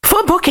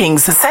For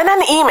bookings, send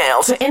an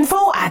email to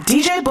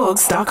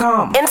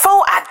info@djboogs.com.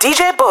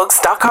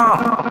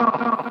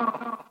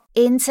 info@djboogs.com.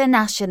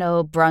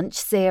 International Brunch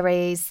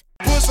Series.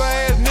 Pussy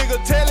ass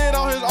nigga, tell it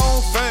on his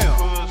own fam.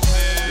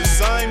 The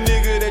same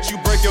nigga that you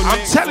break your neck.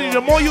 I'm telling you,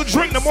 the more you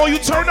drink, the more you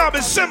turn up.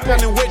 It's simple.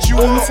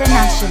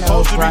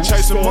 International Brunch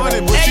chasing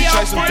money, but she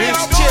chasing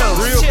bitches.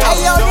 Real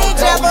boss don't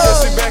talk,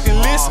 just sit back and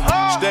listen.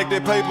 Stack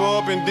that paper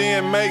up and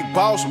then make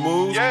boss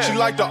moves. She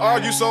like to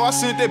argue, so I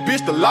sent that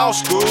bitch to law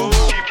school. Keep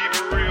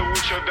it real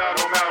with your dog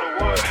no matter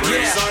what.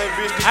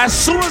 As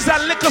soon as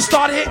that liquor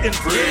start hitting,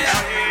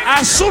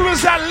 as soon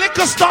as that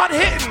liquor start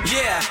hitting,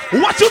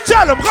 what you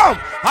tell him? Come.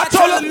 I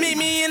told her meet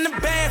me in the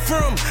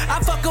bathroom. I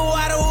fuck her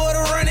while the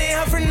water running,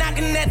 her for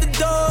knocking at the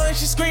door, and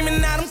she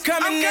screaming out, I'm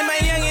coming in my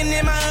youngin'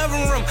 in my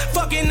oven room.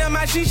 Fucking up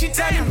my sheet, she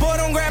tell me, boy,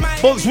 don't grab my.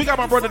 Boogs, we got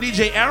my brother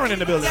DJ Aaron in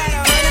the building.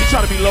 He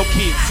trying to be low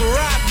key. It's a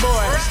rock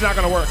boy. It's not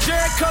gonna work.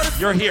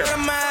 You're here.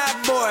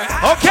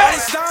 Okay.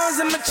 Stones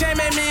in my chain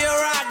made me a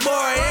rock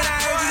boy, and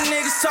I heard you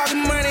niggas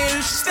talking money,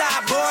 you should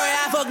stop, boy.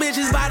 I fuck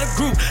bitches by the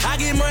group, I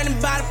get money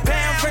by the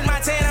pound, print my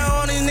tanner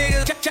on these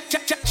niggas,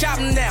 chop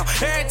them down.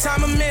 Every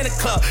time I'm in the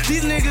club,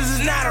 these niggas is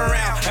not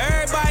around.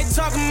 Everybody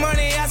talking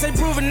money, I say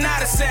prove it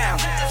not a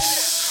sound.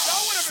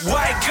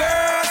 White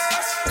girls,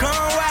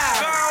 gone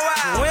wild.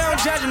 We don't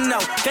judge them, no,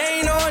 they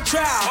ain't on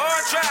trial.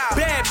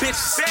 Bad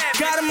bitches,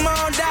 got them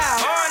on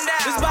dial.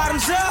 It's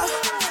bottoms up,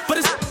 but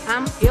it's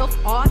I'm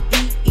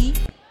F-R-E-E.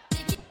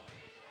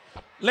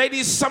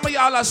 Ladies, some of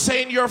y'all are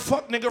saying you're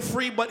fuck nigga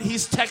free, but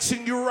he's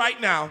texting you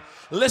right now.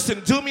 Listen,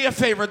 do me a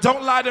favor.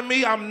 Don't lie to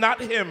me. I'm not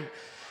him.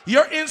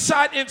 You're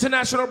inside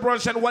International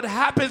Brunch, and what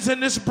happens in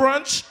this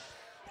brunch?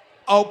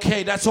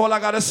 Okay, that's all I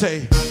gotta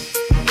say.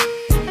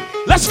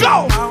 Let's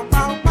go.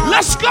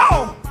 Let's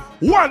go.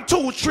 1,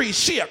 2, 3,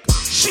 shake,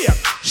 shake,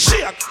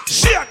 shake,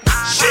 shake,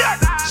 shake,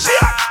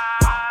 shake.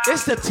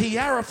 It's the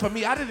tiara for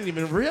me. I didn't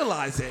even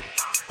realize it.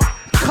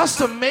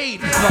 Custom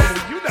made for me,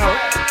 you know.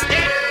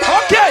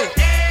 Okay.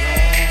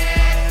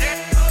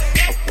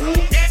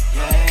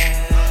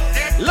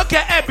 Look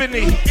at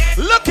Ebony.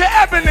 Look at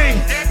Ebony.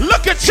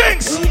 Look at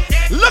Chinks.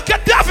 Look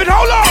at David.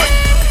 Hold on.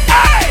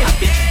 Hey!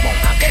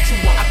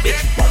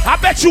 I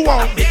bet you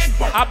won't.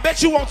 I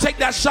bet you won't take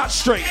that shot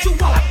straight.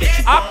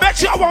 I bet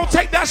you I won't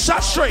take that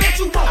shot straight.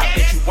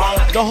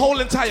 The whole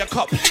entire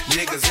cup.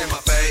 Niggas in my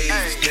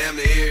face, damn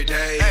near every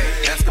day.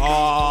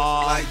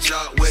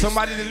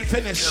 Somebody didn't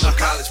finish.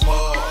 College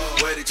ball,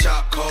 where the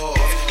chop call.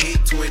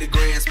 Hit 20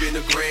 grand, spend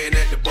 $1 grand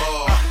at the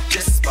bar.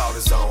 Just about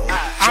his own.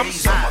 I'm on my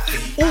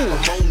feet.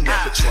 I'm on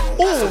that Patron.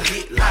 So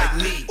hit like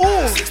me.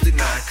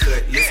 69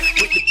 cutlass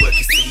with the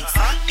bucket seats.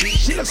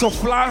 She looks so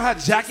fly, her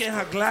jacket and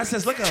her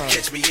glasses. Look at her.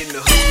 Catch me in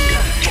the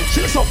hood.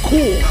 She looks so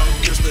cool.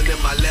 Just in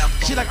my lap.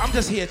 She like, I'm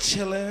just here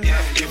chilling.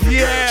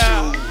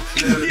 Yeah.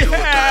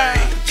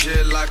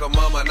 Chill like a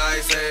mama,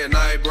 nice and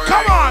night brain.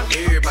 Come on.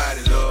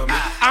 Everybody love me.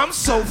 I'm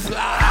so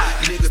fly.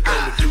 Niggas throw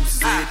the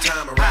deuces every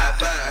time I ride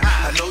by.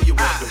 I know you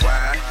wonder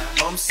why.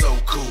 I'm so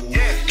cool.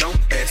 Don't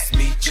ask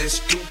me,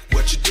 just do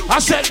what you do. I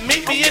said,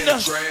 meet me in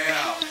the.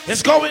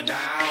 It's going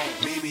down.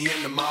 Meet me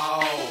in the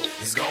mall.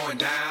 It's going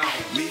down.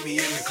 Meet me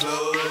in the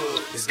club.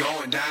 It's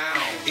going down.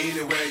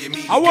 Anywhere you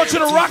meet. I want you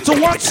to rock to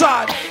one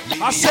side.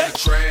 I said,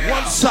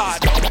 one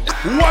side.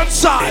 One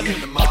side.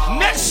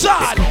 Next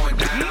side.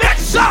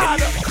 Next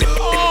side.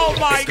 Oh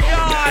my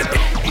God.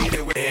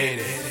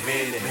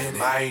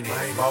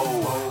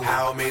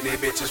 How many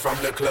bitches from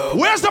the club?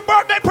 Where's the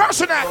birthday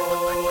person at?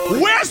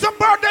 Where's the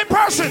birthday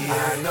person?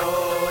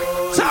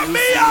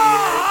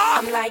 Tamia!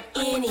 I'm like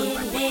any,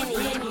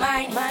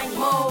 mine,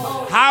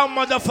 more. How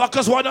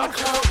motherfuckers wanna?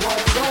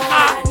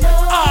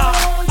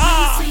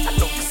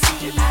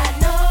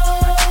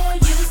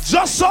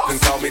 Just so.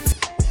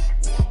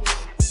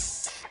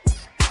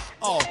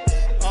 Oh,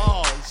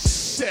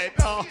 shit.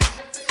 Oh.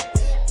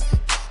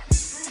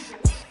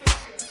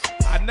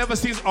 I never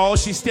seen. Oh,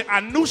 I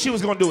knew she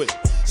was gonna do it.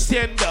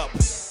 Stand up,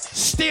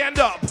 stand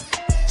up,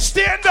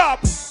 stand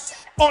up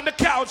on the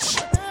couch,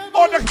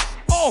 on the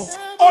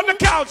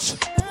couch,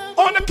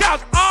 on the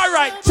couch. All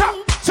right,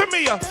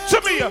 Tamia.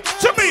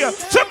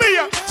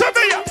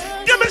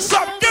 Give me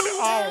some, give me.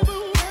 Oh.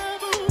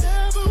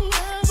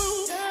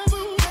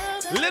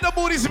 Little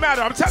booties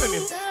matter. I'm telling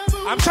you.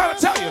 I'm trying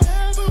to tell you.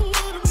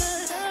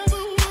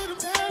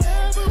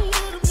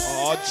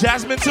 Oh,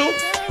 Jasmine too.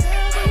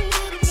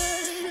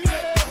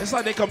 It's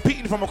like they're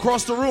competing from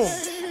across the room.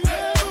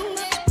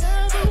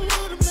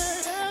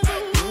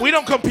 We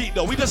don't compete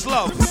though, we just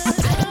love.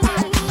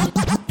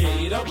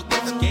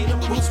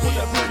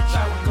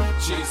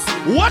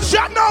 What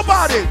y'all know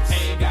about it?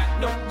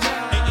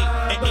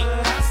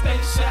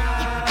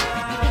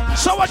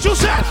 So what you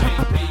said?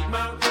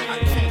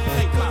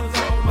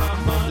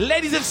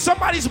 Ladies, if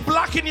somebody's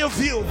blocking your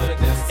view,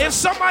 if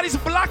somebody's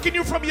blocking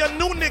you from your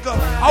new nigga,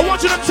 I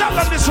want you to tell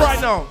them this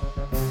right now.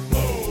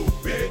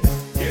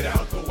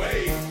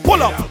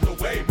 Pull up.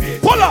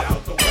 Pull up.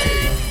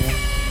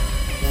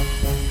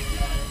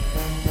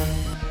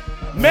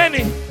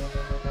 Manny,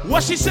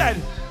 what she said?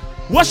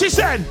 What she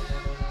said?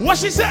 What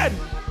she said?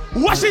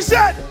 What she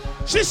said?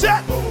 She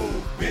said,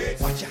 move, bitch,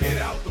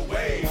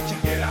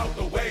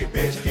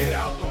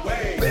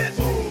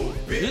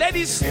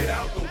 ladies,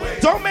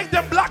 don't make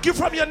them block you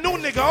from your new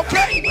nigga,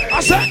 okay? I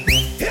said,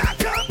 here I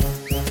come.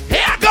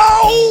 Here I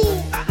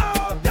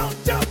go.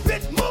 Don't jump,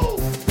 bitch,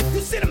 move.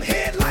 You see them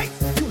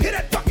headlights, you hear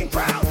that fucking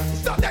crowd.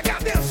 Stop that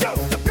goddamn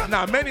show.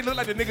 Nah, Manny look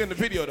like the nigga in the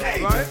video though,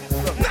 Hey, right?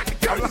 knock the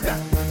curtains down.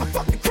 I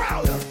fuck the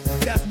crowd up.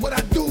 That's what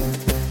I do.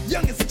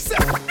 Young and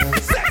successful.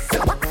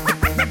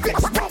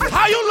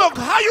 How you look?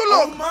 How you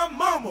look? On my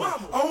mama,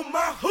 on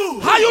my who?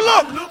 How you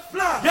look? I look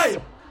fly. Yeah.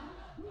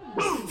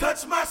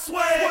 Touch my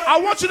swag. I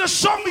want you to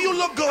show me you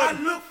look good. I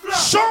look fly.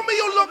 Show me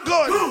you look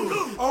good.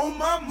 On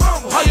my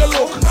mama. How you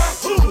look?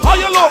 How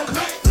you look?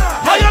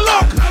 How you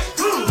look?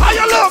 How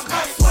you look?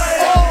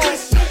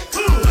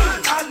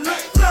 I look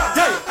fly.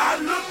 I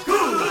look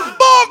good.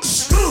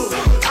 Boogs.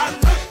 I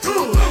look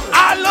good.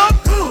 I look.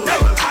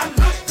 I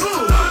look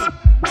good.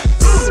 I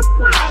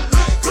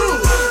look good.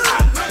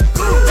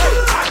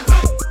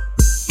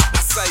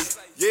 I say,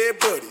 yeah,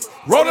 buddy.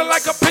 Rolling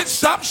like a pit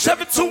stop,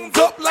 Chevy tuned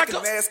up like a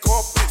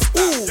NASCAR pit stop.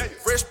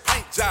 Fresh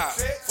paint job,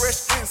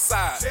 fresh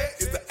inside.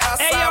 Is the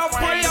outside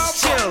frame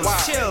Chillz, wide?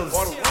 Chillz.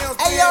 Or the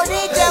rims Hey, yo,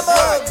 good? DJ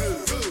Boogs.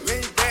 Good.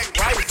 Lean back,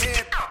 right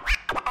hand.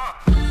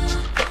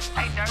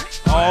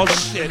 oh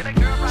shit.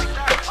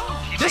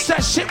 This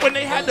that shit when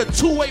they had the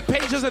two-way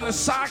pages and the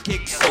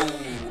sidekicks.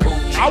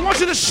 I want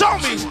you to show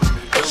me.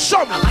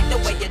 Show me.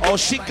 Oh,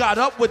 she got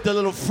up with the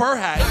little fur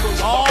hat.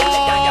 Oh.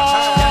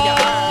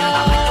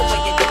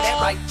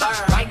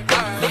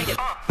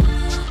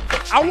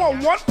 I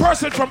want one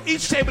person from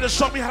each table to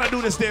show me how to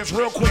do this dance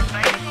real quick.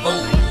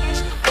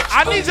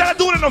 I need you to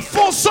do it in a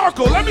full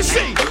circle. Let me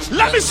see.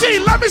 Let me see.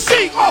 Let me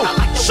see. Oh,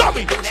 show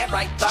me.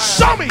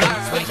 Show me.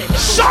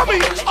 Show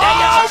me.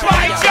 Oh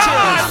my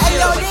God.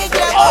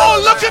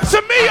 Oh, look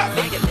into me.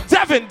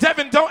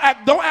 Devin, don't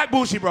act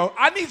bougie, bro.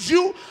 I need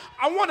you.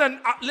 I want to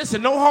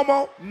listen. No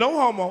homo. No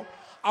homo.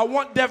 I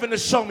want Devin to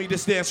show me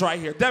this dance right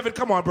here. Devin,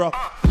 come on, bro.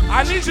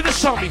 I need you to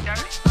show me.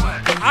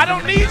 I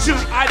don't need you.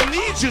 I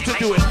need you to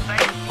do it.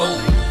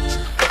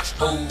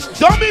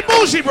 Don't be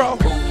bougie, bro.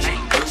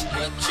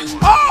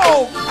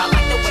 Oh!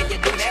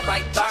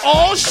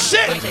 Oh,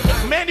 shit.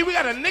 Mandy, we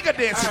got a nigga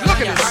dancing. Look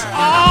at this.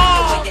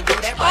 Oh!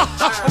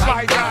 Oh,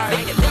 my God.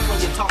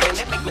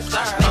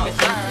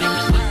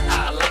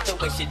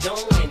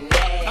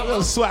 A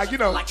little swag, you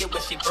know.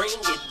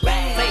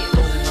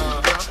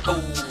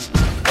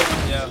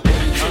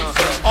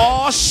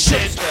 Oh,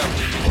 shit.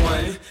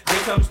 Here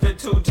comes the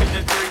 2 to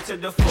the 3 to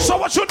the 4. So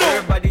what you do?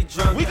 Everybody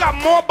drunk. We got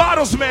more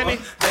bottles, Manny.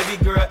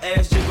 Baby girl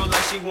ass jiggle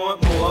like she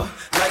want more.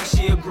 Like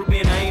she a groupie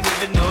and I ain't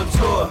even no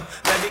tour.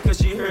 Maybe cause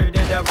she heard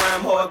that I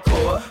rhyme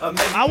hardcore.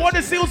 I want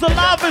to see who's the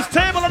livest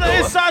table on the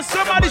inside.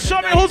 Somebody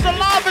show me who's the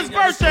livest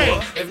birthday.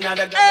 If not,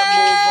 I gotta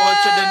move on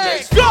to the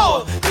next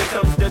go. Here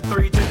comes the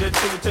 3 to the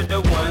 2 to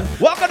the 1.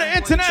 Welcome to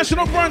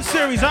International Brunch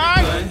Series,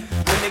 alright?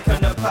 When they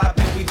come to pop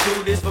and we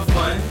do this for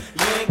fun.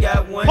 You ain't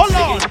got one Hold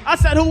ticket. on. I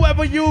said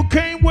whoever you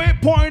came with,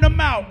 point them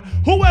out.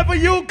 Whoever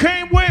you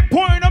came with,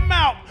 point them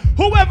out.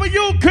 Whoever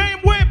you came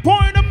with,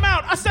 point them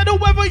out. I said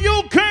whoever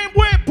you came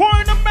with,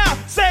 point them out.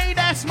 Say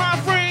that's my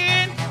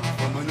friend.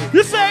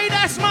 You say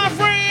that's my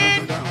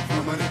friend.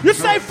 You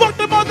say fuck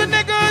them other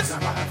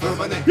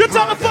niggas. You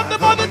tell them fuck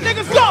them other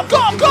niggas. Go,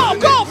 go, go,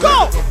 go,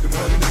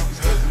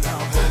 go.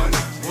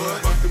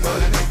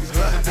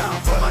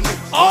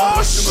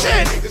 Oh,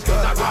 shit.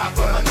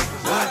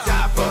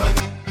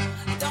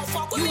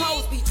 You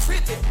hoes be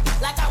tripping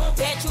like I won't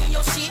bet you in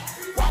your shit.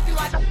 Walking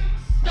like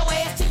no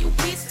ass till you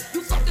piss.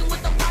 You fucking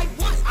with the right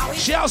ones.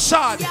 She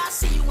outside. Yeah, I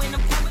see you in the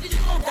camera. You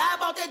just gonna die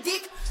about that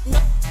dick? No.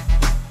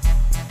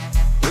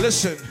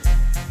 Listen,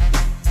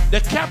 the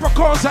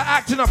Capricorns are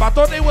acting up. I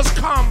thought they was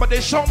calm, but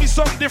they showed me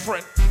something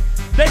different.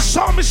 They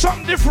showed me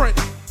something different.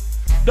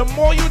 The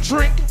more you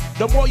drink,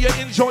 the more you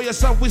enjoy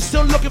yourself. We're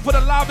still looking for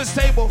the livest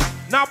table.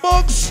 Now,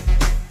 Boogs,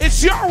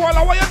 it's your world.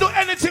 I want you to do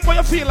anything where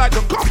you feel like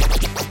them. Come.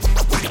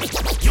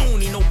 You don't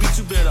need no beat,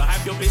 you better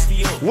hype your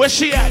bestie up. Where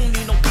she at?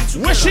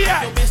 Where she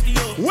at?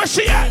 Where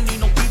she at? You don't need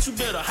no beat, you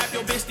better hype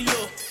your bestie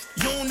up.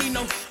 You don't need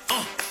no,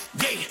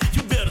 yeah,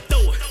 you better throw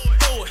it,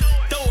 throw it,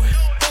 throw it,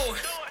 throw it,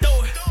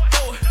 throw it,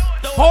 throw it,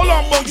 throw it. Hold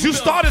on, Boogs, you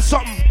started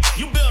something.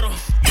 You better throw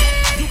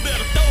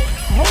it.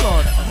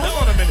 Hold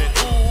on a minute.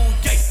 Ooh,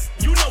 yeah,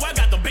 you know I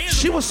got the bands.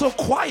 She was so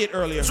quiet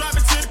earlier. Drop it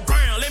to the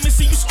ground, let me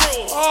see you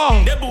scroll.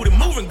 Oh. That booty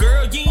moving,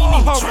 girl, you ain't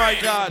even Oh, trying.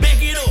 my God.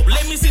 Back it up,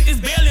 let me sit this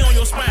belly on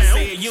your spine. I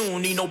said, you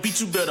don't need no beat,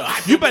 you better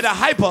hype. You better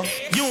hype her.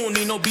 You don't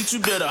need no beat, you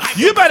better hype.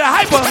 You better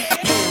hype her.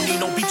 You don't need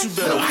no beat, you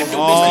better hype your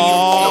Oh, bestie.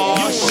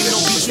 You don't need no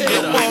beat, you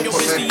better hype your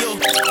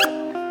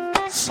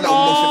bestie. Slow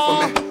motion for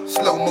me,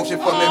 slow motion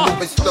for me,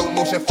 moving slow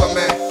motion for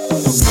me.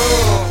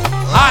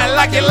 I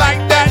like it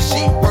like that.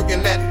 She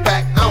working that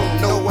back, I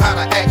don't know how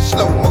to act.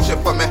 Slow motion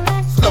for me,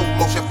 slow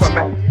motion for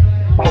me,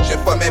 motion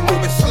for me,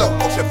 moving slow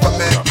motion for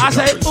me. I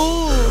say,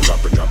 ooh.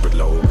 Drop it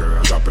low,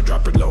 girl. Drop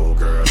it low,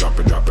 girl. Drop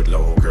it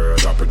low, girl.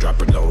 Drop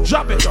it low.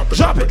 Drop it, Drop it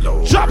drop it,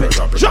 low. drop it,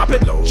 Drop it drop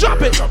it, low,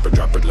 drop it.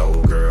 Drop it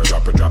low, girl.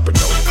 Drop it low, girl. Drop it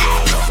low. Drop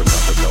it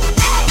low.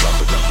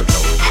 Drop it low.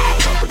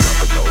 Drop it low. Drop it low. Drop it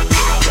low.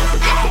 Drop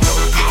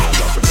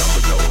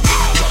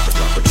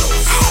it low.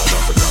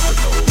 Drop it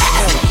low.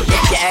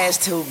 Lift your ass ass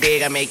too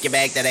big, I make you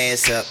back that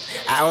ass up.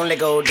 I only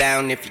go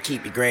down if you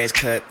keep your grass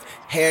cut.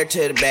 Hair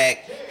to the back,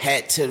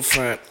 hat to the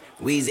front.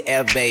 Weezy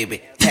F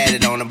baby,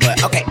 tatted on the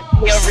butt. Okay,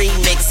 you're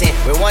remixing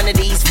with one of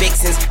these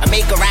vixens. I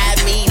make her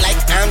ride me like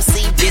I'm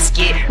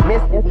Seabiscuit.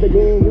 Miss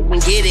Espadine, you can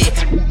get it.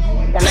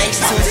 Nice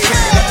to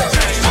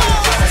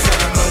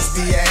Must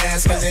be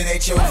ass, cause it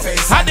ain't your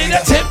face. I need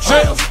a tip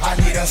drill. I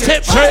need a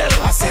tip drill.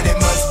 I said it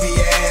must be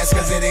ass,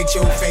 cause it ain't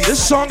your face. This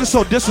song is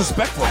so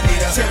disrespectful. I need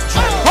a tip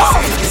drill.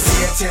 Said if you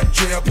see a tip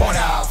drill, point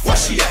out. Where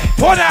she at?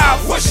 Point out.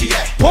 Where she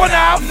at? Point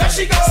out. There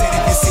she goes. Said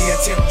if you see a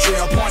tip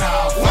drill, point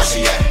out. Where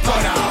she at?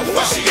 Point out.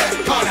 Where she at?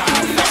 Point out.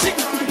 There she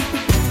goes.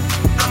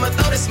 I'ma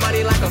throw this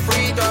money like a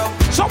free throw.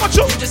 So what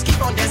you just keep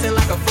on dancing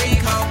like a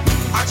freak hoe.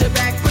 Arch your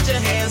back, put your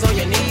hands on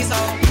your knees, ho.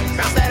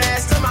 Bounce that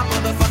ass to my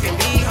motherfucking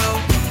beat, ho.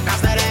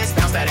 Bounce that ass,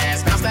 bounce that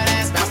ass, bounce that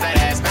ass, bounce that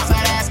ass, bounce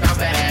that ass,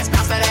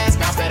 bounce that ass,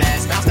 bounce that ass, bounce that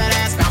ass, bounce that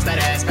ass, bounce that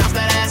ass, bounce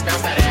that ass,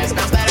 bounce that ass,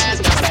 bounce that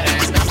ass, bounce that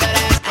ass, bounce that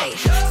ass. Hey,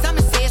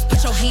 Simon says put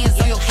your hands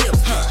on your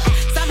hips.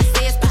 Simon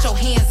says put your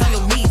hands on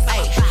your knees.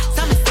 Hey,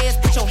 Simon says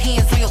put your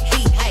hands on your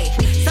feet. Hey,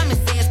 Simon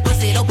says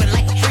bust it open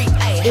like a freak.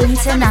 Hey,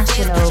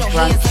 International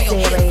Brunch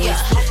Series.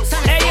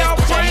 Hey yo,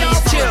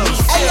 Chillz.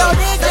 Hey yo,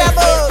 DJ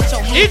Boogs.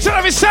 Each and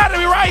every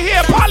Saturday right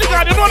here,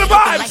 Polygon, you know the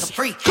vibes.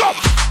 Come.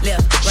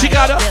 She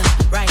got up.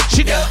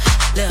 She got.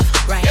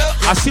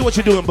 I see what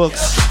you're doing,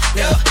 Boogs.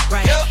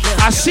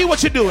 I see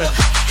what you're doing.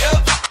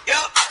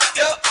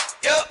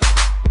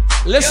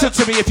 Listen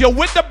to me. If you're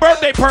with the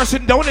birthday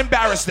person, don't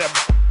embarrass them.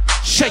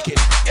 Shake it.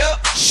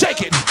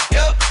 Shake it.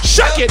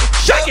 Shake it.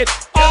 Shake it.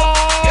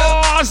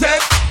 Oh,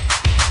 Zach.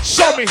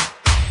 Show me.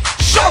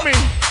 Show me.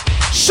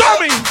 Show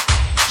me.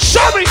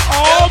 Show me.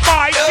 Oh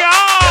my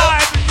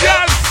God.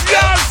 Yes,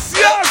 yes,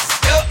 yes.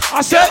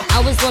 I said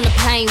I was on the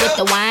plane with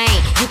the wine.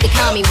 You can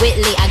call me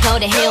Whitley. I go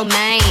to hell,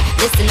 man.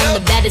 Listen, I'm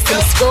the baddest in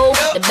the school.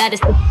 The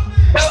baddest.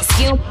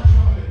 Excuse me.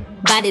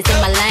 Bodies in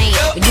my lane.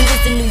 When you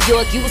was in New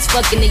York, you was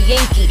fucking a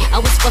Yankee. I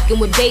was fucking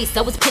with bass,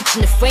 I was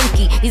pitching to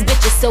Frankie. These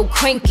bitches so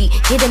cranky,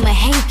 get him a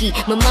hanky.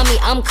 My mommy,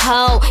 I'm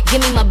cold,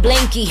 give me my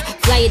blankie.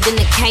 Flyer than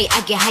a kite,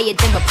 I get higher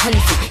than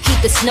Rapunzel.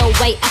 Keep the Snow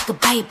White, I could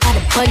buy it by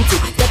the bundle.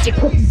 Got your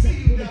cookies.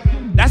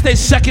 that's their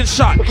second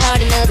shot.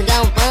 Cardinals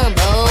gon'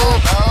 fumble,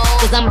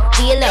 cause I'm a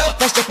dealer,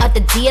 fresh up out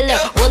the dealer.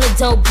 All the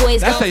dope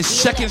boys. That's their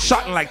second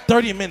shot in like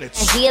 30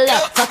 minutes. Dealer,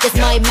 fuck is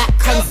my Mac.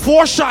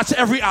 4 shots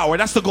every hour,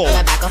 that's the goal.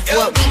 Back and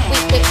forth, we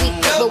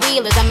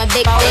wheelers, I'm a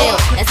big deal.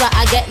 That's why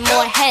I get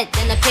more head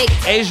than a pig.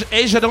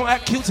 Asia, don't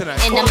act cute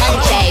tonight. In the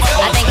Monday,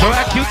 I think don't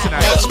act cute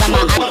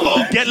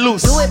tonight. Get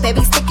loose. Do it,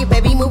 baby, stick it,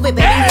 baby, move it,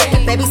 baby, lick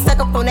it, baby, suck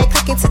up on that,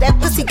 click into that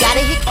pussy, got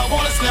it hit. I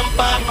want a slim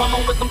fine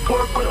woman with some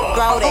pork.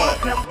 Throw that.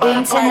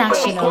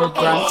 International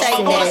Brunch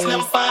Take that.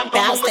 Series.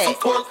 Bounce that.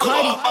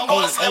 Cardi.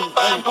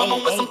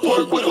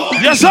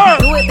 Yes, sir.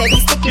 Do it, baby,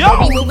 stick it,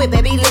 baby, move it,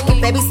 baby, lick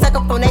it, baby, suck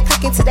up on that,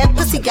 click into that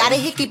pussy, got it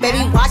hickey,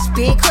 baby, watch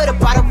big, coulda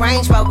brought a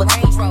Range Rover.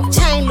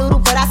 Chain little,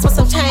 but I spent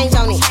some change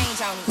on it.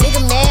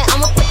 Nigga mad,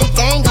 I'ma put the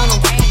gang on him.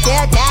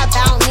 They'll die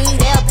about me,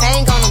 they'll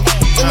bang on him.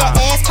 In the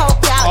ass poke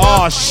out.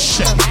 Oh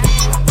shit.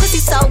 Pussy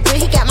so good,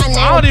 he got my name.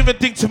 I don't even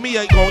think to me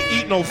I ain't gonna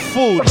eat no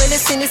food.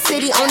 Realest in the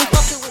city, only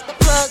fucking with the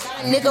plug.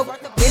 Got a nigga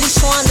worth a really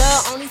showing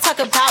love, only talk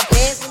about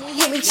bands. When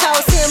he hit me,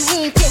 chose him,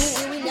 he ain't pick me,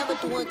 and we never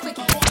doing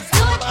quickie.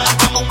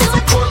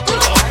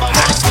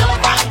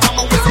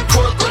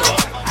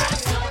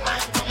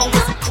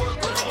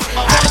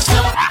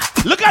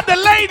 Look at the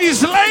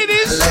ladies,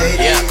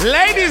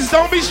 ladies,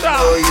 don't be shy.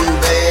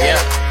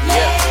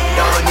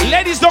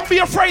 Ladies, don't be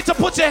afraid to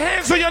put your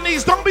hands on your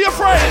knees. Don't be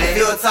afraid.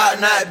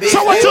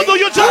 So what you do?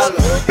 You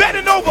just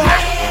bending over,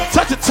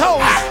 touch your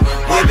toes.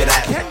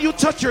 Can you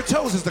touch your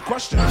toes? Is the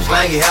question.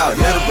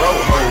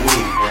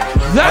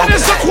 That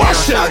is the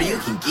question.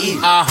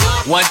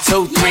 1,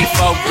 2, 3,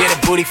 4, get a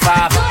booty 5.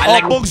 I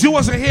like Boogs, you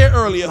wasn't here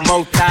earlier.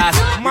 more thighs.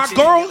 My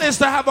goal is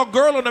to have a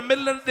girl in the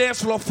middle of the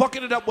dance floor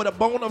fucking it up with a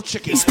bone of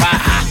chicken. Spot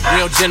hot,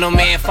 real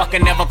gentleman,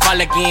 fucking never call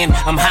again.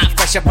 I'm hot,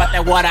 fresh up out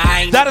that water,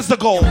 I ain't. That is the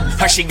goal.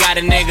 Her, she got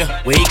a nigga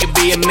where he could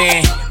be a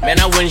man. Man,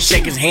 I wouldn't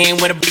shake his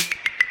hand with a.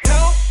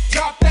 Don't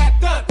drop that.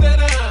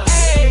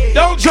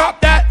 Don't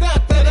drop that.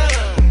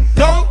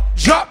 Don't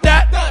drop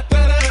that.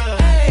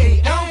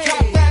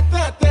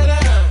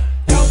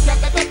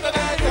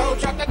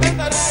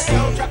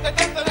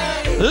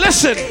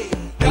 Listen,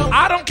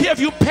 I don't care if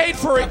you paid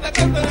for it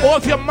or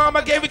if your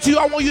mama gave it to you.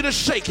 I want you to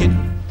shake it,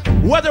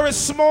 whether it's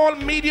small,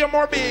 medium,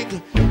 or big.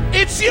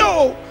 It's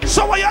you.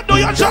 So what you do,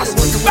 you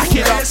just back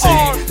it up.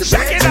 Oh,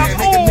 shake it up.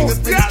 Oh,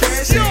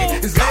 yes, you.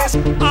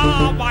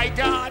 Oh my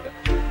God.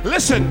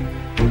 Listen,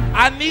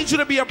 I need you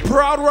to be a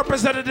proud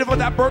representative of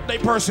that birthday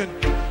person.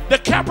 The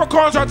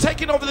Capricorns are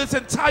taking over this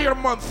entire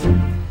month.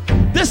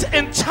 This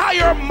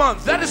entire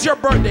month, that is your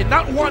birthday,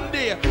 not one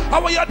day.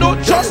 How are you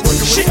doing? Just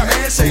shit.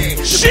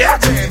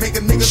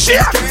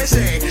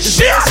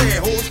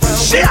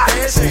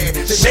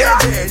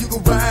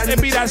 And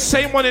be that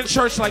same one in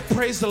church, like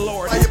praise the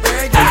Lord.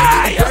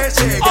 Hey!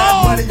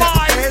 Oh my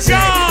God!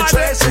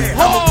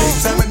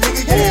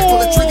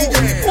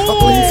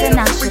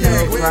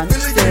 International Brunch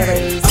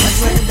Series.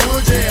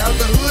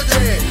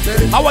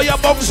 are your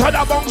bunks,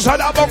 hada bunks,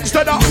 hada bunks,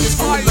 hada.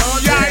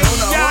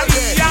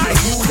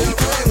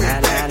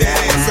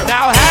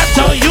 Now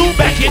how you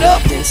back it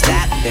up? Then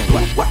stop, then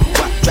what,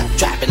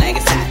 drop it like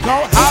it's hot.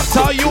 No,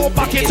 how you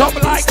back it up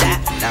like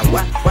that? Now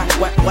what,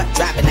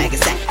 drop it like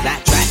it's hot.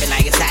 Not drop it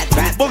like it's hot,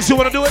 drop it. Boogs, you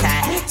wanna do it?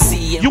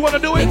 You wanna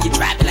do it? Make you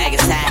drop it like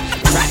it's hot,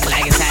 drop it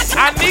like it's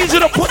hot. I need you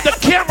to put the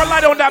camera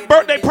light on that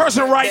birthday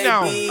person right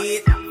now.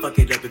 Fuck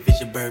it up if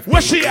it's your birthday.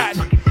 Where she at?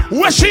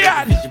 Where she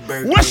at?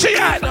 Where she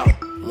at?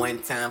 One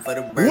time for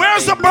the birthday.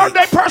 Where's the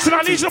birthday person?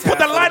 I need you to put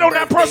the light on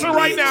that person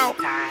right now.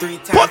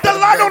 Put the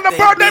light on the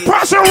birthday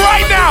person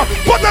right now.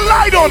 Put the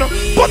light on him.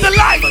 Put the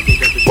light.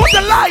 Put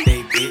the light.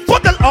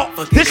 Put the. Oh,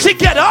 did she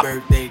get up?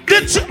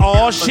 Did she?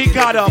 Oh, she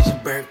got up.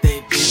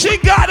 She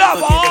got up.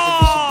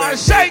 Oh,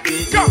 shake.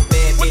 Go.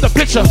 With the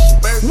picture.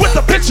 With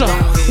the picture.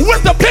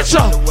 With the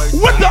picture.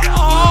 With the.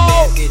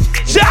 Oh,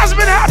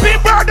 Jasmine, happy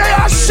birthday.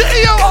 I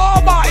see you. Oh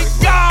my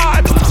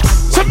God.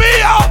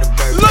 Tamia,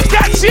 look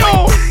at you.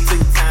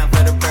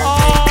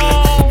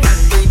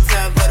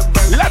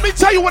 Let me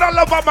tell you what I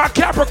love about my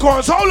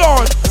Capricorns. Hold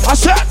on. I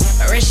said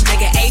a rich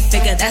nigga,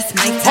 8-figure, that's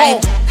my type. Oh,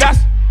 that's.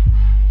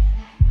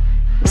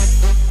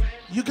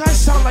 You guys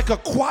sound like a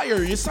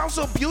choir. You sound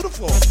so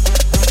beautiful.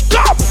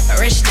 Come. A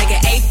rich nigga,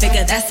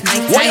 8-figure, that's my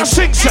type. What you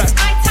sing, sir? That's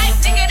my type,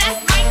 nigga,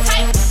 that's my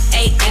type.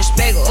 8-inch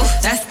big, ooh,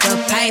 that's the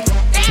pipe.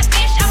 That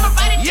bitch, I'ma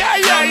ride it.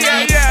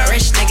 Yeah. A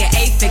rich nigga,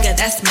 8-figure,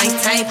 that's my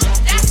type.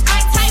 That's my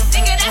type,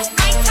 nigga, that's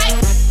my type.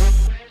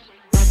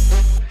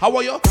 How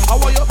are you? How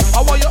are you?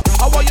 How are you?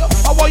 How are you?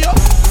 How are you?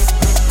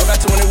 Go back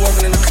to when they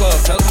walking in the club.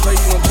 Tell them you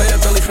gonna play a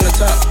belly from the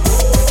top.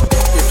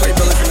 You play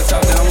belly from the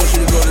top, then I want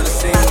you to go to the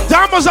scene.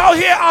 Diamonds out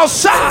here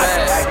outside.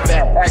 Act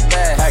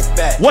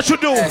bad. What you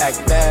do?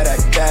 Act bad.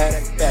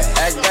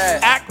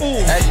 Act ooh.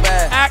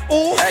 Act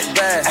ooh.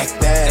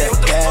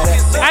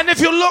 And if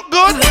you look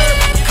good,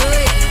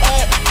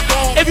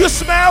 if you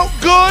smell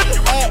good,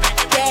 Act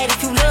bad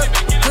if you look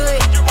good.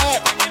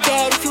 Act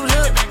bad if you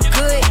look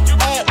good.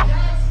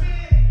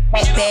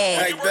 Act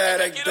bad. Act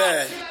bad. Act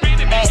bad.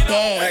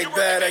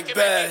 Act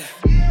bad.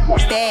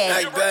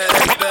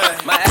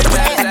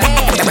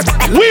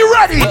 we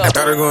ready. Got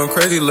her going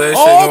crazy, legs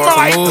Oh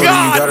my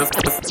God.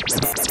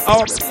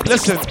 Oh,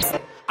 listen.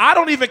 I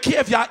don't even care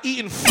if y'all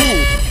eating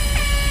food.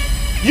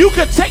 You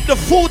can take the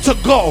food to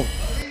go.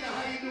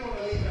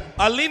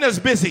 Alina's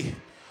busy.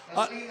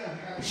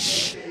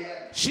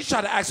 She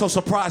tried to act so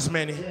surprised,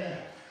 Manny.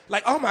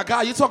 Like, oh my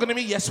God, you talking to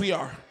me? Yes, we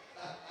are.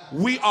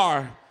 We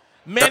are.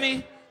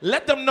 Manny,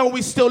 let them know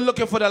we still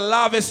looking for the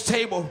lavest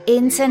table.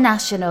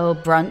 International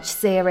Brunch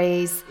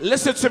Series.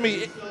 Listen to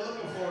me.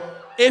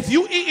 If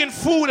you eating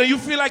food and you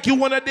feel like you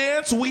want to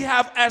dance, we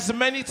have as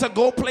many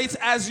to-go plates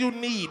as you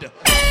need.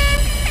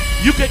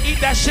 You can eat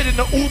that shit in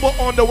the Uber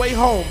on the way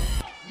home.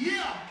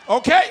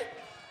 Okay?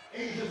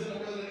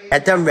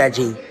 At them,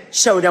 Reggie.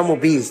 Show them what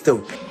being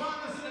stupid.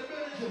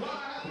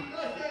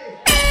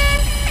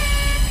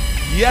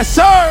 Yes,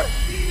 sir.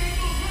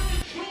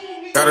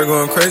 Got her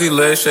going crazy,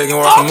 legs shaking,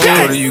 walking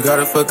move. You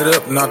gotta fuck it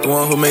up, not the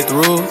one who make the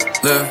rules.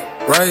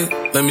 Left, right,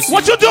 let me see.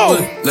 What you do?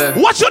 Left,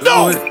 what you do?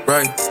 Do it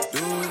right,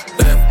 do it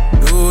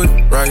left, do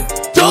it right,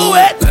 do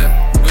it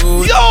left,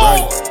 do it yo,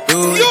 right, do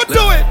it you left,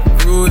 do it,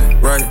 do it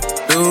right,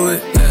 do it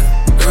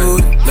left, do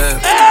it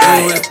left,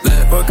 hey. do it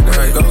left, fuck it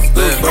right, go left,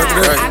 fuck it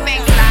right,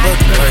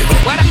 fuck it right.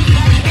 What a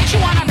bitch,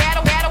 you wanna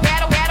battle,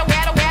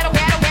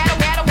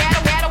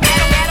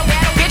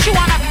 bitch, you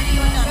wanna.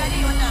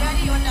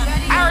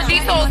 I heard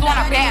these hoes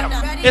wanna battle.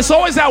 It's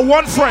always that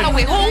one friend. Oh,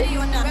 wait, who?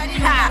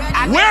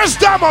 Where's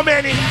Dama,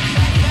 Manny?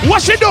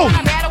 What she do?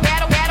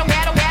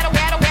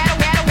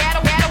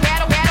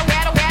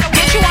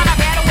 Bitch, you wanna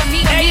battle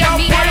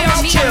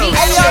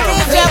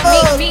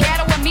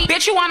with me,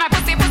 bitch, you wanna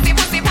pussy,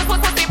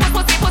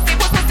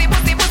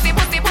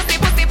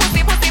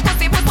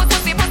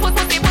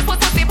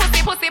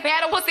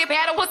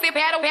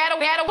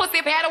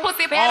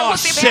 oh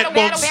shit,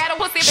 Boogs.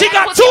 She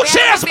got two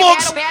chairs,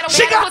 Boogs.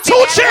 She got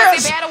two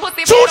chairs.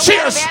 Two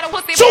chairs.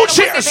 Two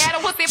chairs.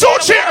 Two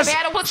chairs.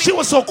 She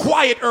was so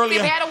quiet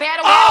earlier.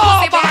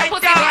 Oh my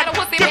God.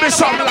 Give me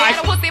some light.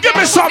 Give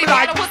me some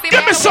light.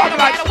 Give me some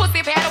light.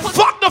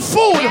 Fuck the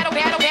food.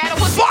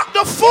 Fuck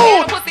the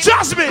food.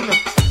 Jasmine.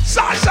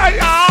 Sasha.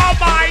 Oh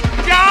my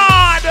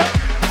God.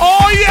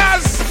 Oh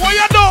yes. What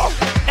you do?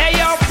 Hey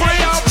yo,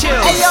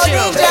 Chillz. Hey yo,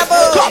 DJ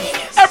Boogs. Come,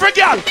 every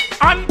girl,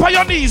 on by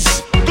your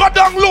knees, go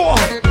down low.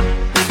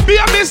 Be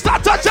a mister,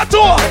 touch your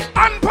toe,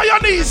 on by your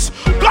knees,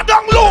 go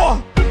down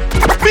low.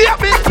 Be a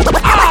bit,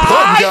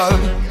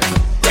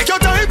 take your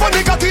time on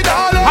the cocky,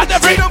 darling. And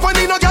every, sit down on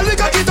the no girl, the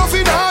cocky tough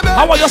in her bed.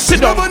 how are you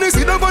sit down?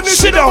 Sit down.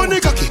 Sit down.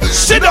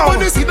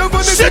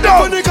 Sit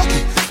down.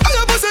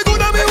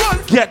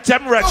 Get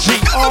them, Reggie.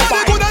 Oh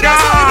my God.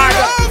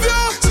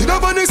 Sit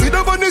down on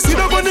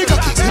the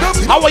cocky.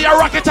 How are you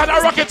rocking to the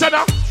rocket to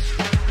the?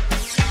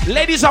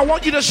 Ladies, I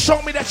want you to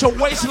show me that your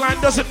waistline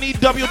doesn't need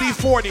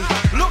WD-40.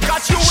 Look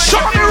at you.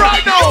 Show me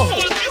right now.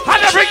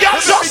 And every girl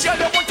just.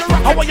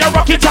 How are you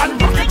rocket on?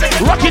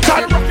 Rocket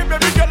on.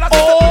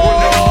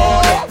 Oh.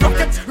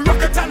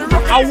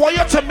 I want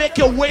you to make make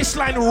your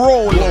waistline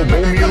roll.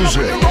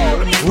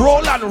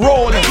 Roll and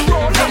roll.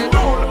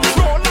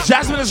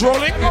 Jasmine is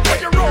rolling.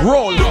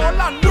 Roll.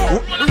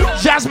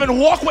 Jasmine,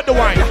 walk with the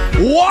wine.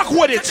 Walk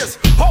with it.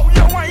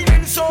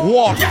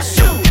 Walk.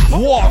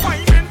 Walk.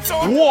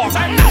 Walk.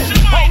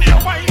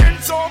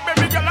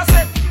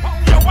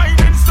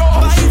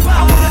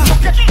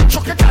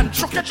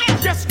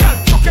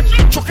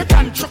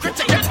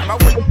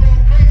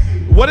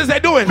 What is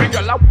that doing?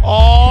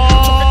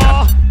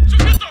 Oh.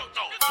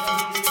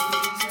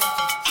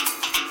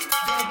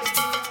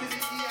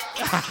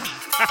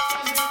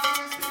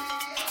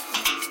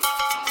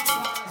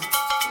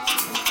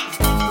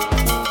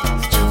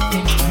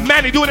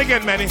 Manny, do it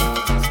again, Manny.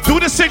 Do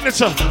the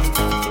signature.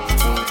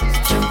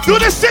 Do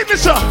the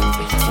signature.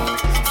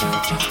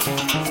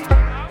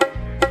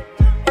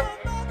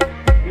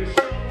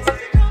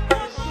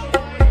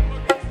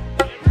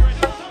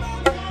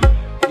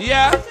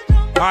 Yeah.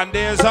 And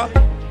there's a...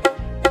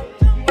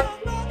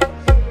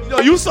 No,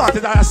 you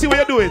started. I see what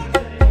you're doing.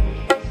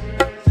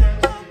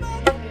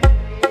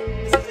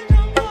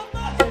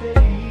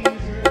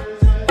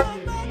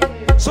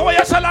 So what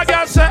you tell a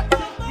girl say?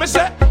 Me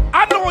say,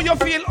 I know you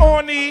feel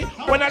horny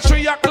when at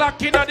 3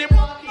 o'clock in the...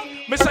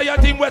 Me say your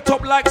thing wet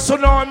up like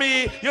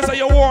tsunami. You say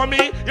you warm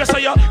me. You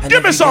say you...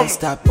 Give me some.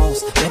 Stop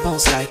bounce. They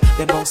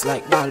bounce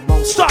like ball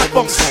bounce. Stop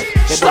bounce.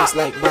 They bounce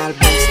like ball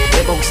bounce.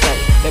 They bounce like...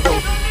 They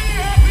bounce...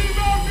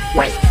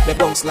 They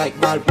bounce like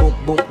ball, boom,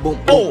 boom, boom,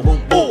 boom, boom,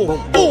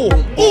 boom, boom, boom,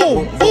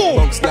 boom, boom,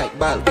 bounce like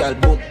ball, girl,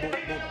 boom,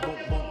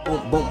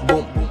 boom, boom, boom,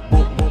 boom,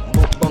 boom, boom,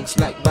 boom, bounce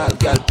like ball,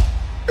 girl.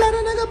 Let a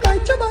nigga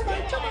bite your butt.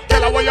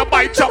 Tell her where you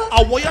bite up.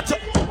 I want you to.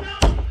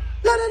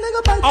 Let a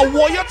nigga bite. I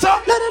want you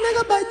to. Let a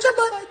nigga bite your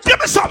butt. Give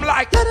me something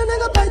like. Let a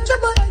nigga bite your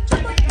butt.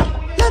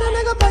 Let a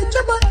nigga bite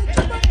your butt.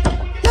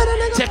 Let a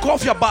nigga. Take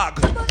off your bag.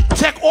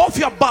 Take off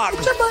your bag.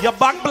 Your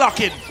bag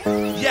blocking.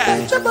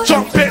 Yeah.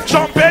 Jump in,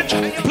 jump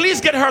in.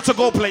 Please get her to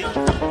go play.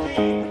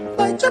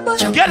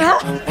 Get her.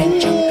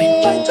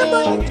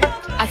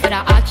 I said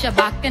I arch your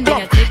back and then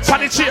you take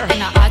pan it here.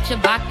 And I arch your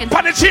back and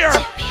pan it here.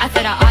 I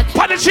said I arch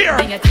pan it here.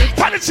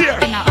 Pan it here.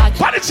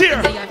 Pan it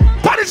here.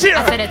 Pan it here.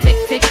 I said a tick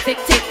tick tick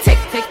tick tick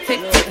tick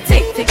tick tick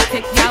tick tick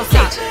tick now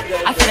stop.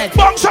 I said a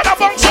bounce on her,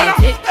 bounce on her.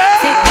 Tick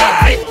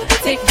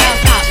tick now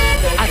stop.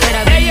 I said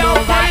a bend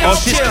over. Oh,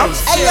 she's come.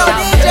 Ayo,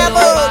 DJ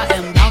Boogs.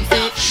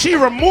 She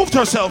removed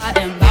herself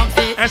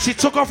and she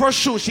took off her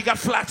shoes. She got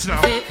flats now.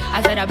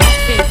 I said I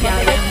bounce it,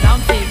 yeah,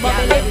 bounce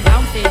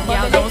it,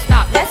 yeah, don't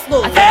stop. Let's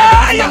go. I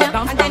said I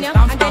bounce, bounce,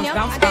 bounce, bounce,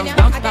 bounce, bounce,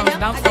 bounce, bounce,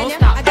 bounce, don't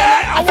stop.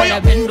 I said I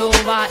bend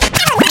over.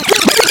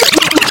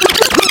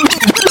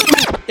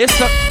 It's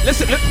the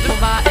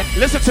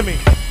listen to me.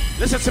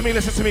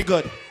 Listen to me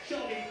good.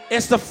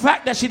 It's the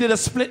fact that she did a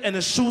split and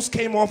the shoes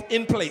came off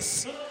in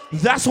place.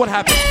 That's what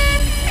happened.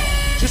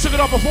 She took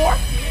it off before.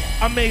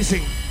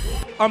 Amazing.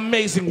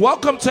 Amazing.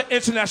 Welcome to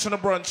International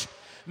Brunch.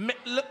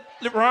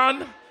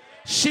 Ron,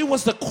 she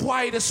was the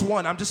quietest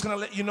one. I'm just going to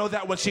let you know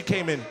that when she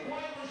came in.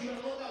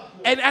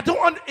 And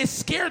it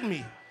scared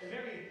me.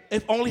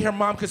 If only her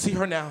mom could see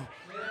her now.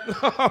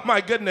 Oh, my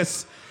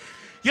goodness.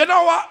 You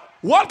know what?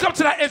 Welcome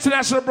to that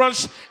International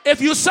Brunch. If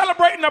you're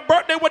celebrating a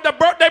birthday with the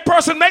birthday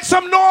person, make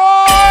some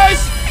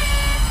noise.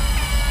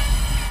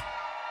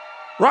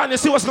 Ron, you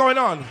see what's going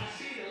on?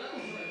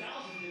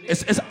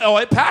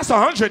 It passed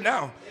 100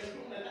 now.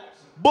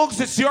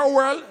 Boogs, it's your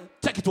world.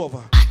 Take it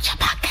over.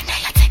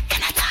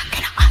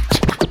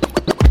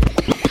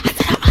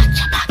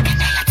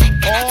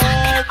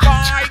 Oh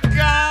my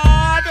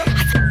God!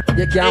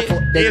 You can't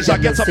put the Asia,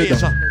 get up,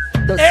 Asia.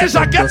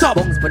 Asia, get up.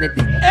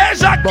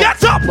 Asia,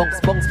 get up.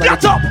 Get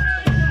up.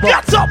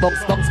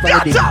 Get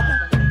up. Get up.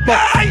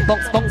 Hey!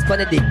 Bunks for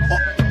the dick.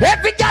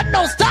 Every girl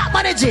now start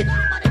managing.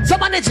 So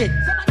manage it.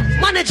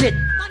 Manage it.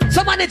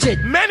 So manage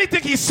it. Many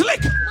think he's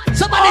slick.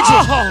 So manage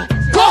it.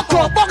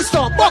 Go, bunks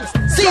down, bunks.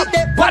 See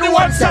them on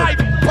one side.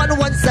 On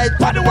one side.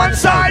 On one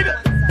side.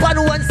 On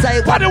one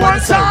side. On one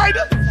side.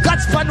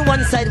 Guts on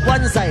one side.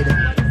 One side.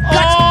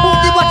 Guts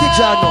move the body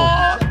jar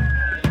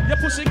now. Your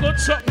pussy good,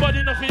 suck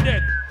body nothing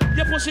dead.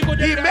 Your pussy good.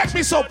 You make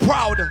me so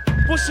proud.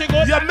 Pussy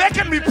good. You're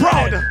making me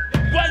proud.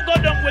 Why go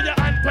down with your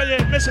hand for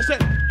your message? Say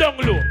down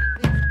low,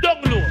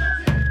 down low,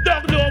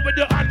 down low with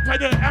your hand for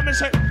your. I'm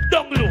say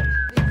down low,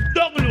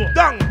 down low,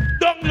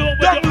 down low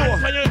with your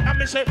hand for your.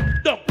 I'm say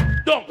down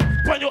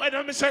for your head.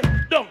 I'm say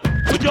down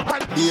with your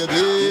hand.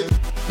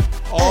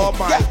 Oh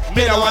my,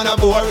 me don't wanna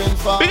boring.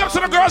 Big up to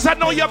the girls that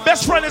know your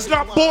best friend is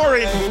not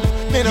boring.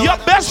 Your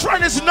best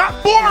friend is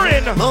not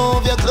boring.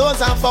 Move your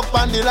clothes and fuck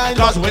on the line.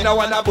 Cause we don't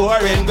wanna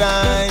boring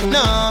grind.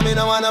 No, me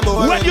don't wanna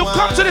boring. When you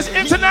come to this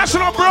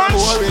international brunch,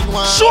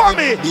 show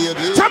me.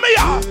 Tell me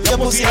ya.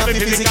 Your pussy have me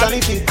physically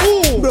fit.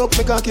 Broke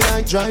me cocky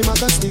like dry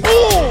maca stick.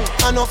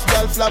 Enough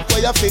girl flap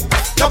where you fit.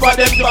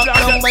 Nobody them back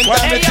down when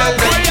time me tell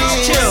them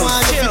Chillz.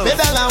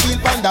 Pedal and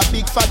wheel pan that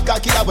big fat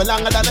cocky that way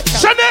longer than a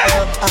cat.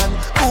 Chanel. And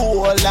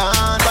hold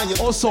on.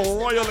 Also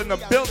royal in the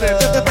building.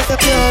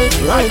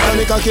 Right on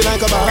the cocky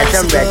like a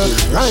bicycle.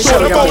 Right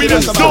on the cocky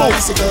like a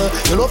bicycle.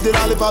 You love the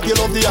lollipop, you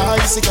love the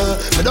icicle.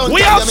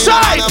 We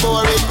outside.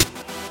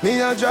 Me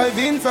a drive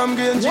in from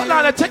Green Hold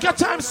on, take your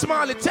time,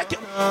 Smiley. Take it.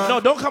 No,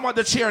 don't come out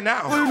the chair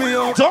now.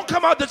 Don't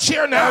come out the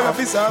chair now.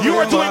 You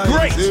are doing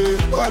great.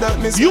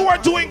 You are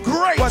doing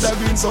great. What I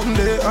been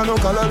someday, I know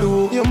color.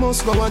 You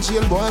must go and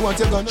chill, boy. What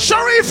you gonna?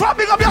 Sharif,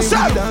 big up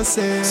yourself.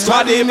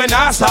 Squaddy, me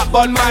nah stop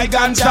on my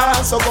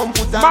ganja. So come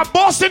put my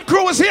Boston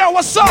crew is here.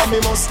 What's up? Me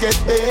must get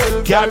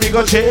bail. Can we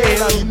go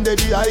jail? In the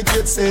I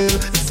get sale.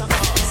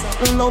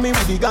 Love me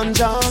with the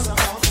ganja.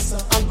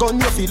 A gun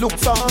you fi look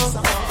for.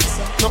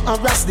 No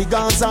harass the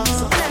Gaza.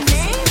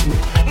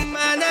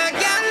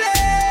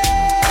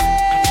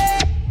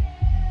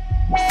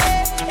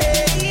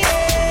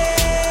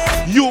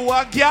 You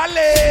are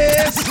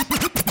gallus.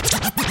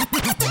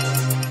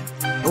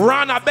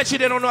 Ron, I bet you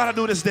they don't know how to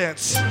do this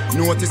dance.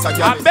 Notice a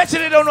I bet you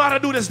they don't know how to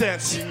do this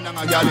dance.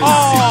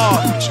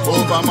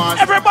 Oh,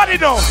 everybody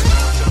know.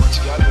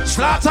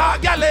 Slaughter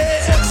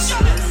gallus.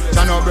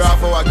 Chano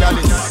Bravo a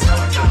gallus.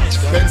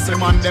 Pencil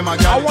man them a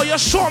gallus. I want you to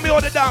show me how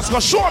the dance go.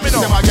 Show me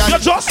now. You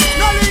just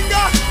no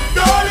linger,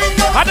 no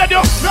linger. How did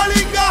you? No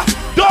linger,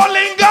 don't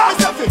linger.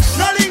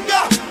 No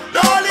linger,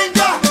 no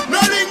linger,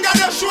 no linger.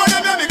 Just show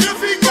them your middle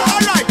finger.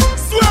 Alright,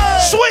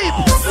 sweep,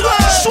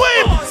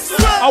 sweep.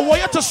 I want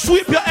you to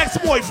sweep your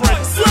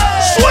ex-boyfriend.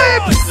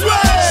 Sweep,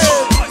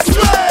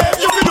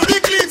 You can do the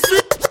clean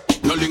sweep.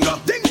 No linger,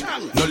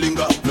 no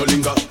linger, no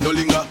linger, no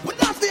linger,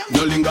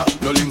 no linger,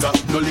 no linger,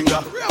 no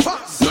linger.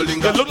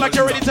 You look like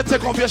you're ready to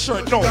take off your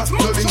shirt. No.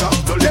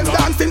 Them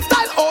dancing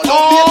style all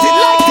updated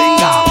like ding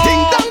dong.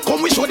 Ding dong,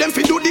 come we show them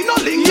fi do the no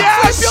linger.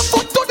 Yes. Swipe your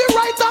foot to the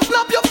right and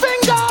snap your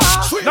finger.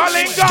 No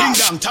linger. Ding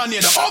dong,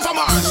 tornado,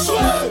 overmars.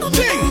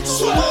 Ding,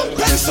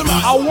 pencil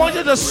man. I want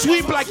you to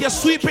sweep like you're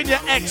sweeping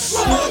your ex.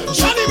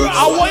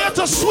 I want you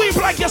to sweep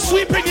like you're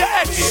sweeping your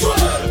ex.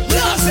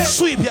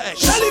 Sweep your ex.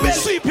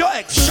 Sweep your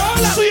ex.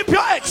 Sweep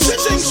your ex.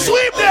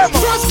 Sweep them.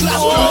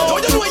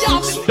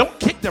 Don't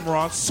kick them,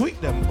 Ron. Sweep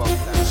them.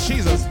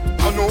 Jesus.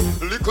 I know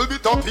little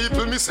bit of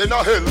people miss in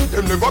a hell.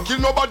 Them never kill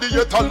nobody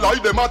yet and lie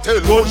them a tell.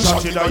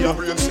 Gunshot in your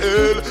brain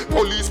cell.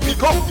 Police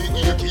pick up the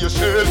AK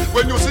shell.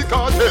 When you see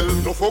cartel,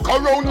 no fuck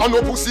around and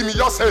no pussy me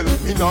yourself.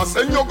 Me nah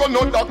send you go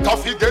no doctor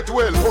fi get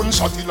well.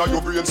 Gunshot in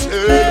your brain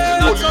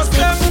cell. Police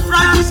pick up.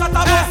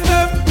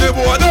 The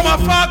boy them a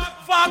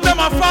fag them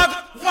a fag.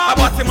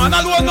 About him and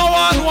alone no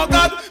one no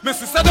God. Me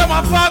sister them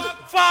a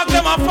fag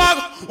them a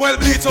fag. Well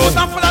bleach out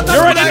and full of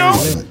you ready now?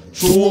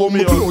 Show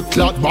me blood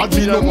clot bad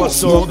me no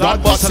must know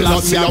God but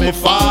Selassie I'm a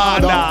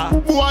father.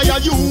 Boy are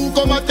you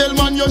come and tell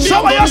man your name.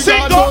 Show me your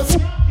sing though.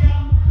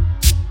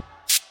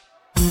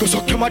 Go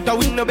suck your mother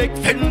with no big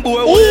fen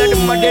boy. All of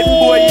them a dead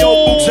boy. Yo,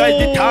 Boogs like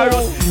the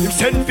taros. Him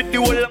send fit the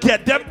whole.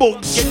 Get them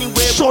Boogs.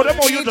 Show them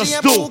how you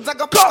just do.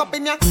 Come.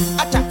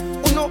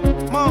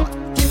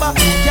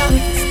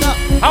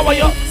 How are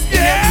you?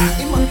 Yeah.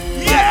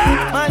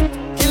 Yeah. Man,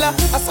 killer.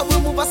 I saw we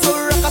move. I saw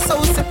rock. I saw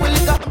we step with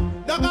liquor.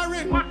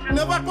 Dagarin,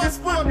 never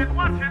postpone.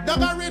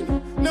 Dagarin,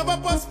 never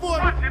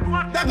postpone.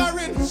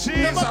 Dagarin,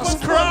 Jesus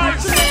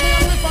Christ.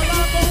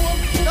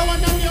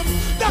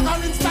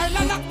 Dagarin style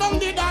and knock down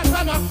the dance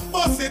and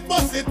boss it,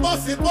 boss it,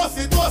 boss it, boss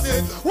it, boss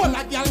it. Whole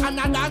a girl and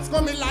a dance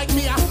coming like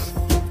me.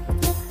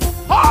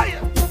 Hi.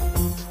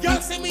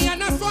 Girl see me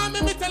and I saw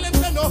me tell him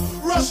say no.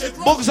 Rush it.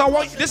 Boogs, I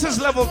want. This is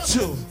level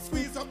 2.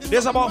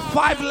 There's about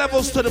 5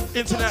 levels to the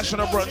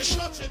international brunch,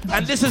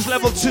 and this is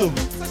level 2.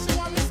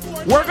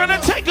 We're gonna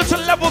take it to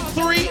level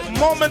 3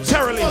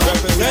 momentarily,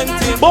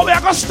 but we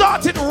are gonna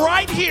start it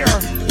right here.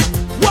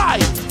 Why?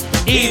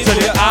 E to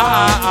the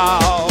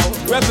R.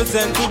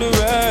 Represent to the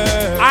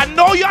world. I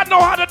know y'all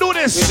know how to do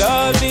this.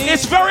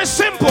 It's very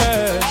simple.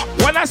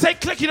 When I say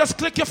click, you just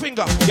click your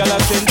finger. Y'all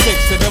have send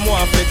text to them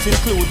one flex,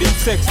 including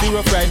sex. The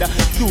rough rider,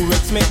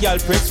 Durex make y'all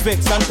press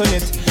vex.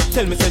 Antoinette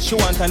tell me say she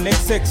want her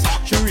next sex.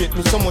 She rate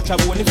me so much I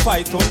only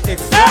fight on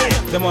X. Hey!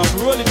 Them want to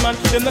roll it, man.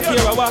 Them not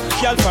care about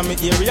y'all from my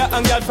area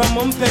and y'all from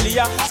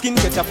Montpellier. Skin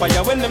catch a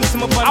fire when them see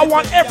my body. I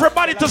want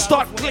everybody to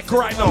start click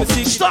right now.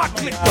 Start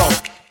click though.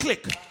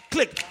 Click,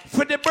 click.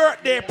 For the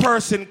birthday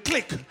person,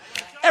 click.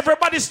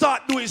 Everybody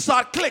start doing,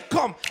 start click,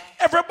 come.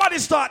 Everybody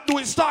start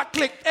doing, start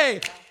click,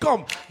 hey,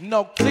 come.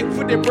 Now click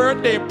for the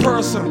birthday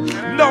person.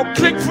 Now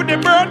click for the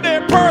birthday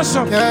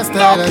person.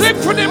 Now click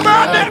for the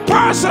birthday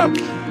person.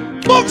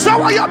 Books,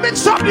 how are you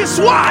mix up this?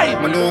 Why?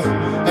 I know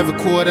every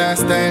quarter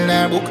style in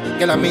a book.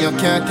 Girl, I mean you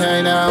can't tie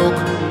in a hook.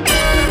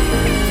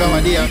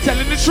 You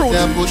telling the truth.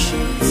 Damn bush,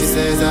 she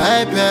says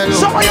I pay look.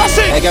 So what you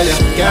see? Hey girl, you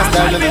can't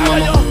style me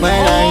mama. My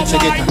line,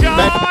 check it.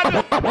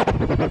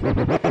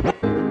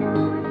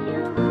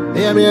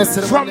 Hey, me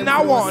from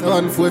now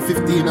on.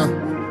 415 now.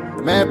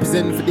 I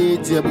represent for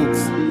DJ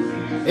Boogs.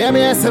 Hey,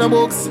 me say no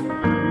Boogs.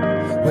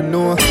 But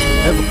no,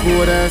 every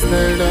quarter style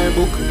in a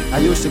book. I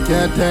used to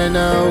can't tie in a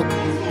hook.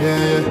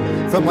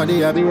 Yeah. From one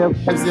day I be a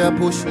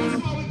push.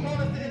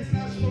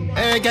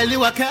 Hey girl,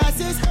 you a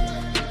classes.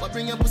 But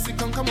bring your pussy,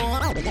 come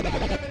on.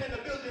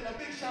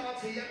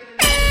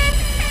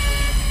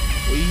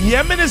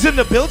 Yemen is in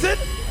the building?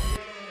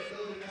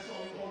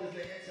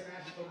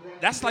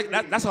 That's like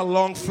that's a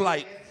long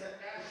flight.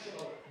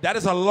 That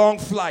is a long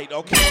flight,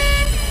 okay?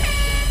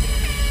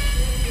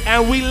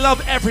 And we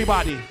love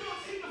everybody.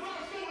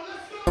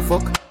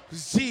 Fuck.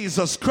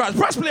 Jesus Christ.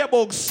 Press play,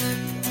 Boogs.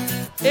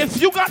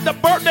 If you got the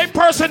birthday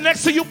person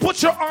next to you,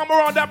 put your arm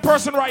around that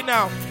person right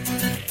now.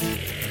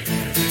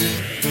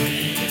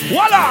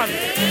 Hold on.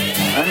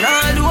 And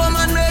I do a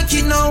man make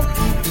it now.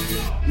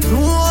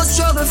 No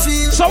struggle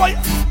feel. So I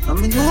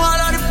mean, you all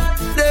of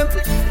them.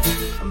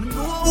 I mean,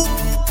 no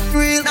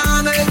real.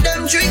 I make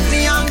them trick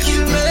me and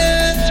kill me.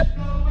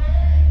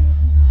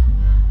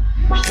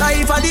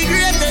 Life are the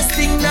greatest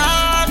thing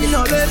that me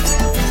no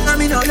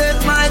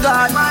let my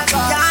God.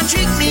 Can't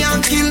trick me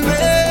and kill me.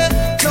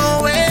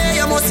 No way,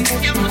 you must see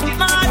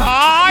mad.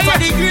 Life are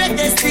the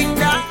greatest thing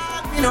that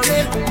me no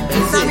let.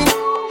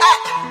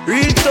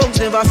 Real thugs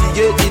never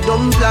forget the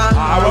dumb plan.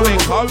 Where we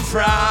come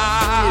from?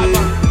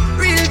 Yeah.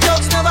 Real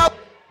thugs never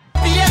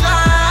be a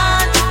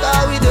man.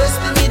 Cause we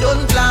destiny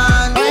don't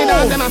plan. My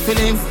dog them a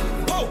feelings.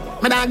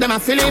 My dog them a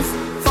feelings.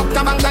 Fuck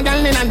a bang of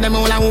girl in and them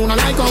all a who no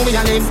like how we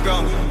a live.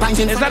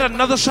 Is that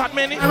another shot,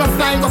 Manny? I rough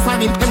line go for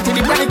him. Empty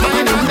the bright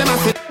my dog them a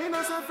feelings.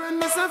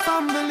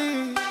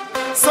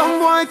 Some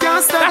boy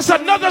can't stand. That's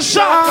another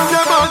shot.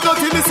 Them all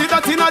dirty, me see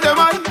that in a them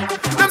eye.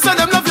 Them say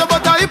them love you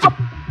but I.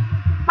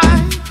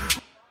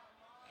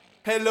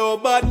 Hello,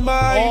 bad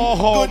mind.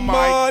 Oh, good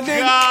my morning.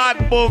 God,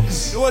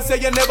 Boogs. You say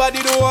you never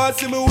did want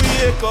to see me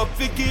wake up.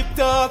 We keep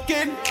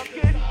talking.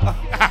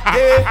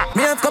 Yeah.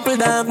 Me have couple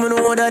dog, me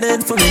know that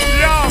dead for me.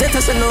 That I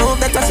say love,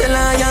 that I say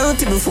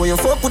loyalty. Before you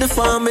fuck with the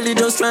family,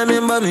 just try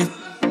remember me.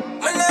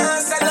 I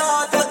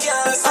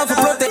have to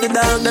protect the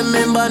dog, them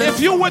member.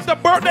 If you with the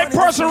birthday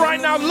person right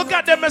now, look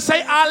at them and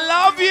say, I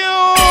love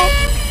you.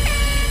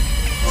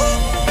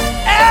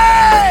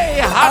 Hey!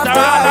 After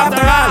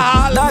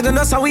all, dog and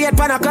us are weird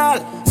pan a call.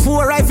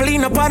 4 rifle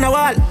in upon a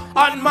wall.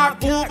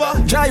 Unmarked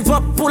Uber. Drive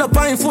up, pull up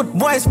on foot.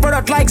 Boys spread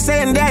out like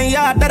saying they ain't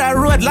yard. That I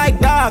road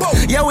like dog.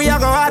 Yeah, we a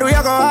go hard, we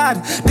a go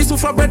hard. This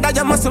is for bread that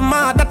you must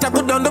mad. That I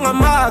go down a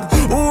mag.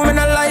 Who me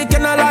not like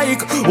and I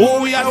like. Oh,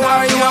 we a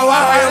war, you a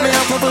war. Me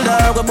a couple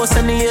dog, go bust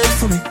any head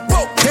for me.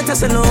 That I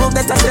say love,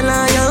 that I say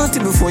loyalty.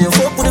 Before you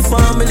fuck with the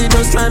family,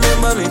 just try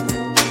remember me.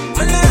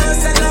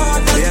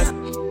 Yeah.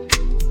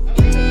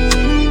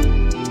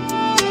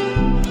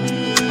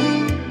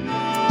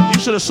 You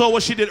should have saw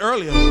what she did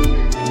earlier.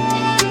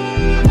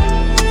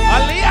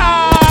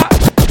 Aliyah!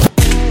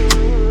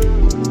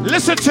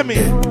 Listen to me.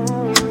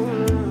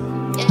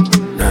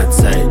 That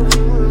side.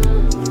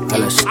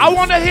 I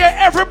want to hear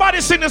everybody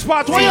sing this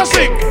part. What you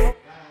sing?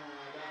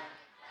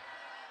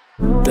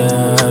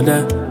 Da,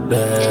 da,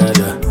 da,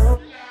 da.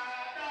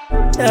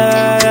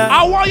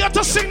 I want you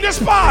to sing this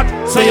part.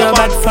 So you're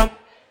bad fam.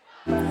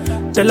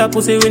 Tell a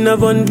pussy we no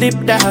one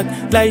dip dog.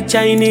 Like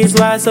Chinese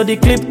wall so the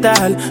clip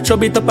tall.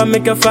 Show it up and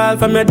make you fall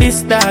from your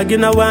disc dog. You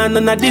know one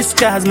on a disc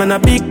cause man a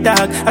big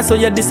dog. I saw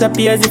you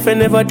disappear as if I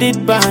never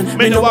did ban.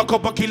 Me no walk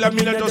up a killer,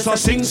 me no just a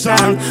sing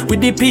song.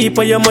 With the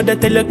people your mother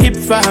tell you keep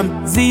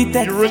fam.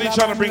 Z-Tech. You really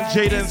trying to bring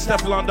Jada and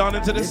Stefflon down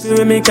into this?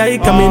 We make I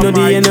come me know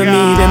the enemy.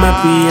 Them a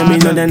pray and me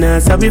know they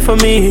not sorry for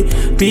me.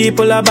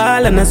 People are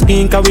ball and a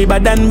screen cause we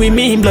bad than we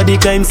mean. Bloody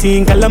crime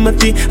scene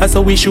calamity. I saw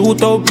we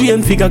shoot out we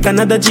and figure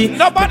Canada G.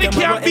 Nobody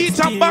can beat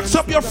and box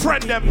up your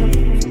friend them.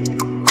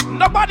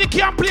 Nobody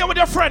can play with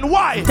your friend.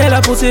 Why? Tell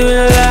a pussy we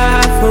no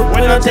laugh,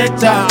 we no take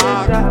talk.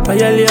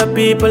 Violate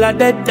people are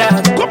dead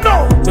dog. Come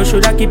now. You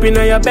shoulda keep in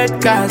your bed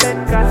cause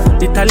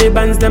the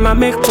Talibans them a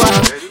make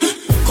quack.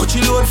 Coachy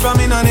load from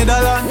in a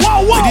Netherland.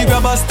 Wow, wow. With the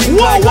grabbers think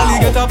like wow. Ali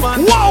get up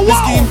on. Wow, wow. The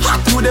scheme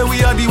hot today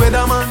we are the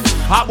weatherman.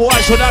 Hot boy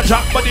shoulda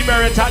drop but the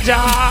merit a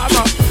jam.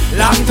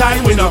 Long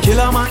time we no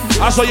killer man.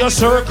 I saw you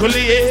circulate.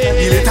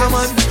 The little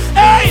man.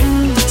 Hey!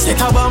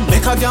 Set a bomb,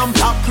 make a damn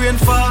top crane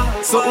fall.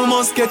 So we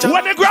must catch up.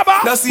 When the grabber,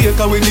 that's the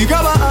echo when the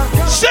grabber.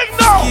 sing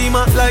now.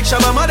 Schema like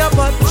Shabba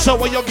Motherpot. So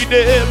when you give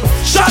them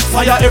shot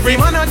fire, Every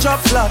man a drop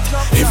flat.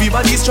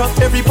 Everybody's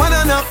trapped, every pan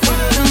a nap.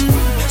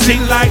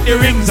 Sing like the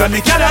rings and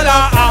the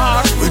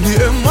Cadillac. When the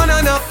M1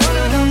 a nap.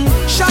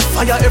 Shot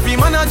fire, every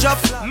man a drop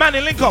flat. Man,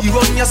 link up. You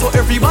run ya so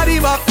everybody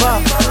back.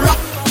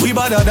 We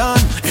badder than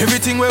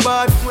everything we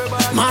bad.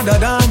 Madder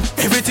than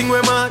everything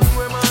we mad.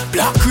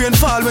 Black rain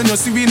fall when you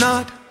see we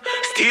not.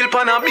 Steel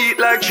pan a beat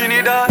like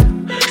Trinidad.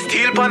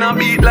 Steel pan a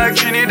beat like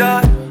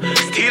Trinidad.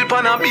 Steel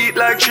pan a beat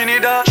like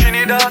Trinidad.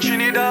 Trinidad.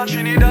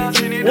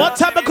 What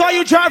type of car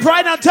you drive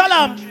right now? Tell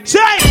them.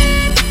 Say!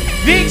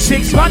 Big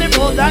 6 money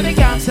more than the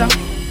gangster.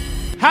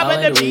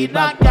 Having the beat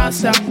like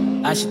gangster.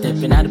 As she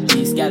stepping out the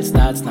piece, girl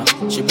starts now.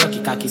 She broke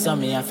it cocky so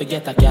me I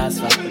forget her gas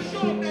for.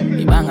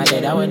 The banger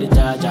dead, I wear the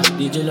charger.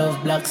 DJ love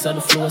black so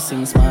the flow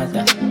sing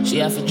smarter. She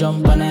have to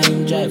jump on her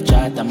him drive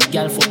charter. My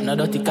girl foot no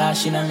dirty car,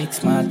 she no mix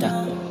smarter.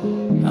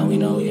 And we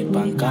know it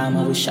pan calm,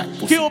 we shot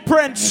pussy. Kill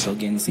Prince.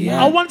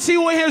 I want to see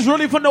who here is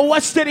really from the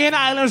West Indian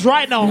Islands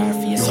right now.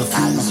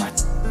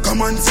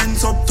 Common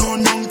sense up,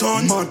 turn down,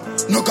 turn man.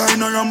 No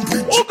kind of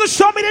rampage. Who can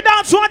show me the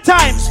dance one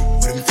time?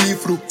 When feel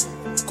through,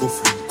 go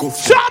through.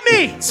 Show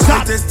me.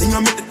 Stop testing, I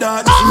make the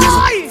dad.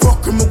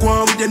 Fuck him, go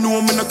on with the no,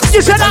 I'm not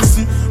you said that?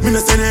 Me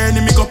not say the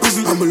enemy go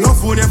prison. I'm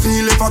love what they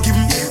feel if I give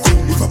him.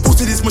 If My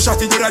pussy this, my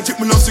shotty, do that drip,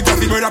 me love to grab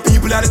it. Murder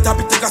people at the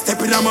top, it take a step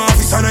in my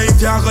office. And if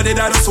you got it,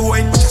 that's so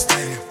wine.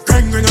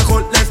 Bring a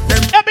coat, left them.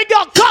 Let me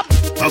go, come.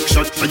 Back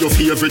shot are your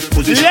favorite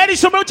position.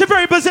 Ladies, some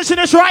very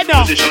positionist right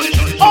now.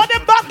 On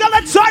the back, the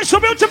left side,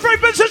 some very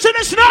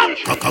positionist now.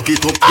 Cock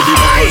it up to the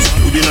backers.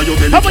 Put in your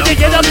belly. How about you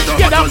get up,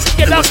 get up,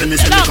 get up,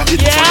 get up,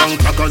 yeah.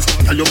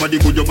 Tell your body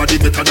good, your body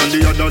better than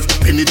the others.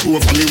 Penny two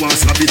for me, one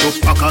slap it up,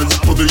 packers.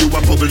 Bubble you a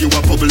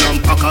bubble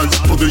and packers.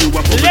 Bubble you a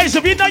bubble. Ladies,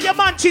 if you know your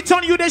man cheats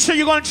on you, they show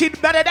you gonna cheat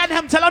better than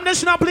him. Tell him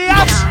this now, please.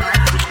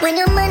 When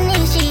your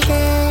money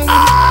cheating,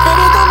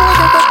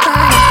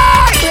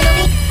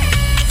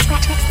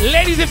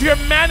 Ladies, if your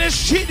man is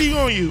cheating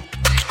on you,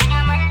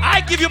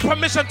 I give you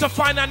permission to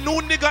find a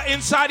new nigga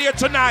inside here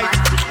tonight.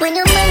 When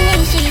your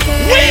money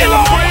cheating, Wheel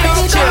on!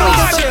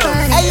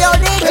 Hey yo,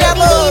 DJ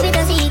Boogs.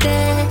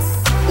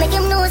 Make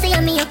him know say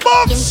I'm me a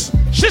Boogs!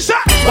 She said,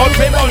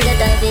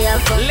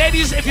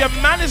 ladies, if your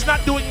man is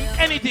not doing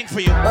anything for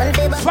you,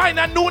 find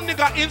a new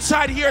nigga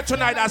inside here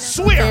tonight, I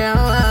swear.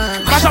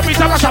 Mash up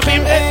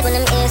him.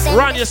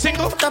 Ron, you're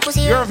single?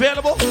 You're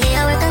available?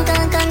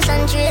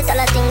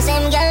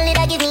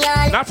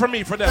 Not for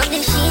me, for them.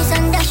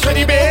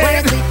 Ready,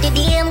 babe?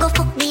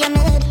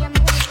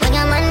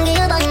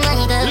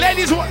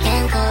 Ladies, what?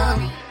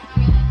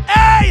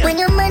 Hey!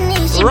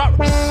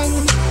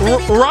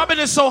 Robin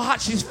is so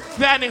hot, she's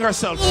fanning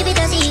herself.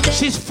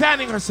 She's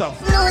fanning herself.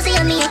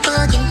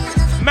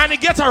 Manny,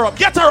 get her up,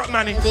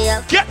 Manny.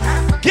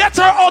 Get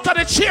her out of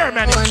the chair,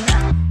 Manny.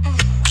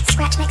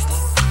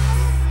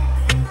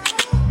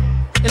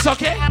 It's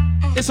okay?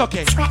 It's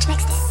okay.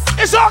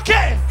 It's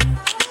okay.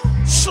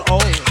 So,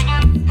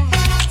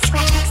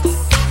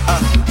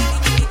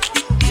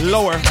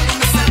 lower.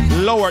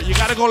 You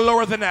gotta go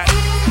lower than that.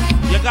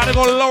 You gotta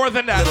go lower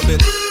than that. A little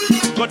bit.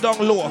 Go down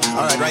lower.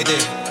 All right, right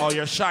there. Oh,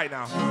 you're shy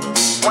now.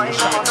 You're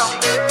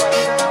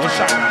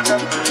shy now.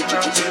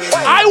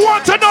 I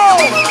want to know.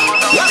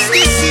 What's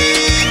this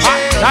secret?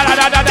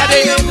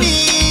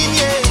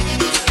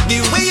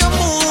 The way you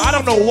move. I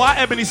don't know why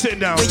Ebony's sitting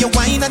down. When you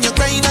whine and you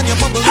grind and you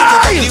bubble.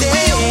 Hey! The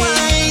way you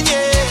whine,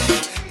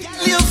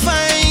 yeah. You're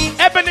fine.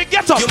 Ebony,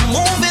 get up. You're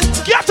moving.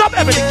 Get up,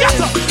 Ebony,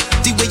 get up.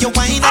 The way you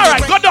whine. All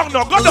right, go down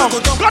now, go down.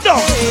 Go.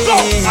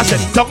 I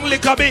said, don't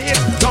lick a bit.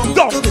 Don't.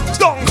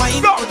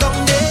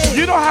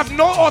 You don't have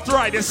no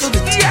arthritis.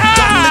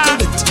 Yeah.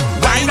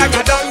 Why not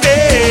go down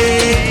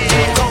there?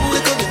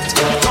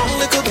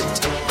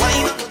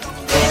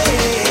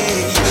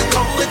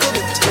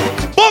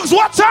 Boogs,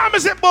 what time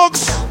is it,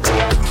 Boogs?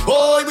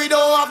 Boy, we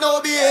don't have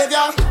no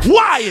behavior.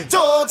 Why?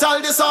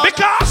 Total disorder.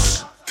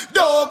 Because?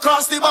 Don't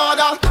cross the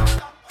border.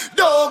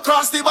 Don't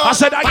cross the border. I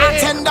said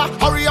again. Bartender,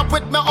 hurry up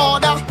with my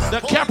order. The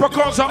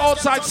Capricorns are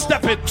outside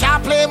stepping.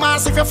 Can't play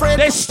mass if you're afraid.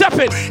 They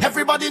stepping.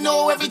 Everybody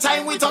know every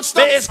time we touch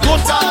them. It's good.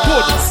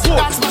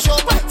 That's my show.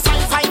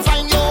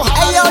 Fine, yo.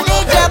 Hey yo,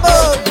 DJ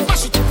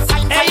Boogs.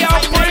 Hey yo,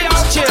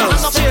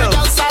 Chillz.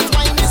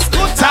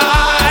 Good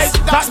time.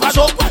 That's my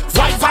show.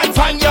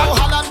 Fine, yo.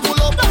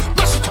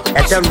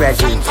 Let them ready.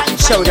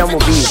 Show them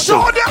what we do.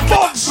 Show them,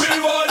 Boogs. We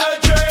wanna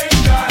drink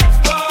that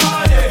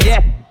party.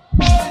 Yeah.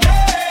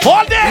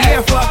 Hold it. We're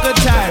here for a good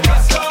time.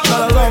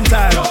 Not a long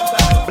time.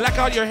 Black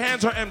out, your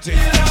hands are empty.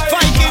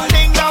 Viking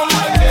ding dong.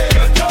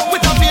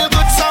 With a feel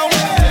good sound.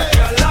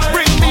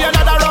 Bring me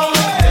another round.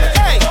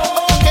 Hey,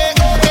 okay.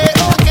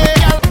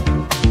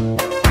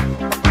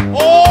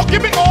 Oh,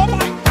 give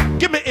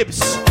me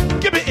ibs.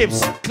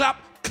 Clap.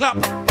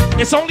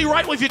 It's only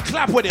right if you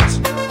clap with it.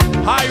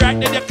 All right,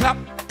 then you clap.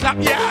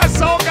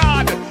 Yes, oh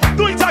God.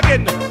 Do it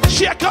again.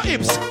 Shake your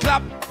hips.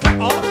 Clap.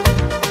 Oh,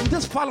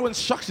 just follow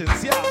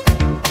instructions, yeah.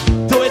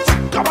 Do it.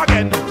 Come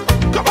again.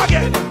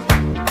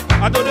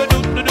 I do.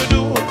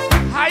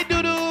 Hi,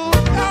 do.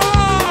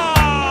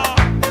 Ah.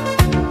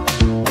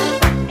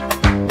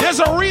 There's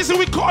a reason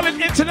we call it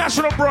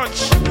international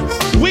brunch.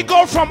 We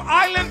go from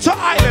island to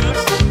island.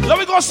 Let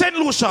me go St.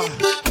 Lucia.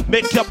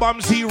 Make your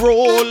bumsy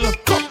roll.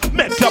 Come,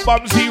 make your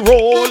bumsy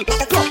roll.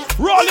 Come,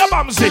 roll your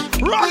bumsy.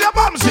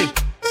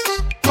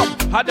 Come,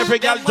 had every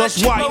girl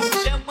just whine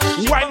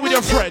with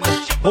your friend.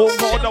 Oh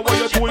God, now what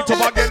you do it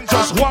up again?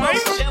 Just whine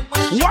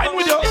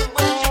with your.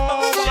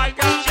 Oh my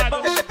God.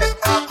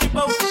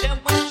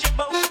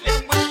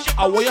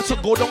 I want you to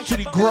go down to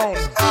the ground.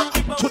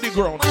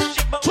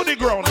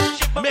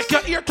 Make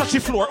your ear touch the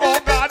floor. Oh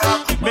God.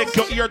 Make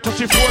your ear touch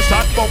the floor,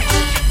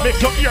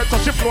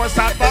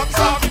 start bounce.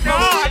 Oh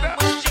God.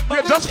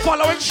 You just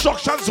follow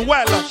instructions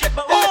well.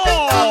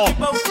 Oh,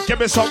 give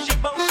me some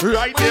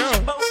right there.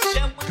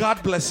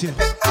 God bless you.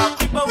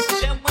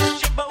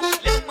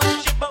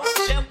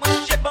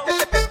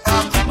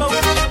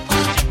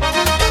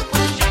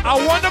 I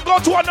want to go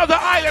to another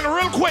island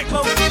real quick.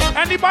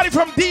 Anybody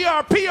from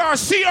DR, PR,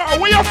 CR,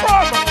 where you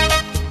from?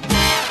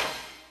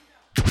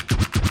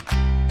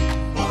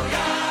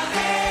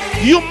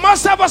 You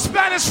must have a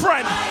Spanish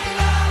friend.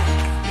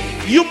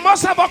 You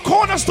must have a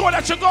corner store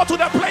that you go to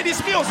that play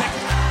this music.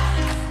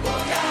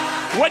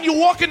 When you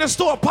walk in the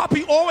store,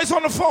 Poppy always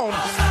on the phone.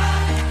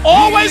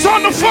 Always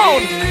on the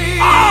phone.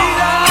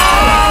 Ah!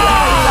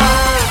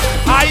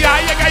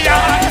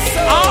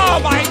 Oh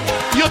my,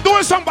 you're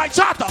doing some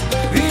bachata.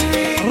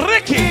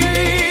 Ricky.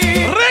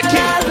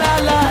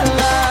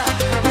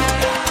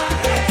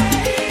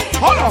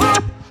 Hold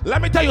on.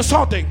 Let me tell you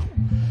something.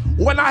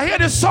 When I hear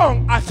this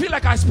song, I feel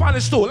like I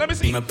Spanish too. Let me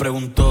see. Me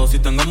pregunto si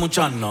tengo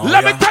muchas novias.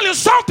 Let me tell you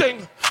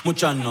something.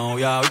 Muchas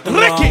novias. Hoy tengo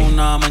Ricky.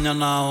 una,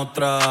 mañana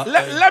otra.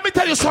 Let me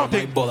tell you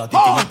something.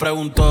 Me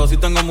pregunto si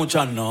tengo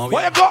muchas novias.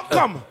 Where you go?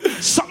 Come.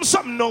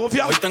 Something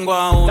novia. Hoy tengo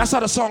a una. That's how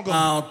the song goes.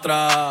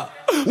 Otra.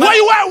 Where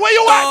you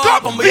at?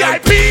 Come.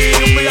 VIP.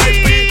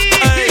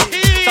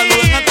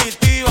 Saluden a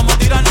Titi, vamos a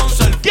tirarnos un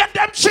selfie. Get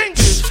them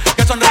chinks.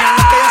 Que son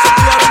reales que ya se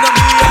olvidaron de mí.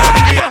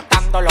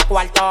 Los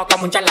cuartos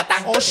como un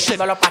charlatán. Oh shit.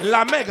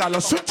 La mega,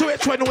 los switch to it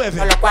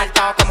 29. Los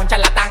cuartos como un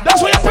charlatán.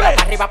 That's what you play.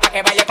 Arriba pa'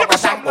 que baile como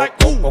something like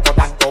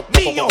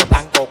mío.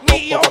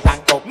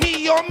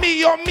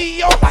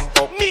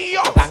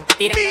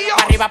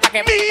 Arriba pa'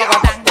 que baile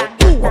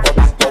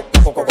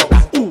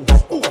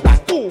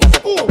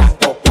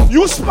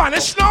You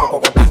Spanish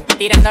now?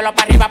 Tirándolo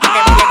pa' arriba pa' que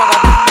baile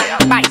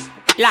cocotán.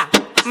 Baila,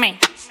 me,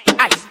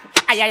 ay.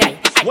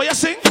 What you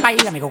sing?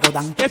 Baila mi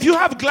cocotán. If you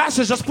have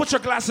glasses, just put your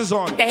glasses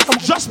on.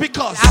 Just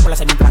because.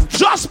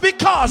 Just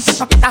because.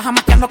 Estás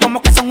jamaqueando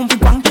como que son un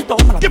pimpán.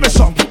 Give me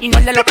some. Y no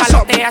el de los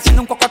palotes,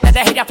 haciendo un cocote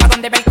de gira pa'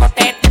 donde ve el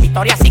cote.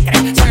 Victoria sí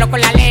cree, solo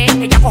con la ley.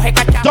 Ella coge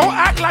cachao. Don't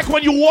act like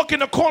when you walk in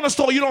the corner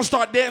store, you don't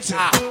start dancing.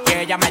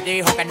 Que ella me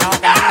dijo que no,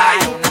 que no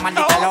es una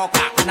maldita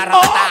loca, una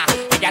ratata.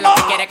 Ella lo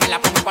que quiere es que la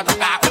ponga en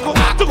 4K.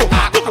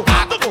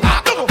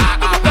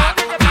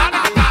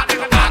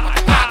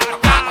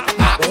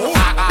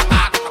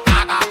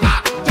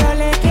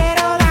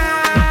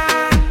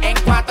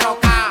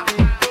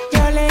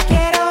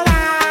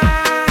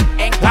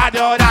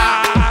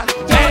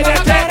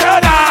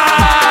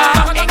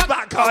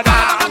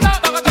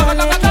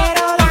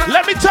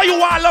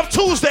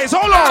 Tuesdays,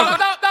 hold on.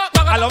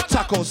 I love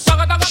tacos,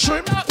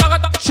 shrimp,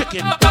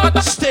 chicken,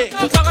 steak,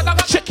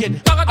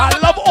 chicken. I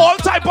love all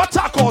type of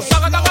tacos.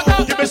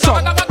 Give me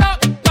some.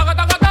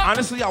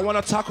 Honestly, I want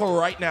a taco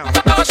right now. Right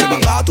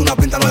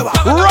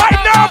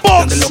now,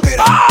 Boogs.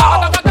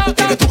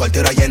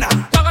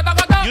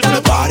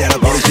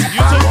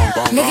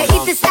 Nigga,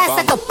 eat this ass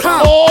like a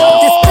plum.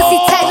 This pussy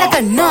tight like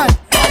a nun.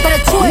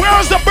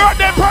 Where's the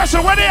birthday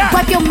person? Where they at?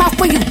 Wipe your mouth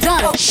when you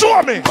done.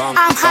 Show me.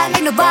 I'm hot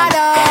like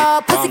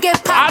Nevada. Pussy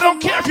get popped. I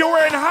don't care if you're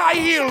wearing high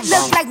heels.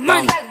 Look like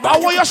money. I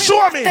want you to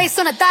show me. Face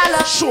on a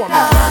dollar. Show me.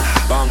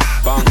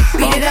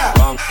 Beat it up.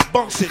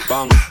 Bunks it.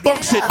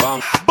 Bunks it.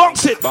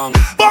 Bunks it.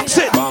 Bunks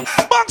it.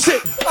 Bunks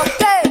it.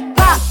 Okay.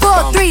 5,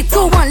 4, 3,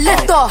 2, 1,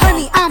 lift off.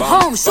 Honey, I'm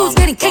home. Shoes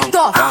getting kicked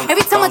off.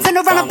 Every time I turn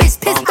around, a bitch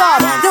pissed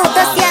off. Little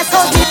dusty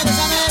assholes.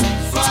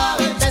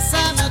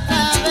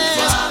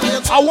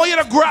 I want you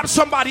to grab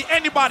somebody,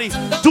 anybody.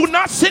 Do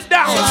not sit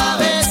down.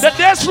 The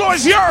dance floor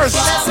is yours.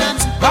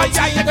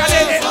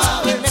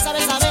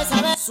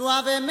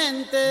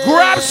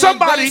 Grab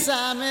somebody.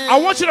 I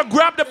want you to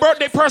grab the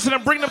birthday person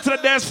and bring them to the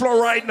dance floor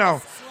right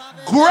now.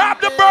 Grab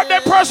the birthday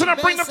person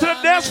and bring them to the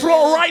dance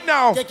floor right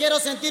now. Bring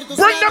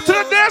them to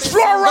the dance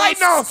floor right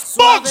now.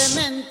 Boogs!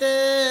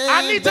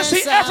 I need to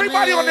see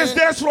everybody on this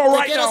dance floor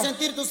right now.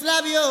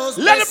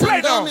 Let it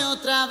play now.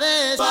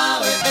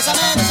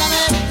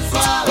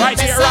 Right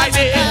there, right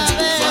there.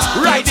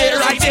 Right there,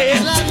 right there.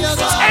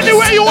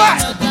 Anywhere you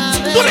at,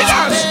 do the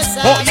dance.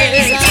 Oh,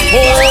 yeah.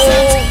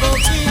 Oh.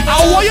 I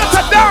want you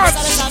to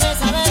dance.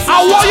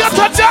 I want you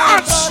to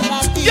dance.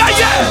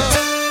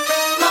 Yeah.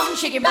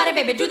 Shake your body,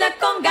 baby, do that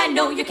conga.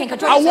 No, you can't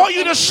control. I want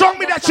you to show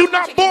me that you're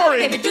not boring.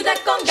 Baby, do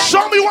that conga.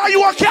 Show me why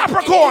you are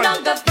Capricorn.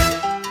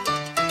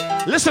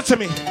 Listen to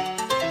me.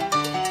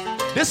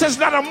 This is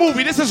not a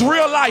movie. This is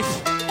real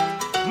life.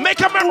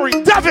 Make a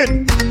memory.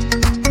 Devin.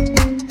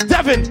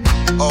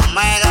 Oh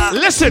my God.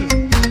 Listen.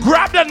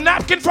 Grab the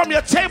napkin from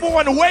your table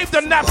and wave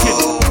the napkin.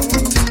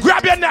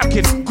 Grab your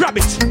napkin. Grab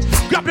it.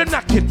 Grab the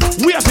napkin.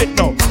 Wave it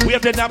now.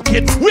 Wave the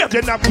napkin. Wave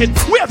the napkin.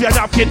 Wave your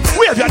napkin.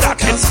 Wave your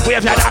napkin.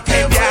 Wave your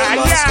napkin.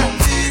 Yeah.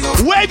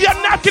 Wave your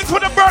napkin for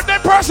the birthday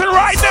person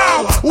right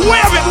now.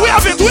 Wave it.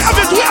 Wave it. Wave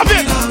it. Wave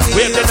it.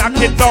 Wave the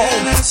napkin now.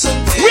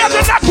 Wave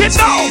the napkin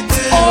now.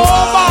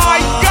 Oh my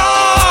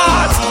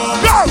God.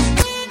 Go.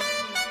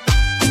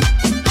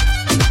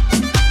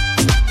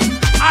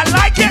 I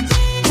like it.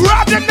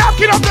 Grab the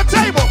napkin off the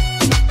table.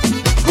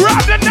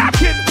 Grab the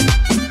napkin.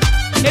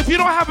 If you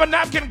don't have a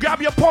napkin,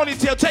 grab your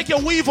ponytail, take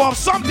your weave off,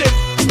 something.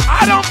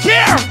 I don't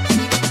care.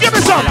 Give me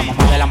some.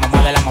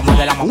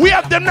 We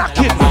have the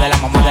napkin.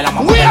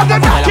 We have the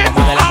napkin.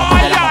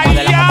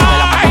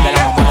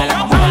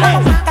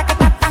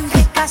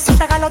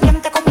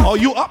 Oh,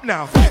 you up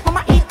now?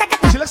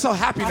 She looks so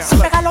happy now.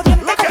 Look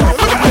at her.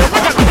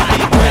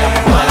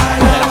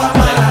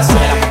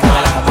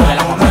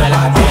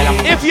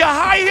 If your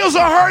high heels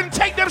are hurting,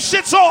 take them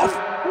shits off.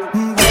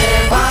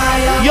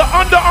 Your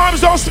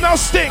underarms don't smell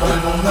stink.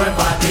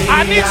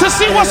 I need to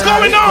see what's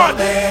going on.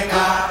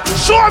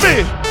 Show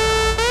me.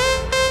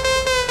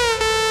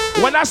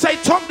 When I say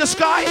thump the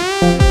sky,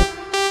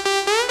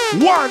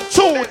 1,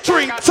 2,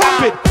 3,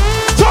 thump it,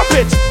 thump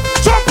it,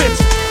 thump it,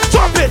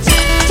 thump it,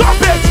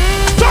 thump it,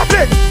 thump it.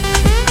 it.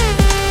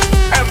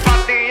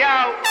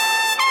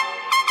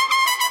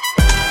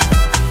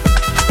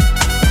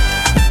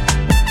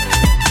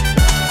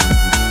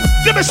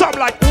 Give me something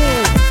like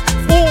ooh,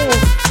 ooh,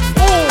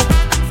 ooh.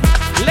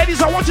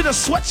 Ladies, I want you to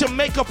sweat your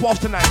makeup off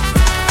tonight.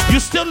 You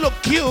still look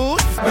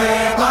cute.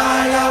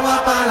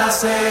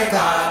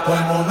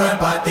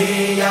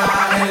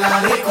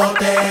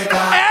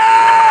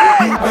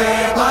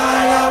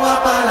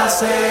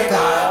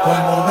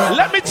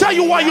 Let me tell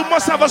you why you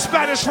must have a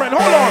Spanish friend.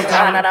 Hold on.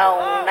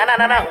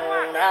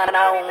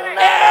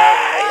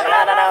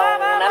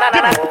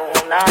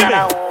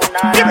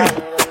 Give me.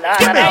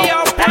 Hey,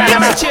 yo,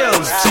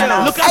 Chillz.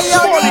 Look at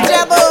Smalley.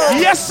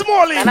 Yes,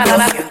 Smalley.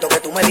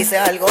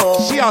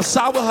 She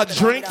outside with her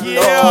drink.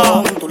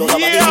 Yeah.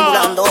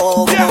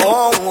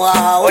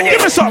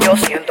 Give me some.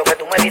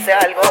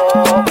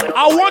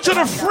 I want you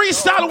to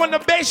freestyle when the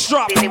bass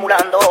drops. 1, 2, 3,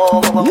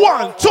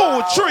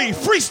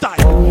 freestyle.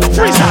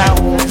 Freestyle.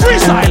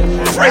 Freestyle.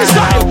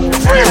 Freestyle.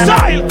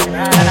 Freestyle.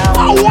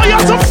 I want you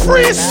to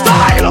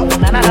freestyle.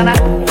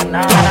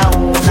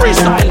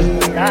 Freestyle.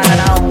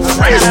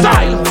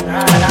 Freestyle.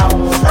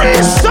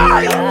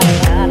 Freestyle.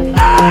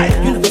 Hey.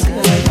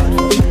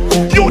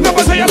 You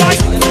never say you like.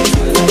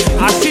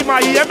 I see my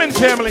Yemen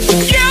family.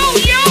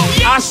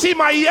 I see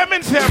my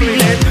Yemen family.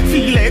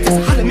 Feel it,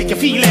 just how to make you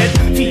feel it.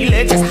 Feel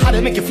it, just how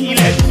to make you feel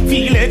it.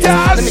 Feel it,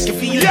 just how to make you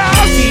feel it.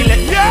 Feel it,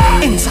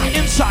 yeah. Inside,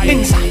 inside,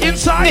 inside,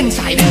 inside,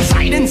 inside,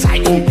 inside,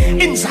 inside,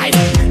 inside,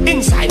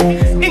 inside,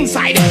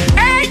 inside.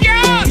 Hey,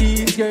 yeah.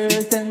 These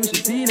girls tell me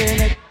she's feeling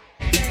it.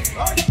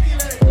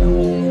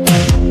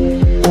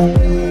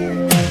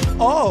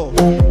 Oh,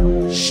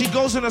 she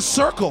goes in a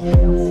circle.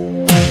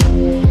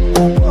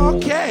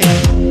 Okay.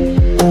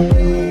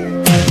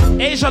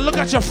 Asia, look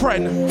at your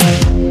friend.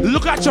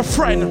 Look at your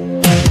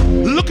friend.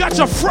 Look at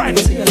your friend.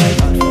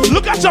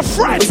 Look at your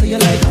friend.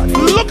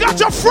 Look at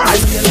your friend.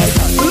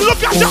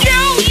 Look at your. Yo.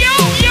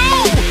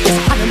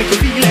 How to make you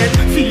feel it?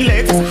 Feel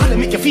it. How to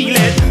make you feel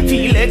it?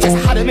 Feel it. Just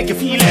how to make you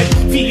feel it?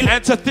 Feel it.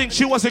 And to think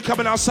she wasn't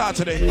coming outside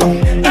today.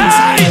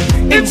 Hey!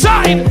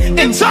 Inside.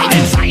 Inside.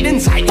 Inside.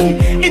 Inside.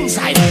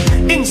 Inside.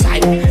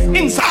 Inside.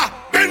 Inside.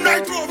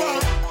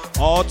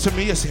 Oh,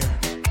 Tamia's here.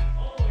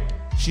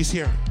 She's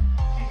here.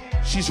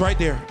 She's right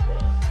there.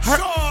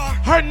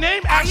 Her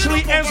name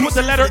actually ends with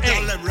the letter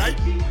A.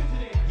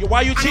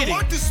 Why are you cheating? I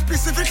want to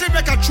specifically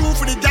make a true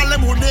for the girl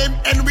who name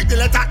end with the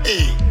letter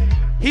A.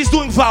 He's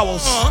doing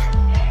vowels.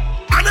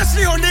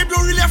 Honestly, her name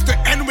don't really have to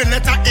end with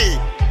letter A.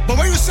 But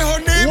when you say her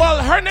name...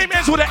 Well, her name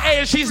ends with an A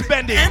and she's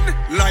bending. N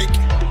like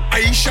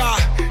Aisha,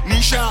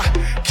 Nisha,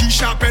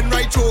 Keisha, pen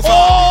right over.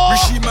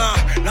 Rishima,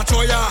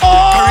 Latoya,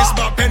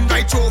 Charisma, pen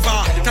right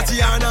over.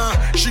 Tatiana,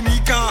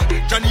 Shinika,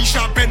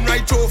 Janisha, pen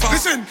right over.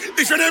 Listen,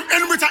 if your name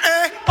ends with an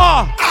A...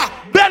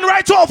 Ben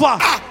right over.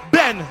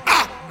 Ben.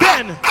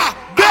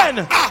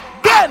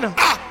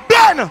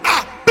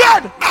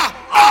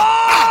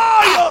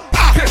 Oh,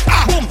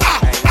 boom.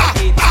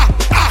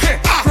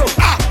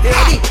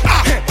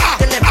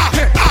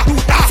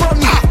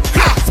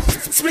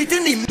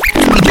 Splitting him.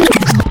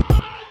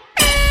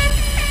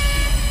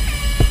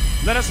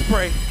 Let us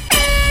pray.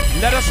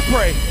 Let us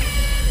pray.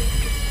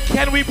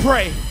 Can we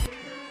pray?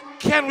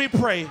 Can we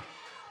pray?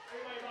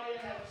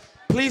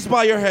 Please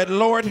bow your head,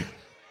 Lord.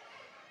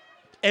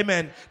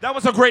 Amen. That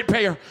was a great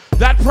prayer.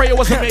 That prayer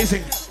was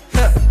amazing.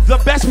 The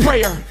best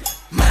prayer.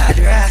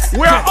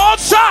 We're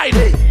outside.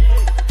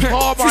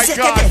 Oh my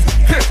God.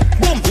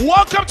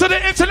 Welcome to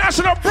the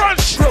International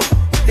Brunch.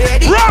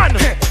 Run.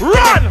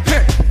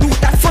 Do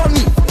that for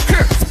me.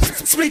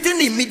 Split in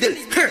the middle.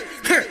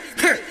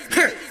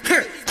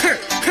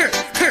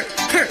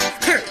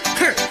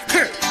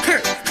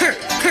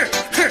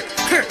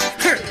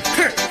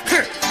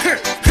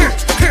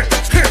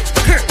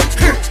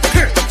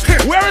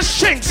 Where is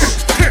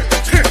Shinks?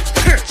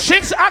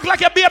 Shinks act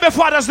like a baby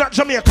father's not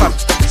Jamaican.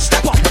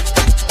 Step up.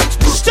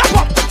 Step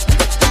up.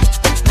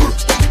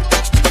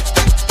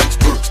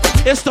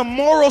 It's the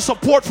moral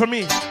support for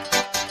me.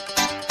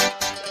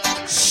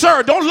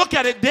 Sir, don't look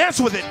at it, dance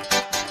with it.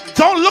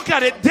 Don't look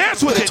at it,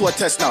 dance with it. To a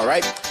test now,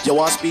 right? You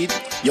want speed?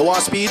 You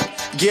want speed?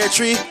 Gear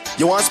 3.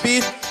 You want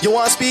speed? You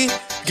want speed?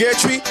 Gear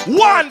 3.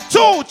 1,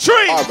 2,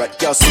 3. All right,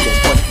 girl, see them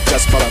one,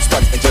 just balance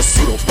one, and just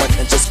see them one,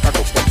 and just crack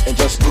up one, and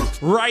just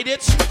ride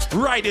it,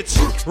 ride it,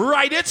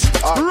 ride it,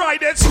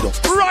 ride it, ride it,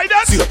 ride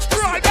it. See them,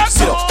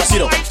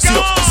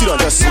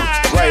 just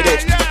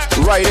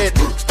ride it.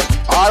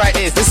 All right,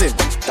 listen,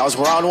 that was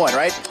round 1,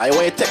 right? I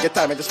want you to take your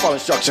time and just follow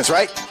instructions,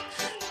 right?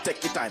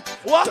 Take your time.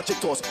 What? Touch your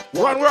toes.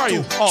 Where are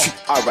you? Oh.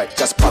 All right,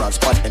 just balance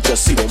one and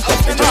just see them one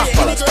and just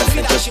balance one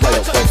and just ride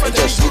up one and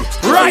just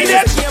ride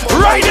it.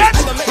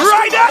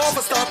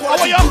 How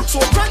are you?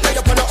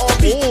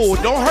 Oh,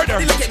 don't hurt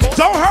her.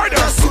 Don't hurt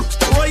her.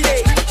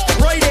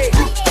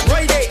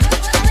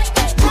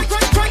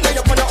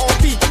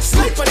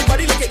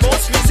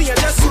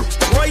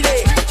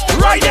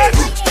 Ride it.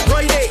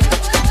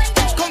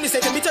 Come this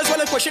the meters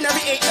well and pushing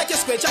every 8 like you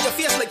squinch at your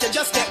face like you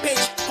just get paid.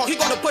 How he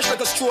gonna push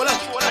like a stroller?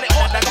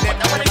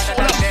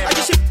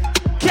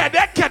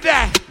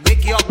 Kada.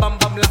 Make your bum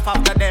laugh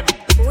after them.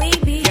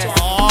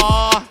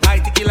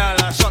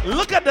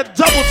 Look at the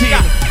double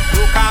team.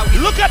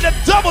 Look at the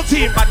double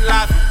team.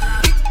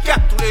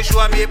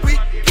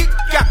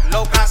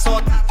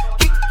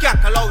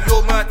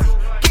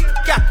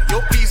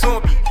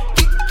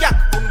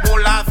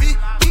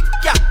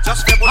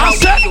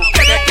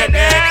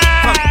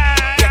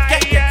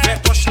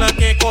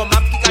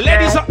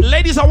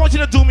 Ladies, I want you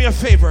to do me a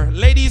favor.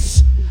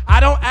 Ladies, I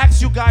don't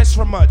ask you guys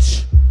for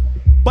much.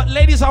 But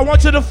ladies, I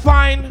want you to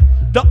find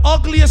the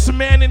ugliest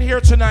man in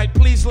here tonight,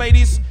 please,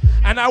 ladies.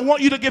 And I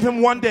want you to give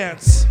him one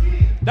dance.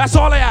 That's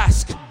all I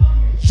ask.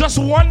 Just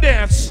one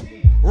dance.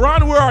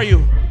 Ron, where are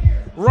you?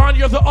 Ron,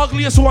 you're the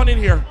ugliest one in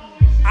here.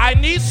 I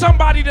need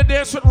somebody to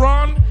dance with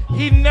Ron.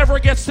 He never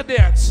gets to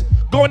dance.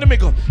 Go in the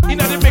middle. In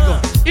the middle.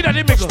 In the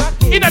middle.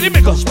 In the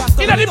middle.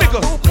 In the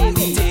middle.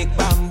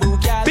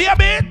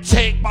 Baby,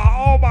 take my,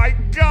 oh my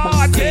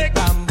God. Take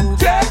bamboo,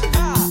 take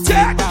bamboo,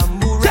 take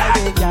bamboo,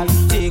 right, girl.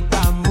 Take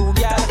bamboo,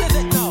 girl.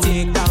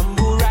 Take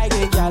bamboo, right,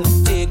 girl.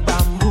 Take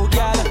bamboo,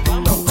 girl.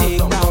 Take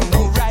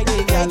bamboo, right,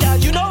 girl.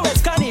 You know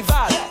it's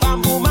carnival.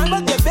 Bamboo man,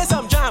 but give me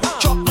some jam.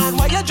 Truck man,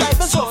 why you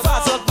driving so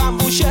fast? So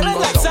bamboo sharing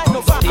like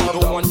Cynovan. I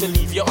don't want to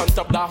leave you on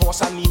top of the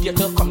horse. I need you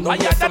to come down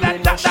here for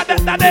me.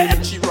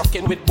 She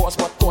rocking with boss,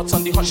 but thoughts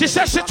on the hunt. She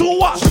says she too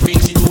what? She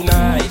thinks she too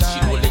nice. She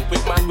go link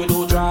with man, we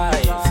do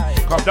drive.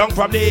 Come down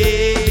from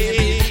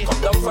there.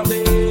 Come down from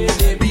there.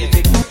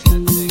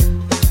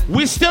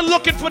 We're still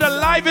looking for the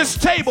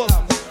livest table.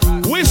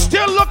 We're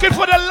still looking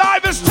for the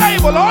livest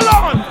table. Hold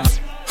on.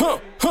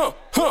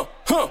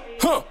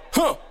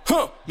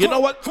 You know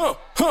what?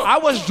 I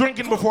was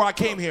drinking before I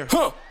came here.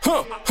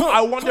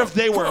 I wonder if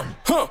they were.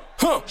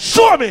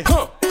 Show me.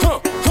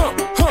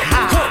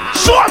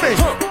 Show me.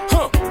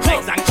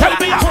 Tell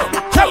me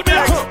out. Tell me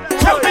out.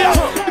 Tell me out.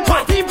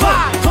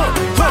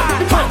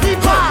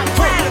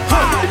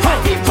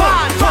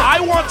 I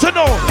want to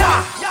know.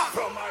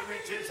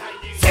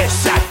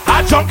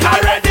 I drunk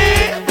already.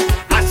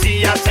 I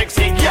see a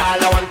sexy girl.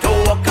 I want to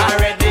walk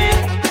already.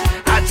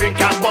 I drink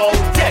about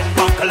 10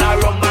 buckle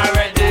of rum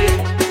already.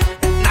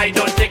 I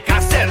don't take a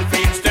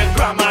selfie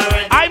Instagram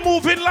already. I'm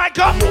moving like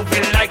a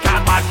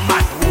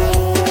madman.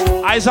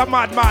 I's a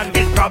madman.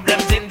 There's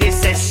problems in this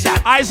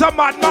session. I's a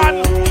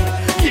madman.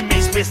 Give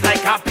me space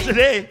like a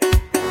today.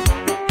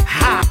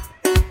 Ha.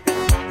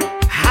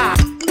 Ha.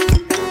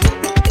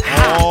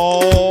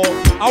 Oh,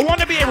 I want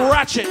to be a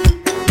ratchet.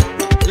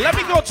 Let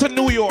me go to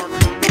New York.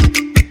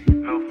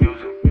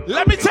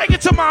 Let me take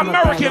it to my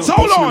Americans.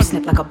 Hold on.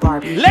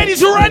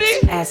 Ladies, you ready?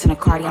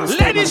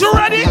 Ladies, you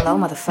ready? Hello,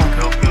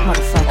 motherfucker.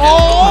 Motherfucker.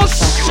 Oh,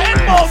 shit,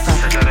 folks.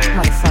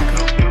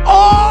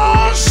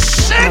 Oh,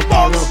 shit,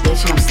 folks.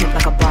 Bitch, and I'm sleep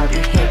like a Barbie.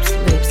 Hips,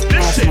 lips,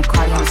 ass in a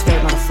cardi on the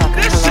stage,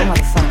 motherfucker. Hello,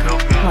 motherfucker.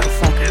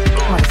 Motherfucker.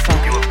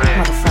 Motherfucker.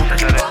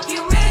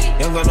 Motherfucker.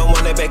 Young girl, no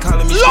one that back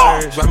calling me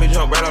splurge. Ride me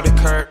jump right off the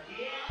curb.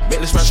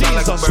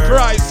 Jesus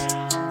Christ.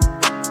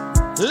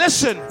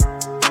 Listen,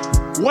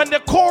 when the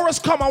chorus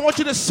come, I want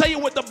you to say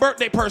it with the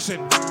birthday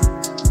person.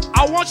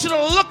 I want you to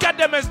look at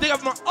them as they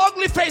have an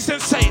ugly face and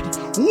say it.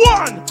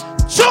 1,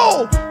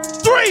 2,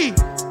 3,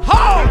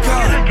 ho!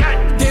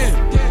 Damn,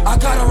 I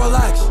gotta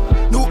relax.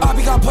 New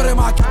hobby got put in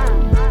my.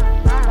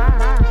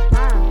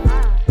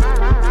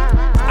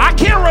 I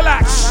can't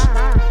relax.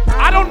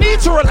 I don't need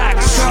to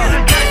relax.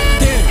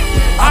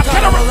 I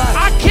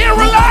can't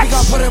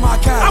relax.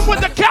 I'm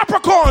with the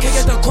Capricorns.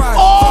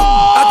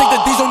 Oh! I think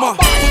that these are my.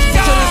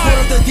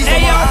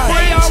 Hey, yo,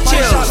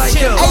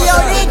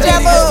 DJ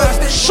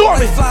Boogs.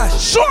 Shorty.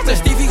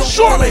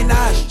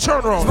 Turn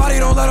around. Somebody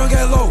don't let them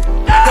get low.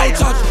 Don't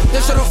touch,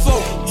 they should have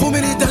flow. Too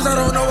many things I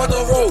don't know what to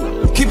roll.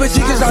 Keep it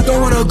G cause I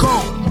don't wanna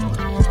go.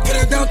 Get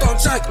it down, don't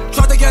check.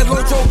 Try to get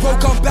low, Joe, bro,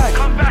 come back.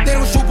 They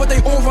don't shoot, but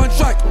they all run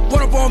track.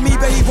 Put up on me,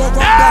 baby, won't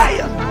run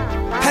back.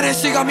 And then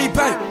she got me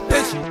back,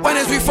 bitch. When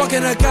is we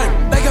fucking again?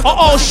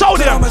 Show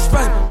them.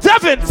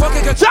 Devin.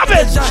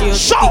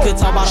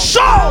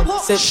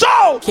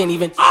 Show. Can't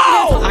even.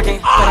 Oh. I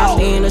can't. But I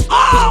stay in the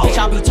bitch.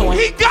 I'll be torn.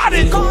 He got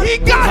it.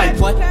 Like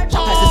what?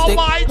 Oh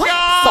my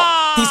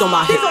God. He's on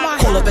my hip.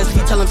 Call up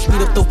SB, tell him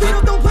speed up the whip.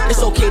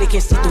 It's okay, they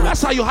can't see through it.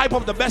 That's how you hype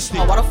up the bestie.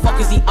 Oh, why the fuck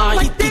is he on?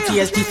 He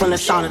PTSD from the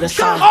sound of the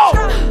sound.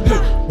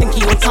 Think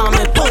he on time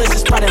and bullets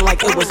is spreading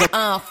like it was a.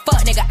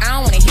 Fuck nigga, I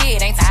don't wanna hear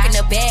it. Ain't talking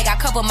the bag, I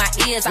cover my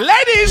ears.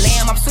 Ladies!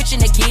 Lamb, I'm switching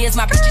the gears.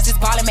 My bitches is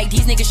ballin', make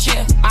these niggas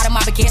shift. Out of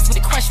my baguettes with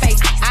a crush face.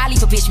 I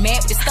leave a bitch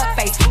mad with a stuck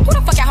face. Who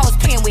the fuck y'all hoes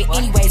playing with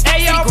anyways?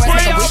 Hey, yo,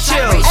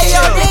 Chillz. Hey,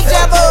 yo, DJ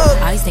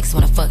Boogs. All these niggas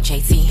wanna fuck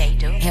JT. They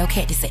do.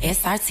 Hellcat, this a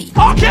SRT.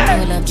 Okay.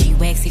 Pull up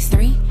G-Wax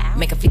 63.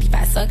 Make a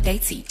 55 suck they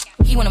teeth.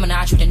 He wanna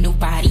menage with a new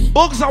body.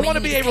 Boogs, I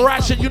wanna be a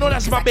ratchet. You know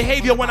that's my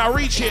behavior when I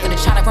reach here.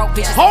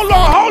 Hold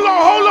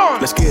on.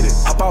 Let's get it.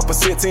 I bought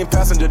opposite, 10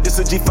 passenger. This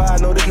a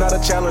G5, no, this not a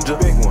Challenger.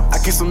 Big one. I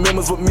keep some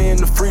members with me in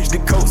the fridge, the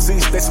coat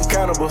seats, they some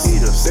cannibals.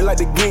 Eaters. They like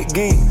to geek.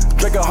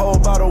 Drink a whole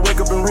bottle,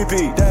 wake up and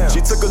repeat. Damn. She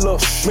took a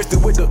look, mixed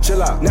it with the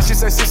chill out. Now she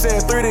say she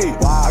saying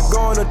 3D. Wow. I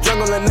go in the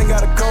jungle and they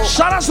got a coat.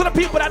 Shout out to the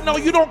people that know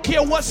you don't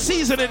care what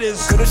season it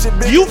is.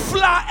 You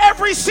fly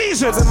every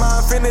season.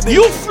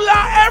 You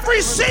fly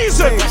every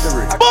season.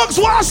 Boogs,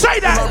 why I say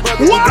that?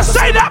 Why I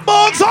say that,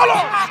 Boogs? Hold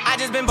on. I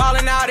just been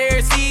balling out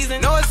every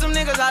season. Know it's some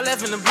niggas I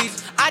left in the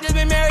bleachers. I just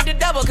been married to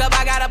double cup.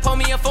 I gotta pour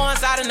me a 4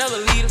 inside another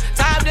liter.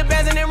 Tie up the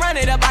bands and then run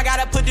it up. I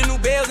gotta put the new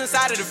bells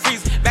inside of the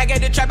freezer. Back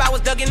at the trap, I was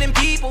ducking them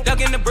people.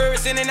 Ducking the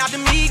birds, sending out the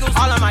eagles.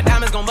 All of my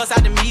diamonds gon' bust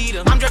out the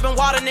meter. I'm dripping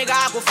water, nigga,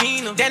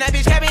 Aquafina. Then that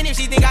bitch capping if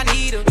she think I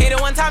need her. Hit her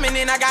one time and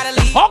then I gotta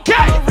leave. Okay.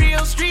 I'm a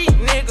real street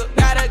nigga.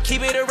 Gotta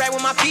keep it a rap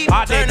with my people.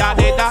 I can't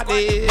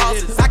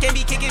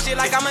be kicking shit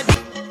like I'm a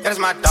That's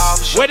my dog.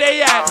 Where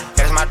they at?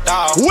 That's my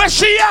dog. Where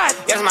she at?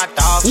 That's my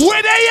dog.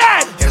 Where they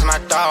at? That's my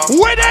dog.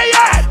 Where they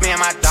at? Me and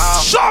my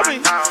dog. Show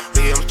me.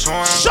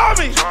 Show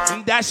me.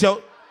 That's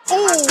your.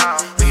 Ooh.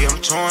 Me,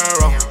 I'm touring a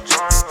roll.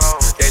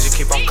 They just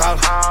keep on calling.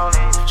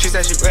 She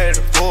said she ready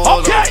to pull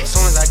up. As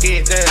soon as I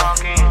get there,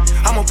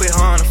 I'ma put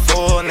her on the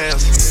full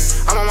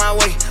nails. I'm on my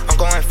way. I'm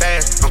going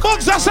fast.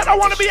 Boogs, I said I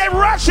want to be a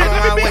ratchet.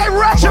 Let me be a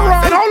ratchet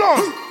ride. Hold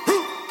on.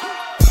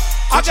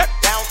 I get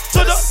down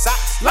to the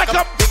like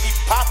a Biggie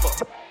Popper.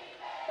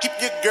 Keep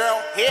your girl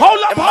here.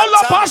 Hold up,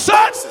 I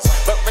said.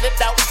 But when it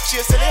out, she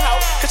a silly hoe.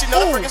 Cause she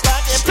know the freaking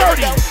stock and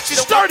sturdy, she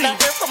don't want down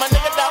here from a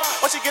nigga down.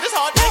 Once she get his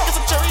hard dick, get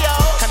some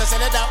Cheerios. Kinda send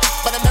it out,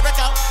 but I'm never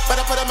out.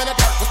 But I put him in the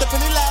dark with the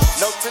penny loud.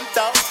 No tint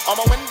out on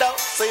my window.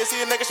 So you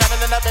see a nigga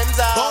shining in the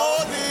Benzo.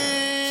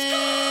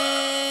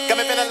 Got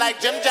me feeling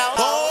like Jim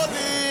Jones.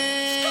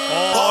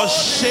 Oh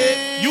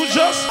shit. You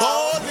just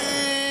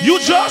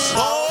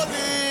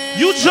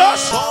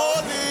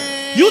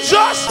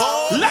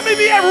let me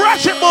be a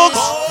ratchet, Boogs.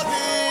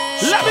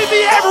 Let me be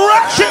a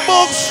ratchet,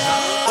 Boogs.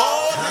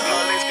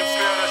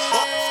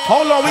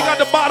 Hold on, we got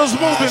the bottles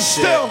moving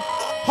still.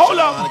 Hold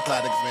on.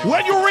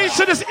 When you reach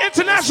to this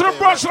international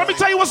brunch, let me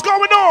tell you what's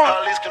going on.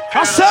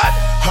 I said,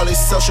 all these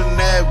social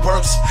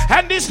networks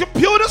and these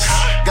computers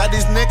got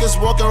these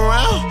niggas walking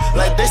around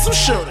like they some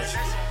shooters.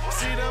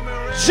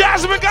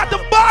 Jasmine got the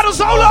bottles,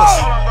 hold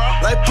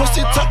on. Like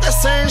pussy talk that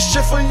same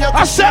shit from your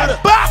I said,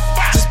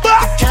 just put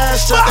the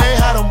cash up, they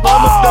had them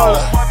bomb a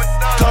dollar.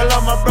 Call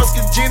up my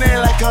broski Gina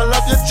like call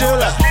up your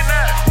jeweler.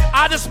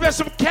 I just spent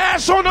some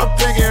cash on them.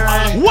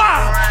 Right.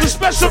 Wow, you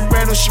spent some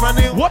random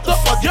shmoney. What the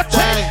fuck you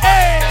take?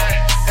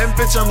 And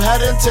bitch, I'm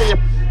heading to you.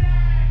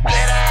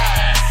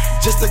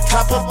 Just to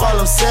cop up all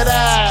them cities.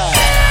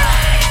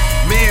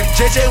 Me and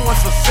JJ went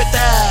for 50.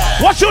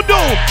 What you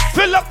do?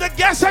 Fill up the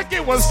gas tank,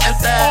 it was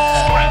empty.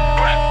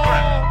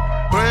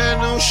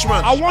 Brand new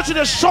shmoney. I want you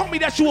to show me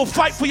that you will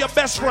fight for your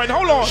best friend.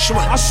 Hold on.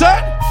 I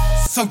said.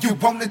 So you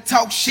wanna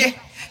talk shit?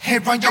 Hey,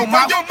 run your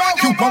mouth.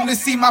 You wanna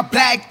see my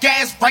black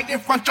ass right in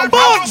front your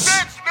house?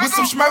 With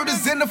some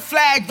schmurders in the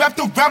flag wrapped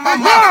around my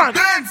mouth.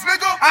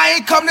 I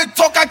ain't come to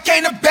talk, I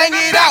came to bang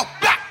it out.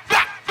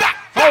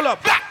 Hold up.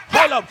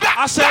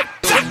 I said,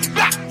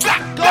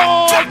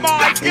 oh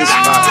my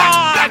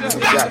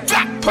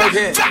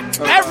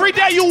God. Every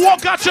day you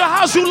walk out your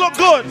house, you look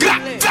good.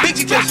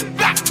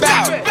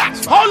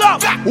 Hold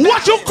up.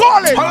 What you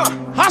call it?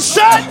 I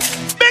said,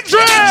 big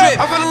drip.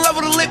 I fell in love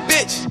with a lit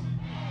bitch.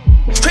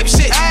 Crip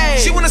shit. Ay.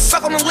 She wanna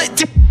suck on the lit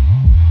dick.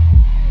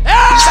 Bitch, I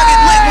get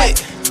lit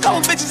with. Couple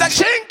bitches I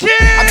Chinky.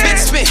 I been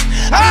spit.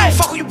 I don't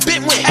fuck who you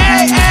been with.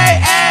 Hey.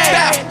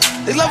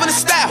 They loving the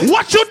style.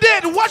 What you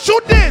did?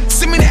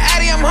 Send me the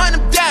Addy, I'm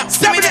hunting them down.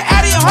 Send me the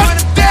Addy, I'm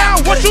hunting them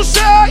down. What you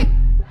say?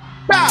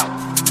 Bow.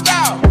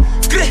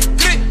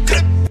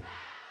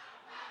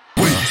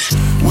 Wait.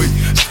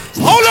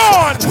 Hold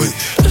on.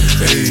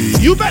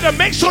 You better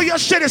make sure your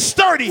shit is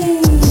sturdy.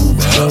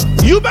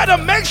 You better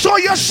make sure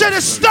your shit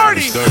is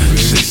sturdy.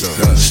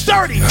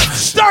 Sturdy.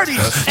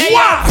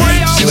 Wow.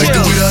 She like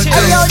the way that I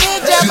dance.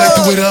 She like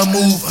the way that I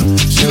move.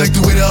 She like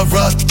the way that I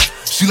rock.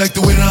 She like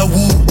the way that I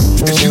woo.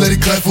 And she let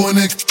it clap for a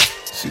nigga.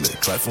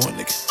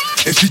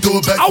 And she throw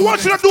it back. I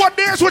want you to do a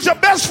dance with your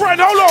best friend.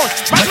 Hold on.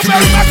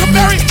 Michael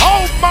Berry.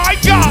 Oh my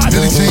God.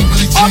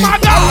 Oh my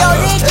God.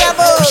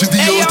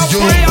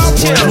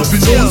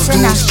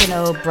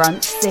 International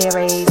Brunch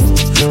Series.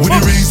 When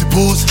it rains, it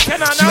pours.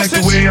 Can I she like announce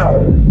the way it?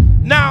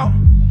 Now,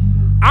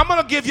 I'm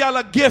going to give y'all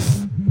a gift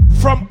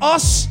from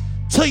us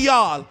to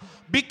y'all.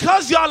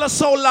 Because y'all are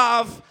so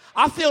live,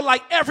 I feel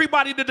like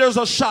everybody deserves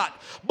a shot.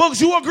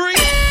 Boogs, you agree?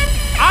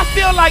 I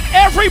feel like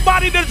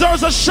everybody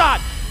deserves a shot.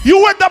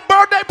 You with the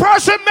birthday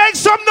person, make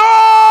some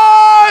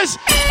noise!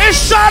 It's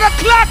shot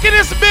o'clock in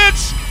this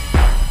bitch!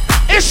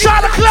 It's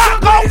shot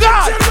o'clock, oh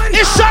God!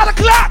 It's shot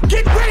o'clock!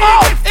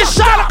 Oh, it's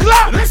shot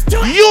o'clock!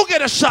 You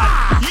get a shot!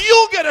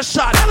 You get a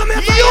shot!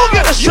 You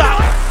get a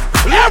shot!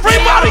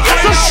 Everybody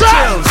gets a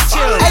shot!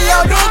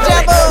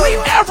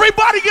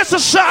 Everybody gets a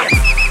shot!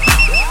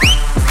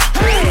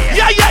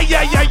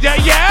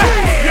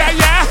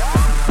 Yeah.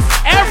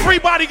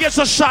 Everybody gets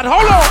a shot.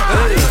 Hold on.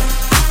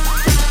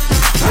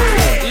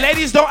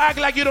 Ladies, don't act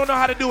like you don't know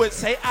how to do it.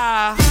 Say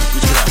ah.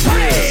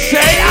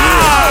 Say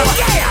ah.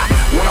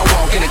 When I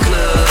walk in the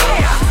club,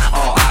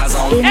 all eyes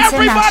on me.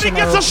 Everybody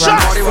gets a shot.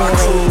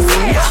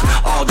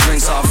 All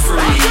drinks are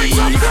free.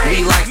 We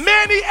like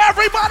Manny,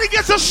 everybody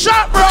gets a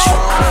shot, bro.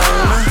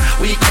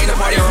 we came to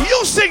party.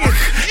 You sing it.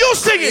 You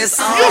sing it.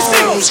 You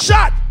sing it.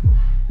 Shot.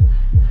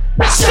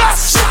 Shot.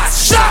 Shot.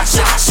 Shot.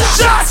 Shot.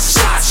 Shot.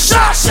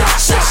 Shot.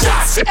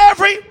 Shot.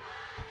 Every.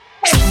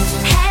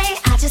 Hey,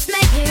 I just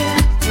met you,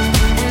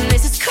 and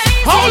this is crazy.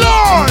 Hold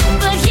on.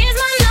 But here's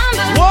my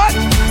number. What?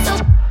 So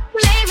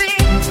maybe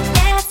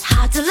it's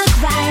hard to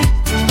look right.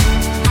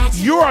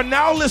 You are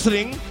now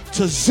listening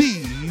to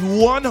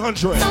Z100.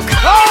 So oh!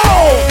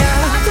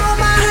 I throw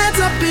my hands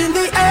up in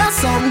the air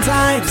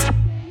sometimes.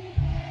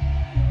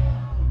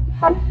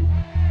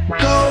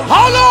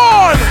 Hold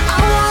on. I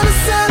wanna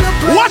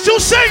celebrate. What you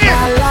singing?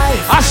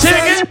 I sing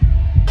it.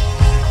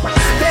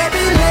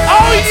 Baby,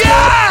 oh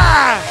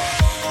yeah.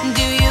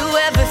 Do you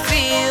ever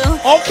feel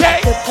okay?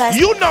 Like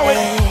you know it.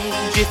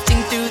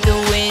 Drifting through the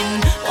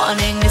wind,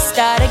 wanting to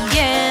start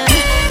again.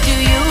 Do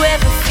you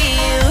ever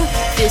feel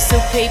this so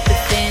paper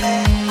thin,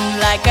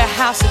 like a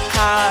house of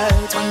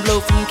cards, one blow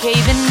from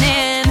caving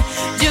in?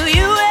 Do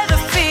you ever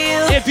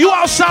feel? If you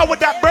outside with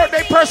that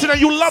birthday person and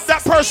you love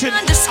that person,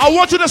 I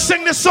want you to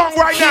sing this song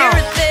right now.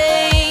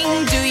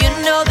 Do you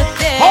know that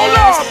hold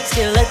on.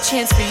 Still a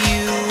chance for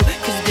you,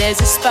 'cause there's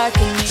a spark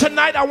in you.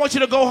 Tonight I want you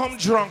to go home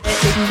drunk.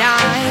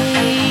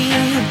 Ignite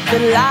the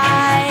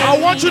light. I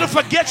want you to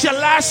forget your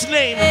last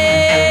name.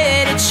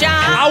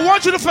 I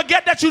want you to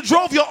forget that you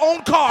drove your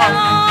own car.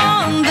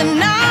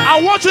 I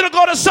want you to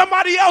go to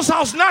somebody else's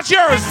house, not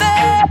yours.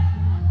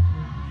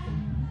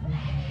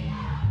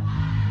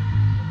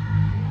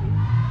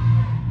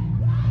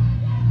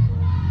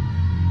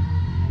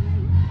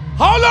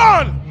 Hold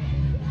on.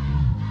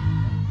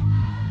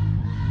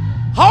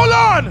 Hold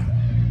on.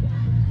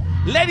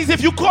 Ladies,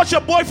 if you caught your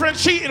boyfriend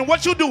cheating,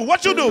 what you do?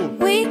 What you do?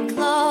 We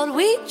clawed,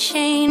 we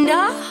chained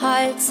our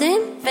hearts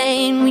in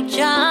vain. We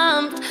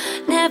jumped,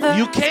 never.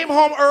 You came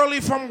home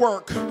early from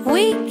work.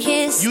 We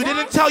kissed. You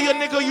didn't tell your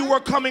nigga you were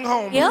coming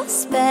home. Your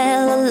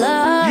spell of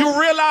love. You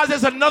realize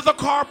there's another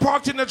car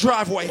parked in the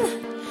driveway.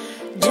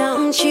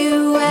 Don't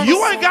you ever.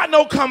 You ain't got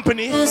no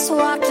company. Just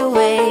walked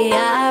away.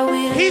 I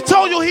will. He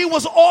told you he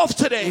was off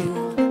today.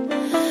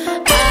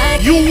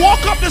 You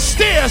walk up the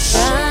stairs.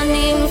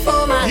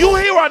 You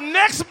hear a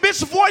next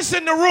bitch voice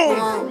in the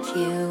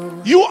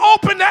room. You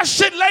open that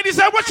shit, ladies.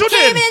 And what you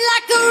did?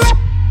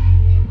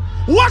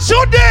 What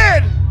you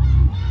did?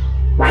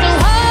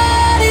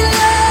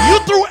 You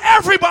threw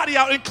everybody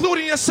out,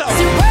 including yourself.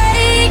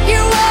 Break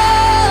your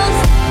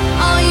walls.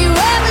 All you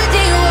ever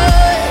did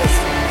was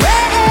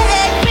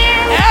break me.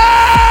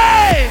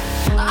 Hey!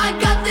 I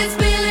got this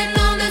feeling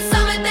on the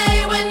summer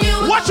day when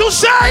you. What you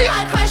say?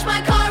 I crashed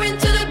my car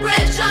into the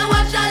bridge. I watched.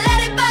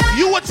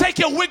 You would take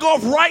your wig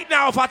off right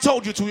now if I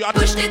told you to.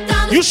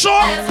 You sure?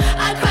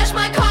 I crashed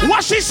my car.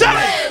 What she said?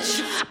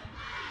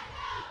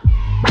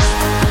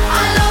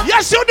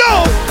 Yes, you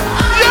do.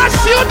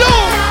 Yes, you do.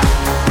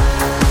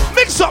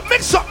 Mix up,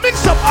 mix up,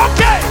 mix up.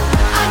 Okay.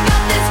 I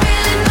got this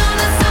feeling on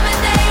a summer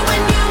day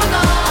when you were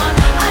gone.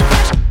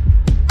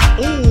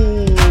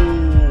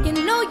 Ooh. You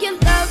know you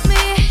love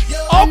me.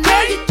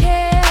 Okay. You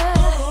care.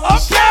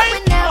 Okay.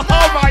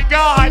 Oh my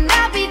God.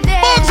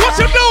 Boogs, what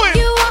you doing?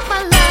 You want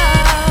my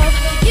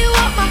love. You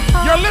want my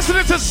heart. You're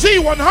listening to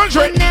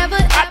Z100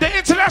 at the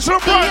International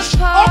Brunch.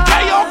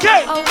 Okay,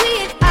 okay. Are we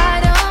an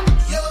item?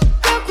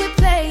 Look, we're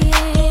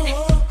playing.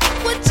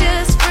 We're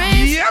just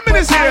friends. Yemen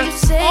is here.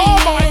 Oh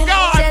my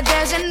God.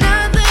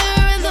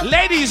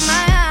 Ladies,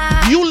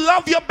 you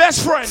love your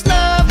best friend.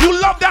 You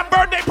love that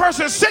birthday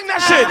person. Sing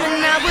that shit.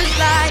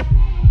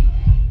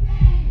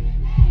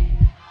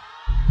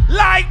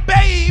 Like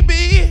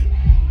baby,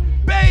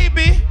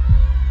 baby,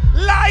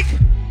 like.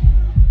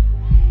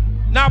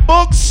 Now,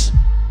 Boogs,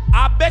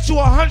 I bet you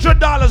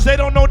 $100 they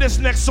don't know this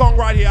next song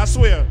right here. I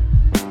swear.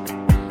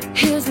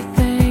 Here's the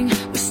thing,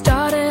 we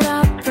started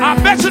out friends. I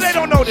bet you they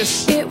don't know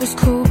this. It was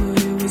cool,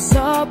 but it was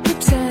all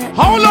pretend.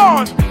 Hold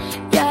on.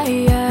 Yeah,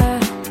 yeah.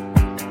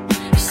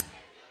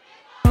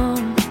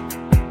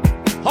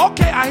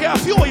 Okay, I hear a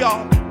few of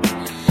y'all.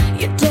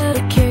 You're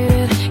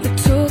dedicated, you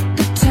took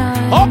the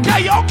time.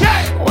 Okay,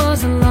 okay.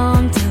 Wasn't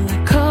long till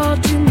I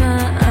called you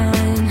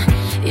mine.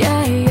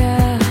 Yeah,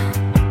 yeah.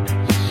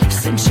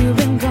 Since you've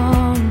been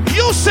gone.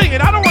 You sing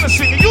it, I don't want to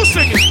sing it. You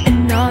sing it.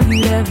 And all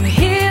you ever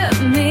hear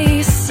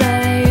me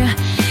say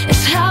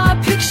is how I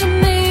picture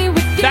me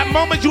with you. That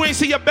moment you ain't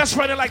see your best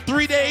friend in like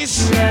 3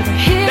 days.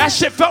 That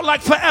shit felt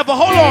like forever.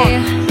 Hold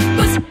on.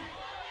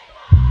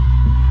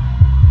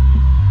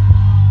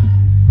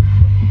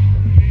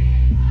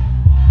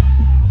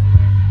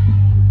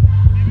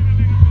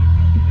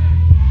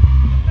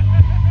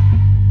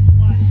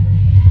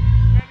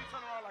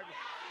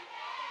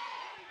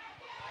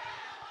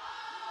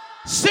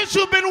 Since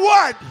you've been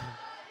what?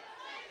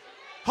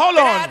 Hold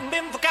on.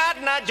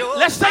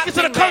 Let's take it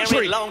to the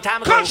country.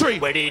 Country.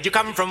 Where did you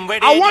come from?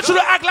 I want you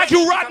to act like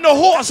you're riding a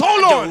horse.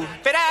 Hold on.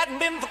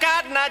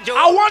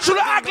 I want you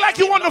to act like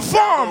you on the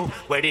farm.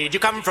 Where did you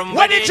come from?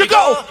 Where did you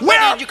go? Where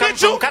did you come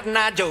from? Cotton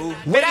Eye Joe.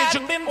 Where did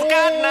you come from?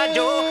 Cotton Eye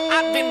Joe.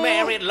 I've been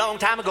married a long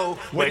time ago.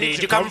 Where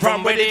did you come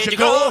from? Where did you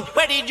go?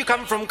 Where did you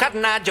come from?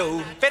 Cotton Eye Joe.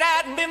 If it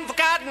hadn't been for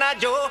Cotton Eye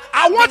Joe,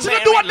 I want you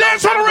to do a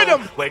dance on the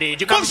rhythm. Where did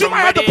you come Boogs, you from?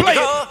 might have to play it.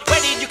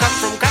 Where did you come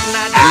from? Cotton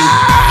Eye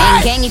Joe.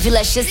 Ain't gang if you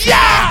let shit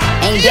slide.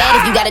 Ain't dead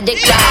if you got a dick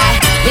ride.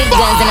 Big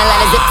guns and a lot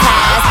of zip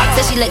ties.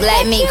 Says she look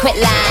like me, quit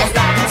lying.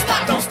 Don't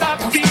stop, don't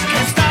stop, beat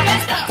can't stop,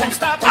 don't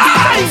stop. 1,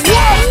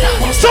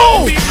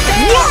 2, 1,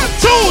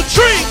 2,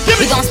 3.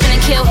 We gon' spin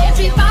and kill.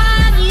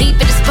 Deep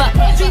in the spot.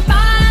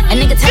 A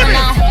nigga tell him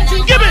now.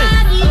 Give it.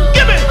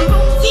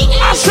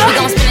 I said we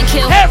gon' spin and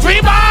kill.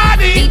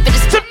 Everybody. Deep in the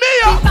spot.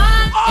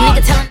 A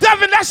nigga tell him.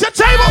 Devin, that's your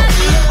table.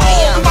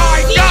 Oh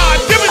my God.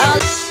 Give it.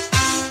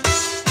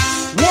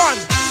 1,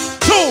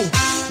 2,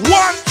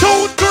 1,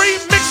 2, 3.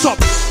 Mix up.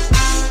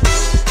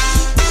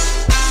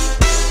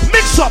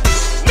 Mix up.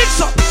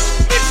 Mix up.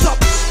 Mix up.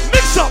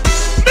 Mix up.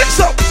 Mix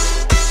up.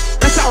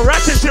 That's how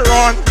ratchet shit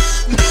on.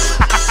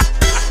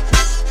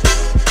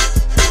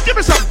 Give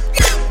me some.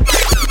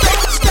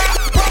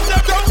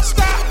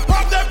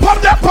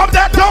 Pump that, pump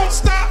that, don't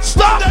stop,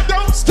 stop,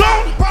 don't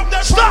stop,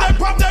 don't stop.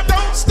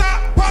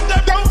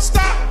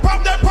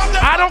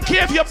 I don't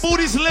care if your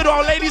booty's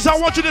little, ladies, I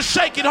want you to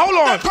shake it, hold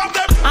on.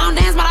 I don't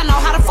dance, but I know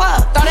how to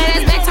fuck. Throw that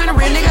ass back, turn the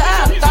real nigga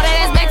up. Throw that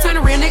ass back, turn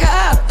the real nigga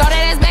up. Throw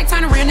that ass back,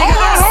 turn the real nigga up.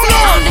 I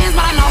don't dance,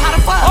 but I know how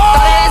to fuck. Throw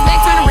that ass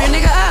back, turn the real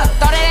nigga up.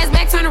 Throw that ass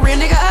back, turn the real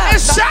nigga up.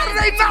 It's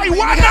Saturday night,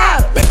 why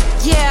not?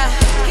 Yeah,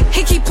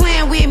 he keep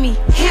playing with me.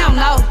 Hell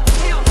no.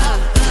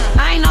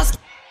 I ain't no.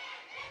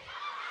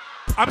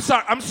 I'm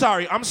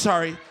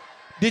sorry.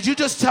 Did you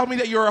just tell me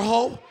that you're a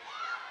hoe?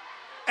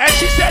 And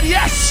she said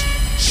yes.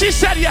 She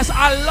said yes.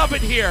 I love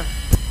it here.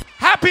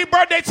 Happy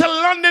birthday to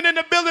London in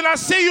the building. I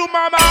see you,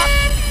 mama.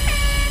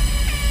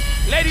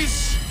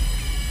 Ladies,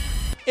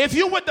 if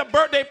you with the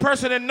birthday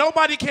person and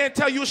nobody can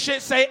tell you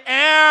shit, say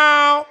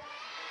ow.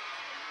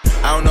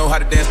 I don't know how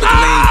to dance but the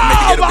lean. Make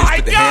it get a bitch,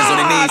 put the hands on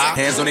their knees,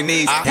 hands on their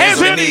knees,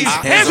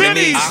 hands on their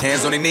knees,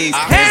 hands on their knees,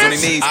 hands on their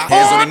knees,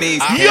 hands on their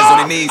knees, hands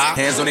on their knees,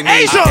 hands on their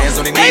knees,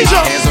 hands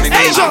on their knees,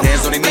 hands on their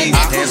knees,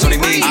 hands on their knees, hands on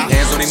their knees,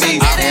 hands on their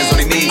knees, hands on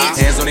their knees,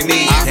 hands on their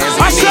knees, hands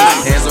on their knees,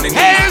 hands on their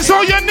knees, hands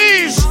on your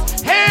knees,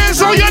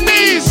 hands on your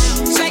knees.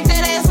 Shake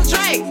that ass for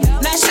Drake,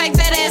 now shake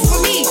that ass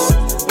for me.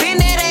 Bend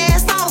that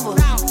ass over,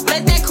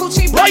 let that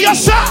coochie breathe. Right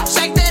yourself.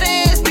 Shake that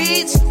ass,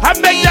 bitch. I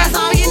make that. Hands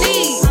on your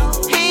knees,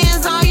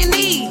 hands on your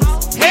knees.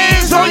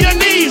 Hands on your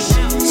knees.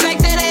 Shake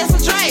that ass for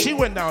Drake. She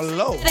went down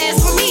low. That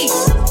ass for me.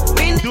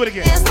 Do it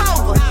again. Ass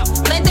over.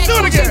 Let that do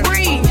it again.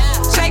 Breathe.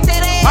 Shake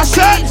that ass. I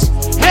said,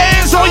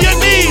 hands on your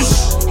knees.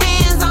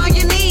 Hands on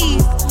your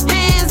knees.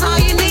 Hands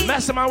on your knees.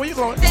 Mastermind, where you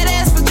going? That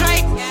ass for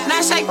Drake.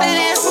 Now shake that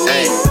ass for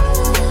me.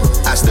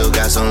 I still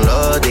got some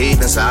love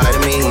deep inside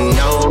of me.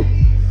 No.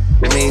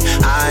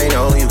 I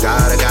know you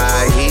got a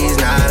guy, he's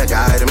not a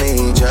guy to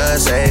me.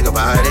 Just say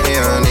goodbye to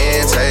him,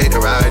 then take a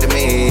ride to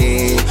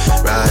me.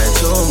 Ride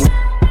to me.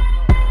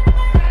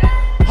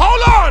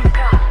 Hold on,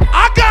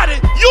 I got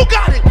it, you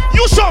got it.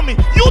 You show me,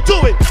 you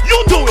do it,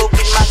 you do it.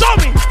 Show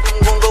me.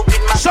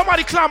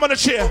 Somebody climb on the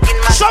chair.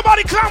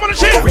 Somebody climb on the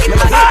chair.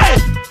 Hey.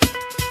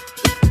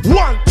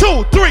 1,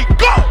 2, 3,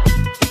 go.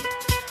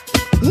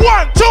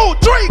 1, 2,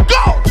 3,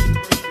 go.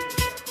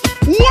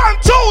 1,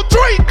 2,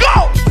 3,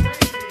 go.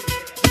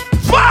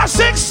 5,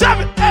 6,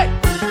 7, 8.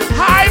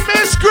 Hi,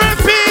 Miss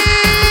Grippy.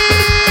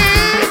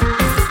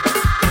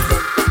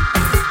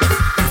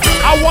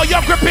 I want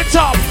your grip it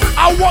up.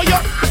 I want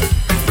your.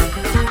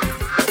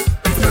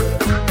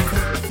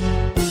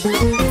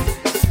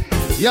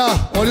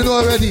 Yeah, all you know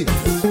already.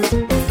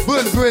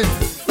 Brain.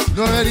 You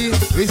know already?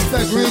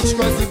 Respect Rich,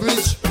 Quanti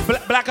Bridge.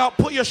 Blackout,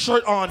 put your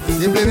shirt on.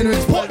 You blaming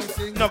Rich?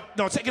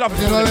 No, take it off.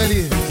 You know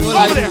already? Go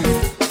over there.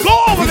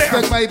 Go over there.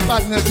 Respect my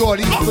partner,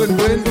 Jordy.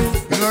 Brain.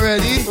 You know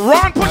already?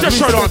 Ron, put your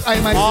shirt on.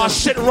 Oh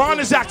shit, Ron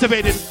is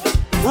activated.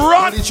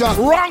 Ron,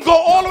 go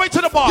all the way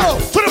to the bar.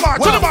 To the bar,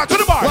 to the bar, to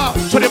the bar.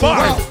 To the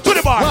bar, to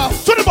the bar,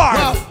 to the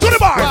bar, to the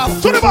bar,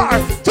 to the bar,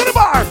 to the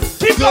bar.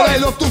 Keep going. I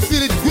love to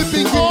feel it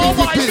gripping. Oh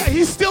my God,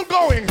 he's still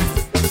going.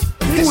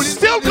 He's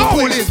still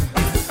going.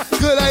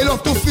 Girl, I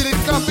love to feel it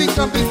clamping,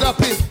 clamping.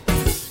 Clamping.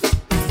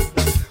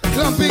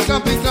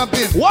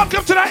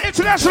 Welcome to the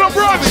International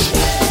Brunch.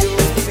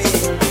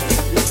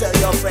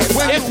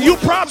 If you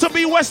proud to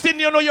be West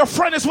Indian or your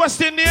friend is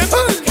West Indian,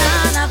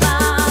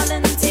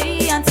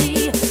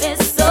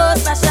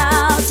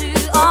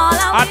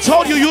 I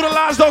told you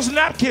utilize those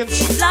napkins.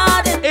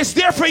 It's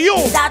there for you.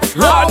 1, 2,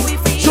 1,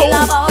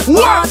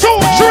 2,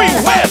 3,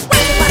 wave it,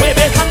 wave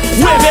it,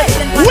 wave it,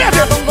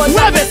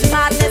 wave it.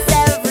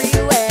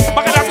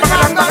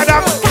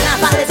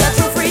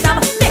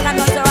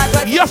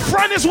 Your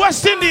friend is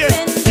West Indian.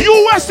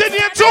 You West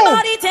Indian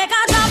too.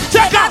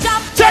 Take up.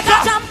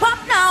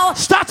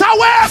 Start a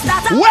wave.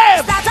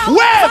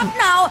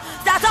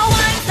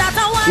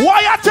 Why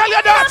I tell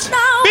you that?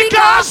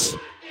 Because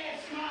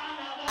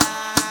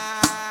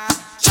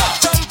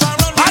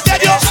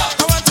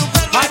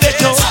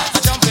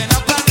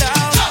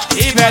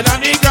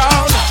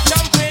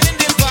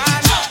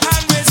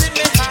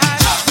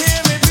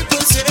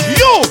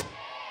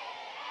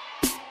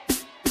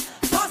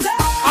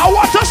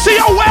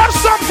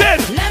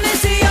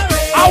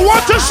I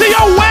want to see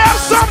you wave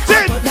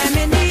something.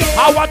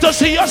 I want to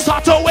see you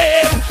start to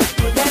wave.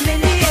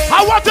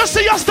 I want to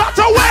see you start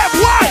to wave.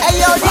 Why? Hey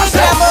yo,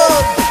 DJ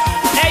Boogs.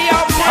 Hey yo,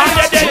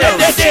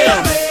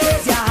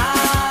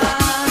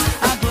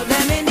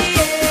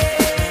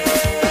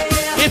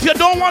 if you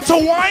don't want to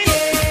whine,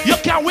 you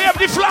can wave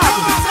the flag.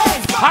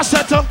 I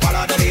said to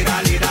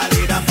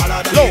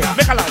low,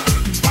 make a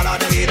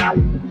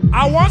line.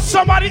 I want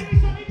somebody.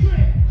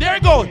 There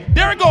it goes.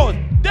 There it goes.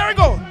 There it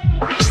goes.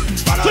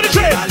 To the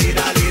train.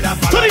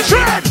 To the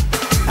train.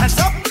 Hands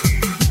up,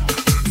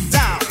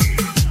 down,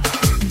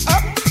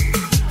 up,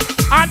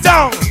 and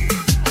down.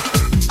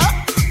 Up,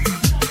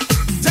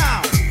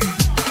 down,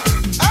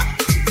 up,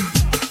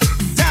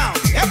 down.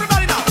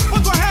 Everybody now,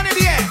 put your hand in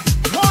the air.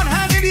 One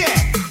hand in the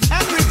air.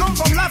 And we come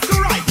from left to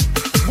right.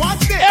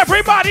 Watch this.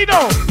 Everybody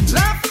know.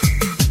 Left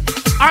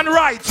and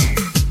right.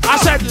 I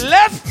said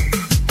left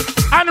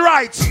and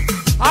right.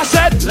 I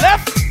said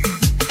left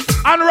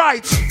and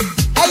right.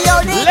 Hey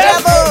yo,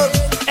 left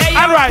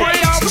and right.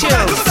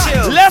 Chillz.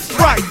 Left,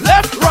 right,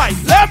 left, right,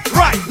 left,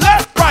 right,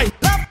 left, right.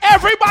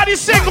 Everybody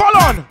sing, hold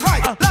on.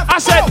 I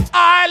said,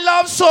 I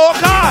love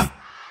soca.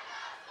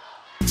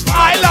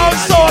 I love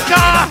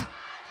soca.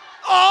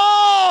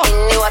 Oh!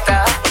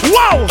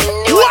 Wow!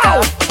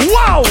 Wow!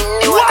 Wow!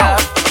 Wow!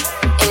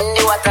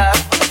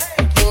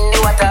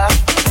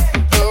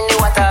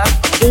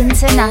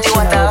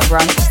 International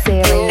Brunch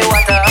Series.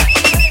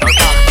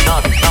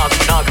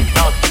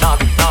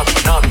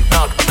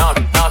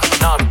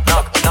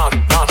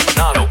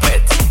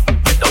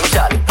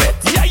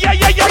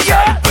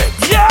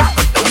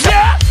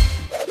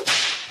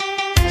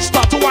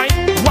 Start to whine,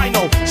 whine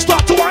now.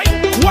 Start to whine,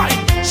 whine.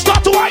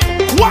 Start to whine,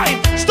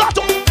 whine. Start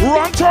to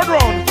run, turn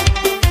round.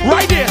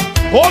 Right there.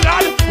 Hold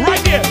on,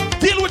 right there.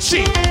 Deal with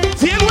she.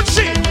 Deal with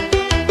she.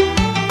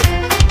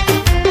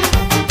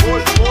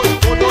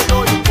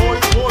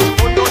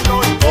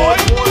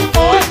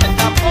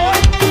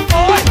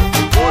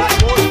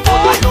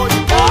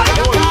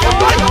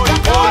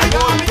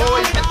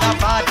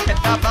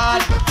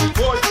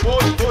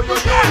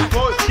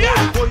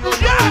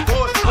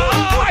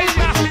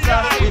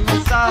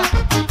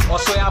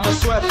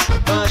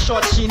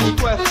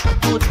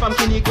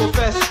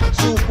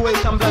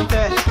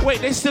 Wait,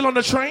 they still on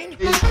the train?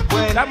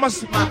 That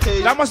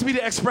must be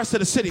the express to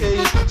the city. They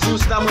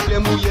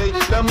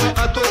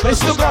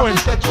still going.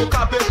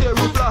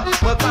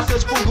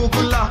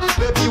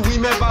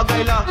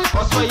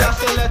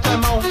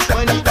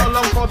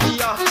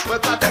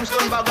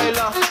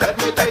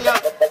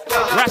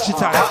 Ratchet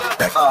time.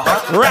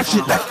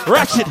 Ratchet.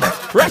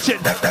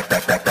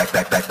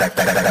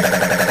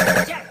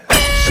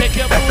 Shake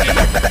your booty.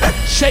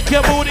 Shake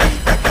your booty.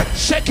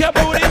 Shake your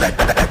booty.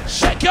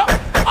 Shake your.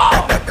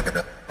 Oh.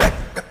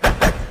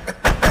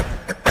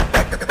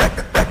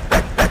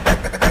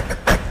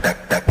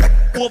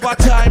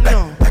 Overtime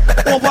now.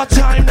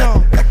 Overtime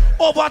now.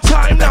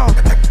 Overtime now.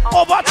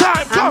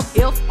 Overtime. Come.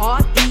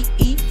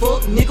 F-R-E-E,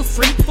 fuck nigga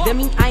free. That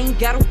mean I ain't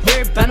gotta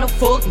worry about no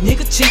fuck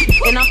nigga cheat.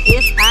 And I'm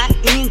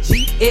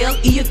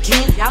S-I-N-G-L-E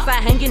again.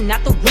 Outside hanging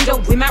out the window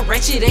with my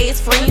ratchet ass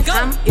friends.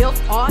 I'm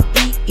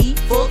F-R-E-E,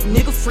 fuck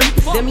nigga free.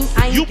 That mean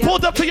I ain't you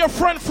pulled up to your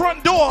front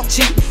door.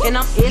 Cheat. And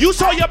I'm you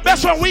told your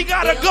best friend we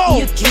gotta go.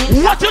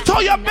 What you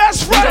told your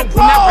best friend? With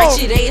my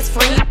ratchet ass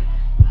friend.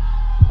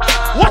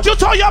 What you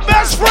told your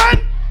best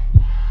friend?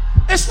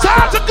 It's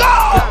time to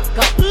go.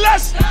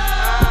 Let's.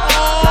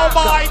 Oh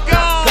my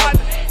God.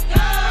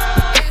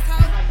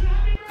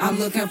 I'm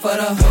looking for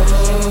the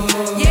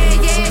hoe. Yeah,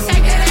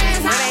 shake that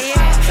ass.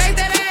 Shake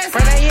that ass.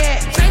 Where they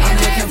at? I'm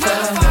looking for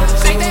the hoe.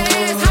 Shake that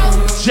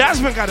ass.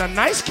 Jasmine got a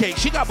nice cake.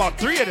 She got about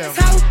 3 of them.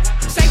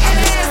 Shake that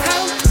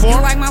ass. You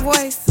like my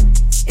voice?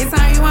 It's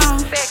how you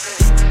on.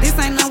 This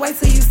ain't no way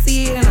till you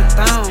see it in a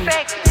thong.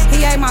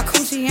 He ate my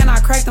coochie and I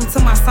cracked him to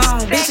my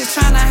song. Bitches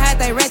tryna hide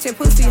they ratchet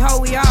pussy hoe,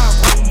 we all.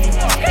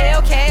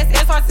 Hellcats,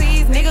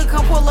 SRCs, nigga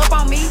come pull up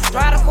on me.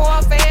 Drive the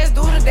car fast,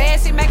 do the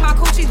dash, shit make my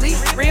coochie leak.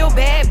 Real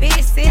bad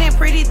bitch, sitting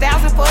pretty,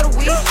 1,000 for the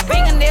week.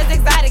 Fingernails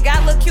exotic,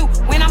 got look cute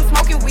when I'm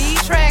smoking weed.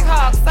 Track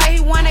hog, say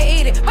he wanna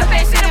eat it, put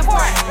that shit in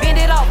port. Bend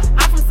it over,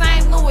 I'm from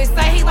St. Louis,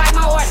 say he like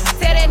my order.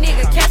 Tell that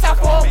nigga, catch out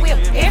for a whip,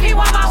 if he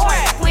want my order.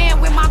 Playing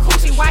with my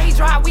coochie, why he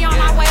drive, we on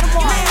our way to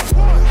Florida.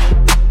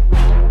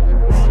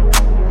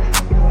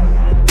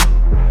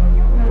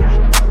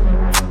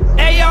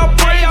 Hey yo,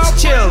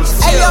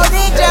 Chillz. Hey yo,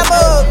 DJ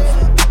Boogs.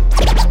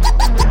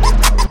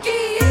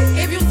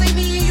 If you see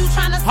me and you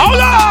tryna see hold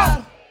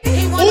on.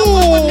 He wanna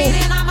fuck with me,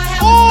 then I'ma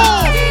have a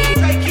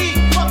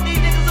fuck these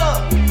niggas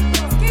up.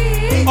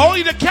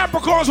 Only the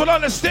Capricorns will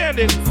understand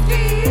it.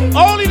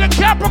 Only the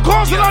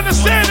Capricorns will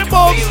understand it,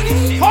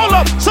 Boogs. Hold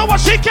up. So what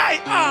she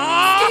can't?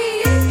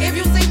 If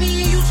you see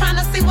me and you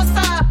tryna see what's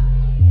up,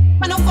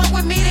 wanna fuck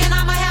with me, then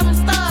I'ma have him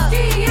stuck.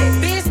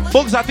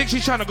 Boogs, I think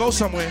she's trying to go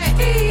somewhere.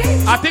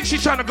 I think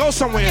she's trying to go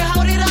somewhere.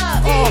 Hold it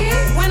up.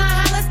 When I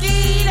holla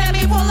ski, let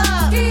me pull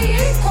up.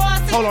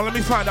 Hold on, let me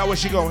find out where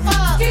she going.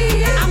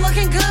 I'm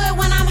looking good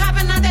when I'm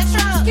hopping out that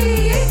truck.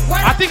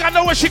 I think I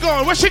know where she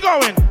going. Where she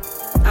going?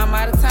 I'm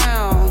out of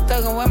town,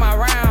 thugging with my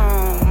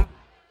round.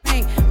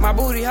 My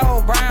booty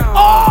hole brown.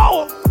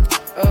 Oh!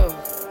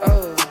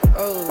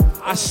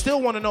 Oh. I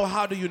still want to know,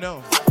 how do you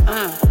know?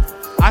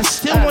 I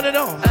still want to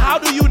know, how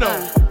do you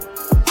know?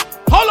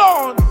 Hold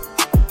on!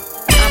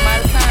 I'm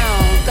out of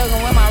town,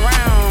 thuggin' with my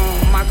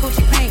round. My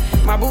coochie pink,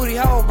 my booty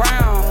hole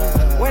brown.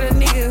 Where the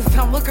niggas,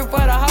 I'm looking for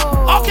the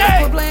hoe. Okay!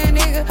 Quit playing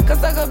nigga, cause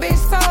suck a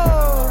bitch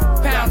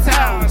toe. Pound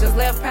town, just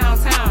left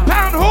Pound Town.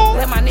 Pound who?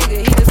 Let my nigga,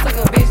 he just took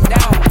a bitch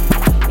down.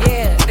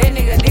 Yeah, that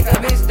nigga dick a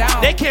bitch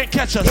down. They can't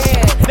catch us.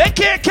 Yeah. They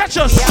can't catch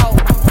us. Yo.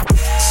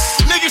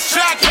 Niggas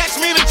try to catch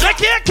me in the They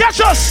can't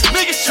catch us.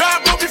 Niggas try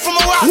to put me from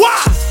a rock.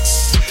 Why?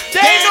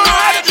 They know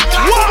how to do it.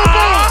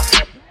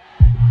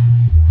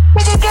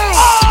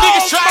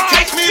 Niggas try to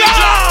catch me in the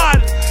God.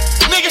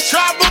 Niggas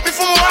try to put me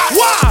from a rock.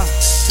 Why?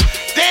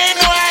 They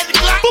ain't know how to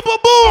clock. Boom, boom,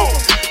 boom.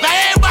 Now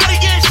everybody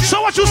get shit.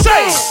 So what you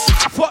say?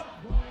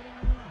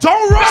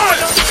 Don't run.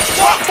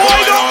 Fuck boy,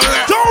 don't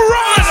run.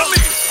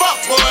 Fuck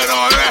boy,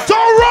 don't run.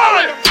 Don't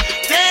run.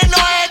 They ain't know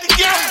how to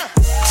get it.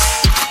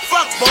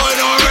 Fuck boy,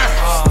 don't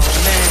run.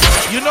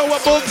 You know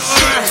what, Boogs?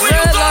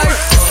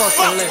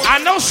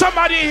 I know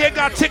somebody in here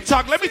got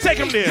TikTok. Let me take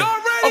him there.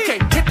 Okay,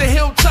 hit the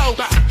heel toe.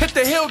 Hit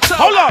the heel toe.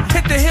 Hold up.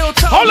 Hit the heel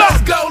toe. Hold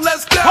up.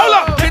 Let's go. Hold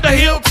up. Hit the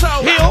heel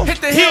toe. Heel.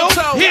 Hit the heel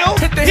toe. Heel.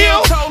 Hit the Heel.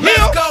 heel toe. Heel.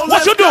 Let's go.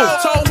 What you do?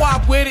 Toe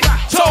wop with it.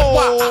 Toe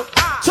wop.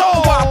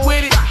 Toe wop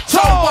with it.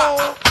 Toe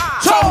wop.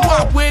 Toe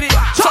wop with it.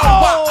 Toe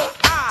wop.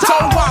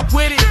 Toe wop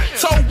with it.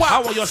 Toe wop.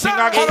 How will you sing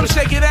again? Harlem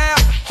shake it out.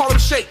 Harlem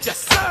shake.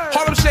 Yes.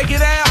 Harlem shake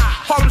it out.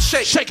 Harlem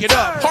shake. Shake it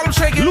up. Harlem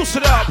shake it. Loose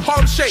it up.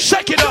 Harlem shake.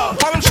 Shake it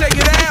up. Harlem shake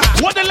it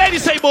out. What the lady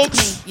say,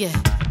 Boogs? Yeah.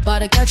 About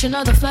to catch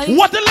another flight.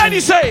 What the lady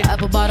say?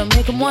 Apple bottom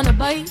make him wanna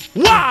bite.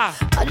 Why?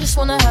 I just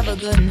wanna have a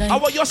good night. How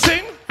will you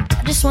sing?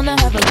 I just wanna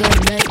have a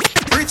good night.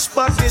 Rich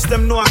badness,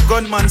 them know a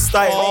gunman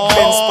style.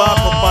 Ben spark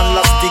up and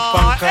elastic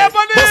pan kite.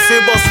 Bossy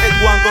boss head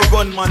one go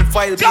gunman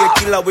file. Be a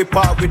killer we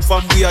part with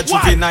from we are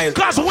juvenile.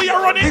 Cause we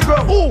are running.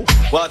 Ooh.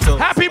 What up?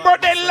 Happy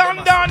birthday,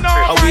 London.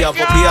 We have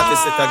up here to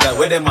set a guy.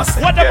 Where them a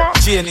say? What them a?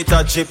 Chain it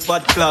a drip,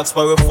 bad clocks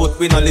for a foot.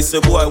 We no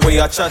listen boy where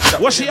you chat.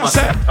 What she a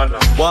say?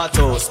 What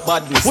else?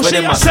 Badness. What Where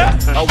she them a a say?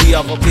 We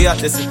have up here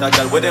to set a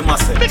guy. Where them a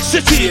say? Mix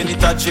it in. Chain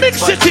it a drip, Mix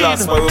bad it in.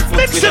 clocks for a foot.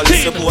 Mix We no it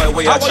listen in. boy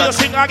where you How will you chat.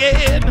 sing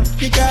again?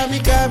 You got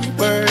me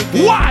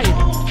working. Why?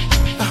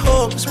 I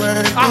hope it's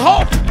working. I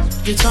hope.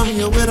 You tell me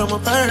you're with on my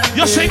birthday.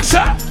 You sing,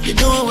 sir? You're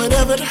doing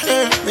whatever to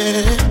hurt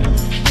me.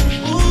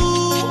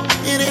 Ooh,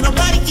 it ain't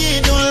nobody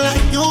can do it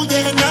like you,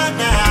 yeah,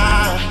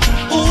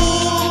 nah.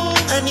 Ooh,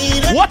 I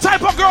need it. What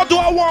type of girl do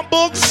I want,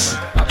 Boogs?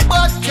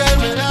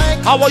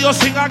 How will you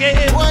sing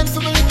again? One for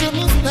me to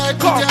miss like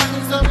come.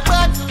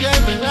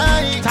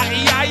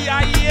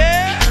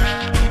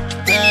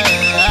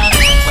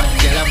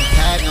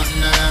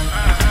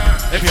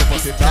 If you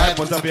put it tight,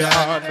 put up your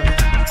hand.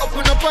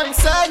 Open up on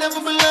inside, never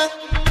be left.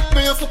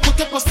 Me have to put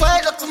up a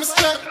fight up to my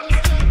strength.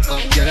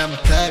 Girl, I'm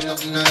tired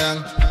of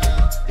nothing.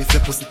 If you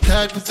pussy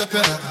tight, put up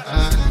your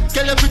hand.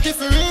 Girl, you're pretty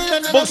for real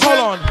and Boogs, hold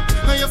on.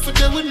 Now you're for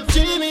them with the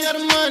Jimmy or the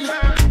money.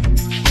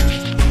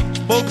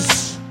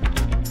 Boogs,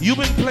 you've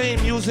been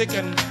playing music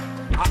and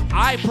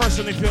I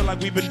personally feel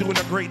like we've been doing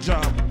a great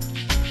job.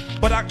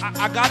 But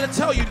I gotta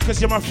tell you, because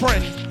you're my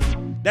friend,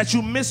 that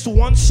you missed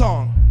one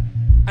song.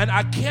 And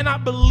I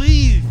cannot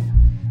believe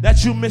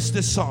that you missed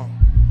this song.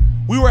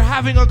 We were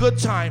having a good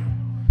time.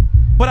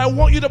 But I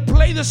want you to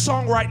play this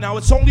song right now.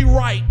 It's only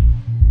right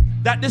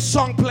that this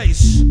song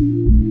plays.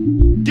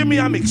 Give me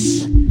a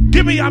mix.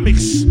 Give me a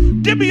mix.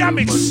 Give me a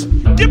mix.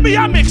 Give me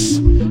a mix.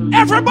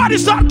 Everybody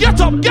start,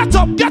 get up, get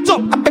up, get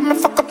up. I bet me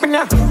fuck up in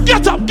there.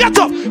 Get up, get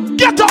up,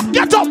 get up,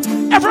 get up.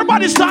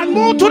 Everybody start,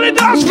 move to the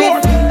dance floor.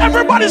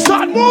 Everybody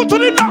start, move to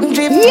the dance.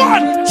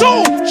 1,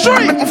 2,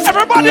 3.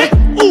 Everybody.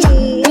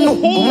 Ooh.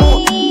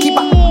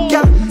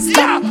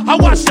 Yeah, I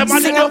watch them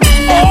and they go,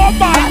 oh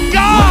my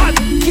God.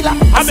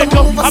 I make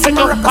up,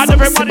 and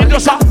everybody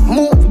does that.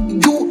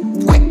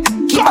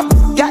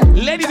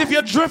 Ladies, if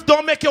you drift,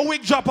 don't make your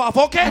wig drop off,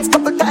 okay?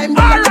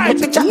 Alright,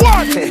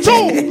 1,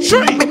 2, 3.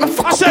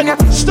 I said,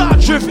 start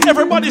drift,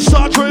 everybody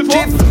start drift.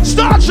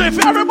 Start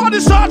drift, everybody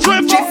start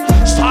drift.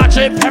 Start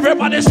drift,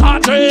 everybody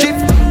start drift.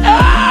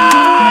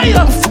 Hey!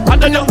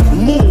 And then you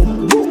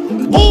move.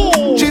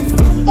 Ooh.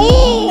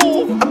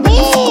 Ooh.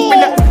 Ooh.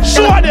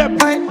 Show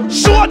them.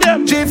 Show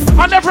them.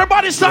 And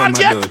everybody start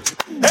get.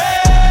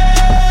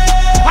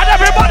 And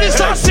everybody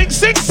start sing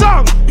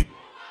song.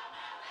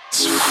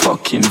 It's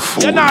fucking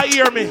fool. You not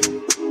hear me.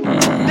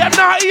 Them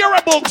not hear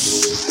a Boogs.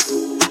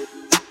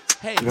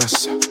 Hey.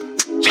 Yes.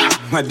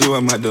 My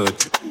dude.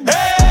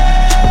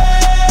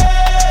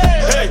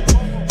 Hey.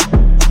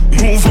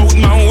 Move out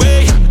my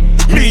way.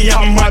 Me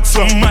and Max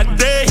on my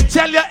day.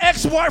 Tell your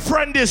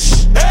ex-boyfriend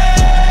this.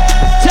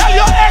 Tell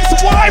your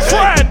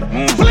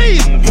ex-boyfriend.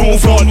 Please.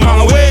 Move out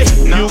my way.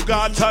 You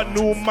got a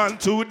new man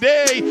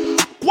today.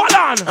 What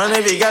on? And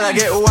if you gotta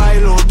get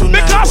wild out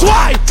tonight. Because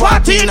why?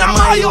 Party in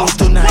my house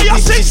tonight. What you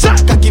sing, sir?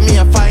 Give me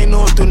a fine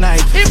out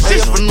tonight. If I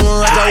have to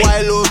know a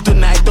wild out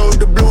tonight. Don't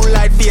the blue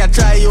light for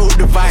try out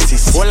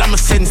devices. All I'm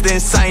sense then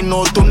sign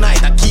out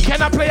tonight. I keep.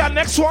 Can I play our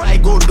next one? I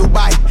go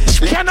Dubai.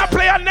 Can I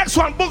play our next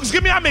one? Boogs,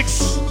 give me a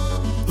mix.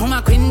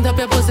 Mama quint up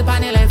your pussy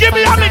pan your left. Give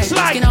me a mix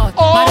like.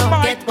 Oh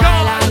my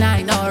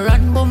God. No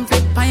run boom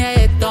flip on your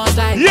head, don't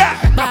slide. Yeah.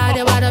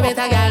 Body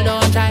better girl,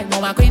 don't try.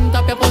 Mama quint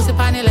up your pussy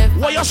pan your left.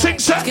 What you sing,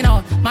 sir? Skin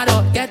out,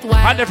 mother get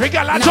wild. And every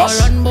girl I no just.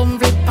 Run boom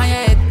flip on your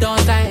head, don't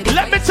slide.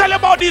 Let me tell you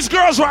about these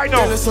girls right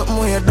now.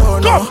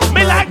 Go,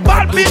 me like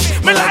bad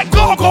bitch, me like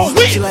go,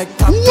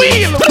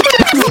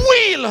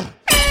 wheel.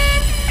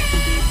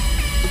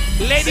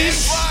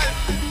 Ladies,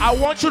 I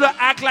want you to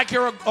act like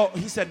you're a... Oh,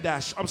 he said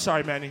dash. I'm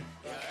sorry, Manny.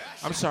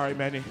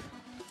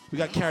 We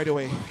got carried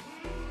away.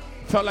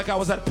 Felt like I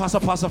was at Pasa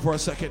Pasa for a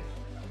second.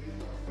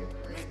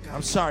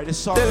 I'm sorry, this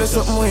song is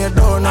just... we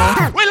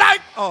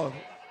like... Oh,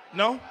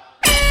 no?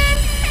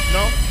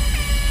 No?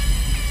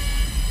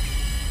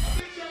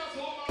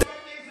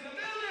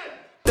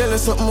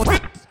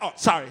 Oh,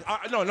 sorry.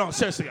 No,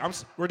 seriously.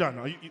 We're done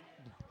now. Asia,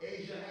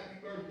 happy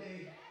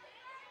birthday.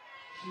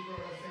 She brought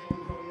us in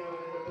from the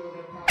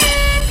building.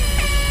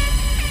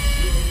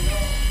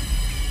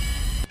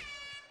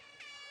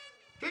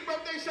 Big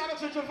birthday shout out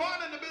to Javon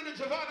in the building.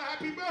 Javon,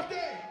 happy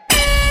birthday.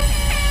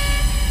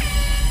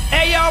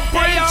 Hey, yo,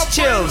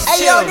 Chillz.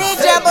 Hey, yo,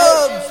 DJ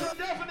Boogs.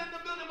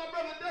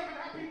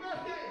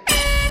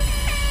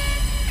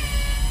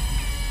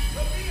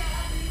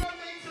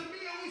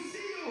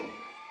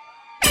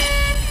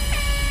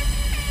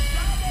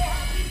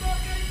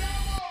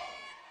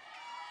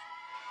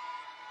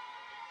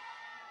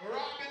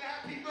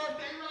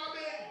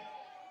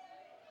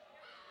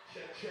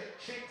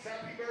 Chicks,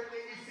 happy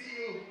birthday, we see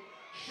you.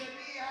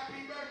 Shani,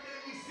 happy birthday,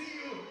 we see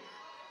you.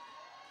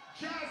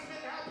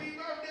 Jasmine, happy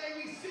birthday,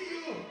 we see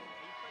you.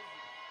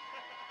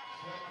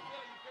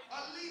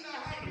 Alina,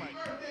 happy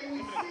birthday, we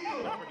see you.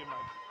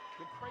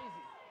 You're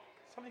crazy.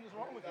 Something is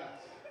wrong with you.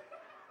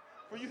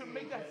 For you to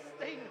make that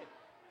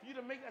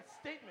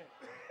statement.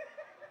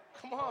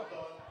 Come on.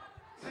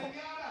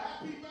 Tanyana,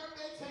 happy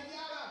birthday,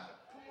 Tanyana.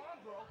 Come on,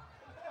 bro.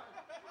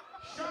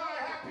 Shy,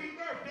 happy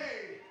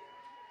birthday.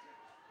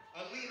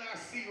 Alina, I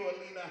see you,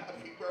 Alina.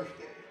 Happy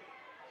birthday.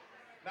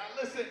 Now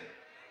listen,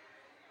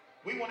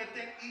 we want to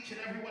thank each and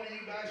every one of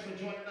you guys for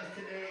joining us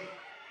today.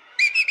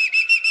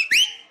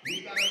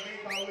 We got to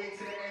make our way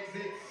to the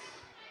exits.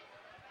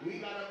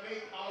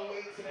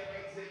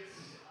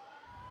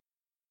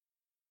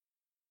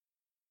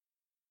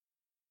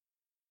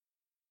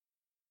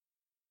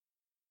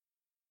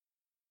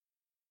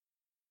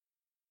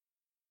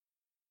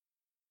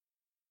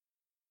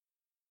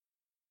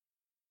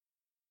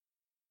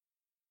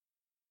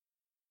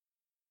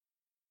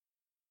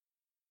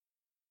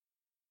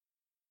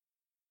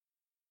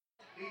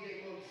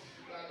 DJ Boogs,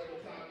 you got a little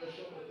time to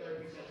show what the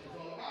therapy session is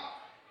all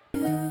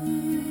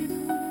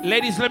about.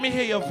 Ladies, let me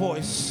hear your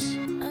voice.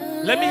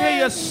 Let me hear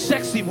your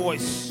sexy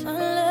voice.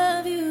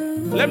 Let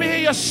me hear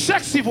your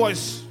sexy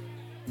voice.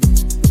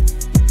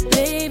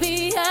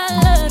 Baby, I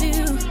love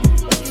you.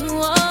 You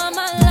are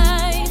my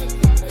life.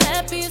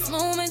 Happiest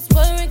moments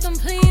were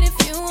incomplete if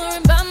you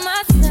weren't by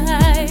my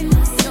side.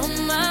 You're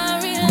my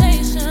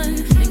relation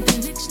in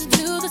connection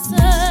to the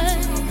sun.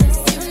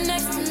 You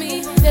next to me,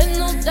 there's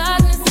no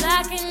darkness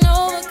I can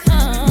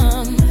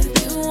overcome.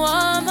 You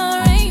are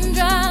my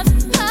raindrops,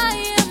 I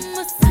am a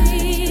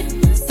seed.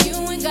 You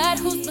ain't got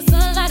who's for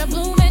sunlight, a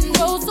bloom and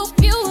grow so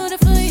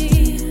beautifully.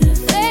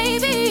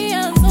 Baby,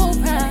 I'm so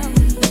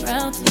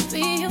proud to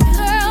be your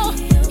girl.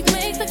 You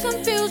make the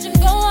confusion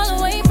go all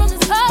the way from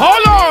this heart.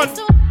 Hold on.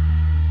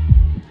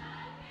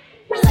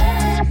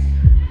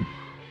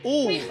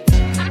 Ooh.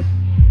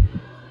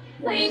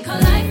 We ain't call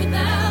life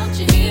without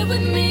you here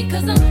with me,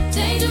 'cause I'm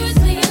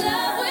dangerously in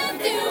love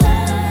with you.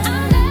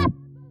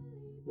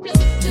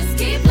 Just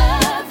keep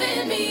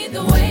loving me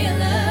the way I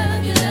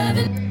love you,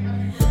 loving.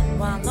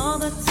 While all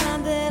the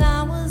time that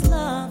I was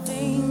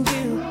loving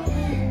you,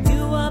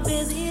 you were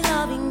busy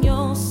loving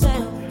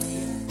yourself.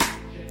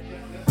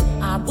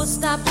 I would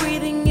stop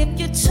breathing if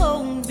you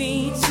told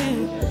me to.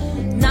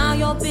 Now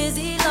you're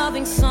busy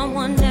loving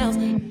someone else.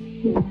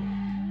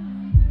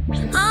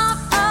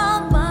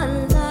 All my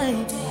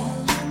life,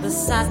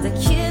 besides the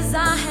kids,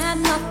 I had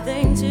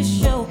nothing to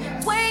show.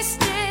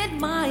 Wasted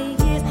my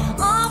years,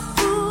 all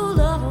full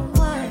of a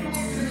wife.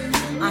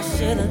 I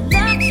should have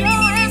left your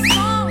ass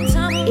long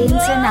time ago.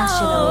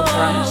 International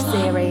Brunch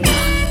Series.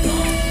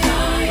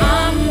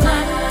 I'm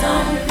not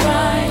gonna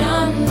cry,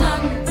 I'm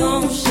not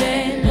gonna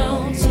shed no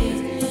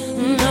tears.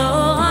 No,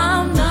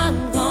 I'm not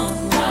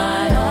gonna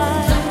cry all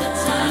the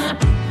time.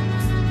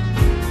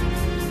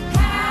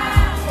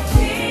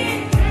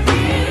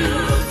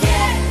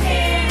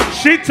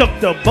 She took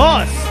the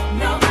bus.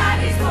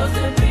 Nobody's supposed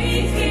to be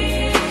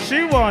here. She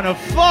wanna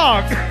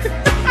fuck.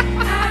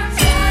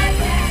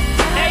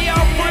 Hey yo,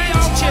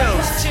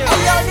 Chillz.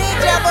 Hey yo,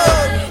 DJ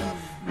Boogs.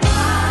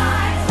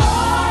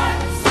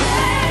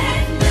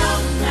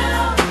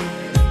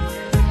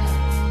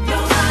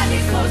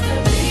 Nobody's supposed to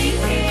be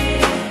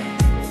here.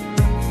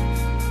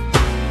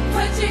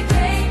 But you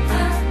came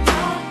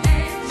along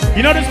and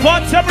You know this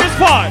part? Tell me this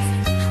part.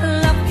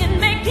 love can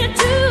make you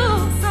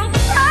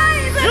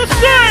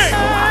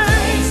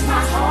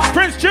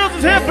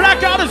is here,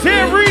 Blackout is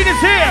here, Reed is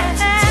here,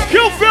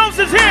 Q Films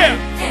is here.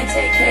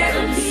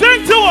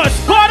 Sing to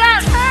us,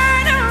 Butter.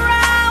 Turn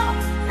around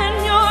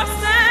and you're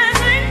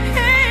standing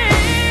here.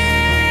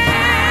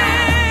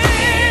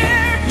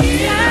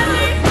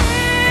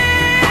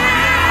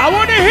 I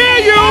want to hear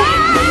you.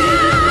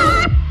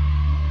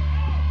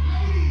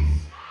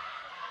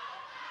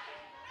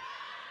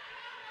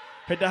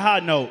 Hit the high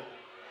note.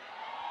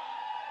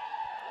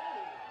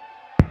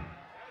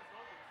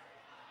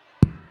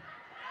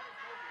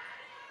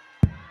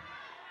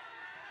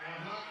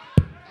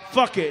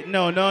 Fuck it.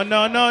 No.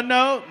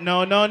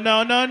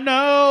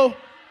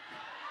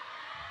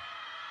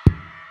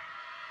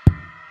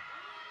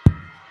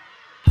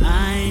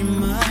 I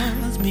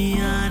must be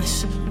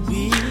honest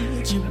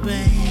with you,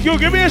 babe. Q,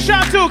 give me a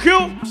shot too,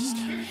 Q.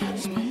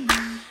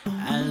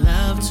 I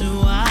love to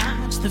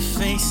watch the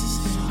faces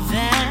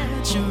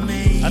that you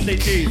make. I say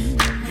cheese.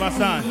 My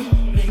son.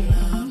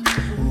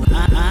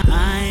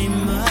 I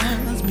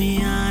must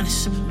be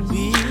honest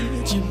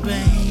with you,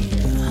 babe.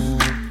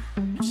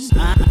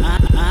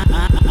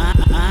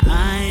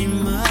 I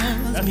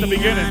must That's the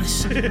beginning.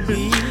 That's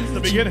the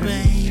beginning.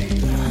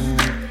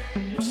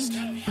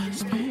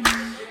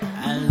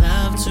 I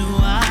love to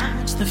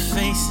watch the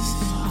faces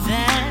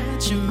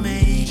that you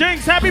make.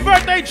 Jinx, happy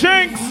birthday,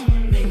 Jinx.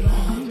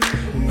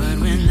 But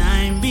when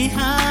I'm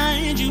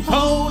behind you,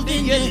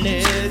 holding your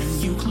lips,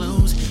 and you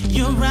close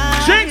your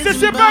eyes. Jinx,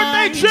 it's your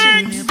birthday,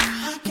 Jinx.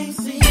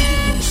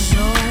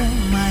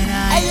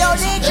 Hey, yo,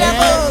 Ninja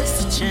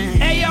Boogs.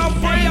 Hey, yo,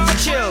 bring on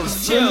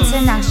Chillz.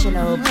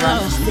 International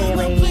Brunch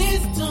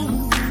Series.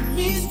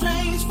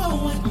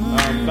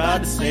 I'm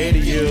about to say to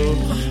you.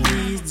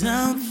 Please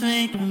don't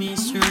think me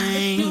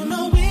strange.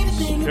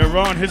 You're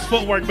Ron. His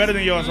footwork better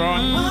than yours,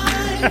 Ron.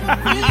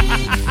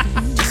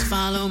 Just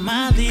follow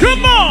my lead.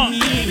 Come on.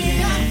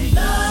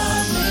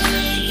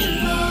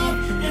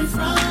 In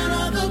front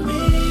of the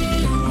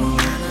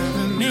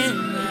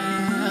mirror.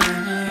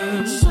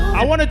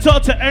 I want to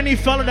talk to any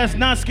fella that's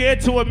not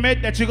scared to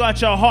admit that you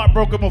got your heart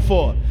broken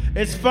before.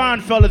 It's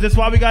fine, fellas. That's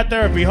why we got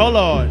therapy. Hold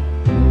on.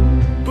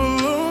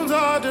 Balloons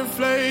are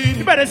deflated.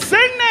 You better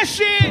sing that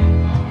shit.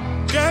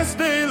 Guess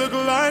they look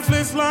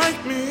lifeless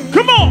like me.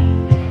 Come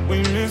on.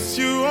 We miss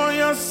you on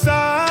your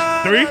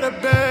side 3. of the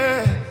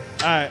bed.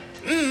 All right.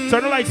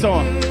 Turn the lights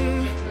on.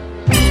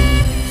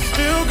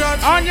 Still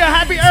got Anya,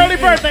 happy early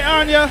birthday,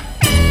 Anya.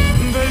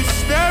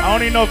 I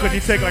only know because you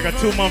take like a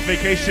 2-month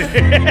vacation.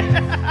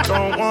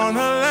 Don't want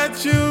to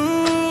let you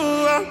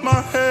out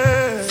my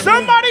head.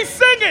 Somebody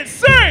sing it.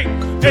 Sing.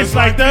 It's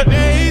like the that.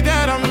 day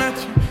that I met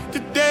you. The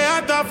day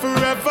I thought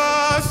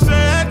forever.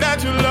 Said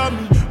that you love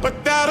me.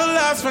 But that'll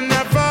last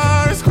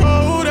forever. It's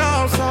cold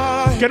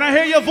outside. Can I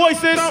hear your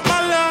voices? Not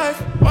my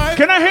life. Why?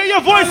 Can I hear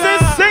your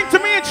voices? Sing to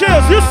me and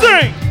Chillz. You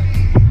sing.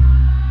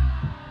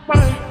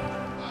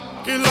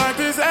 Get like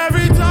this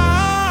every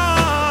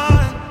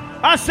time.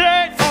 I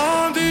said.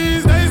 On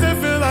these days that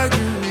feel like you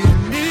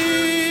and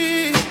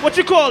me. What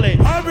you call it?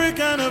 Heartbreak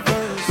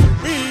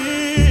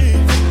anniversary.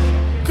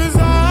 Cause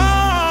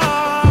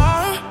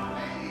I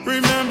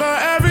remember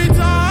every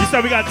time. You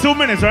said we got 2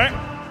 minutes, right?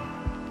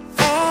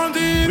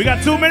 We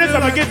got 2 minutes.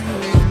 I'm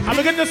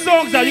gonna get the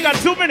songs out. You got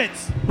 2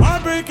 minutes.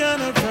 Heartbreak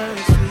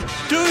anniversary.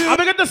 I'm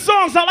gonna get the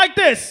songs out like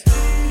this.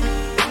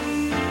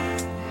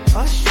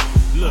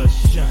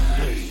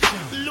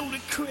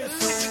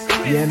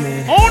 Yeah,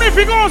 man. Only if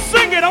you're gonna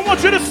sing it, I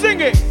want you to sing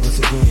it. Once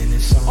again,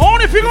 this song.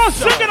 Only if you're gonna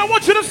sing it, I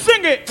want you to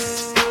sing it.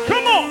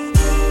 Come on.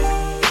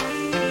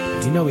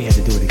 You know we had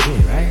to do it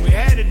again, right? We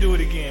had to do it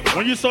again.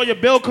 When you saw your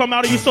bill come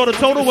out and you saw the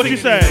total, what you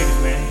say?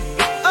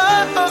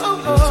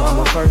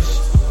 I'm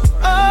first.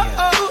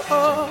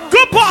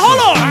 Good part, hold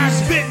on.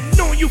 I've been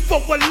knowing you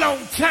for a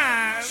long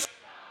time.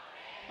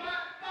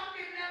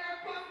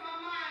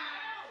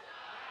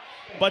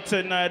 But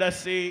tonight I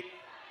see.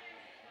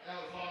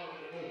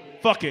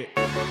 Fuck it.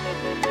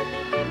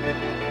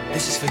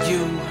 This is for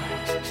you,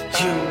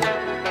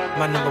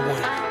 my number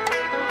one.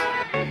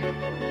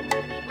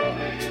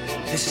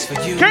 This is for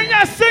you. Can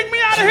y'all sing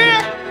me out of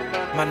here?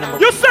 My number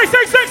You sing,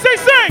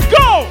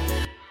 go!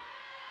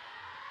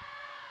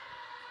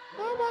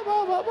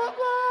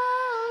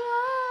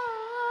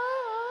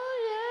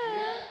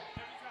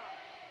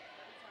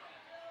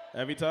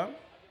 Every time?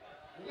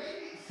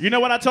 You know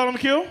what I told him,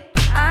 Q?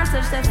 I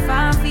touched that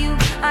fine for you.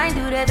 I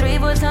do that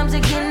 3-4 times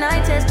again. I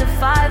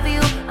testify for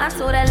you. I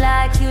told I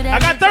like you. I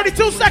got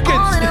 32 seconds.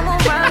 I'm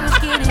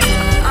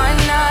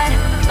not.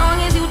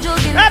 Long as you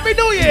joking. Happy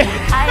New Year.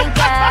 I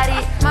got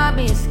it. My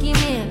bitch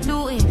scheming,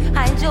 doing.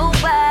 Hide your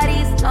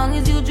bodies. Long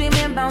as you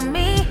dreaming about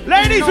me.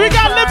 Ladies, we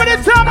got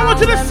limited time. I want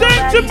you to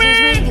sing to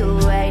me.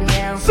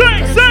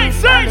 Sing.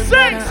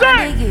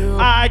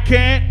 I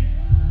can't.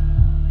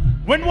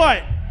 Win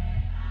what?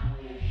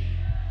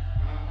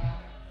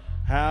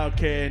 How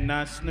can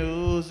I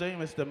snooze? They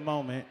miss the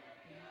moment.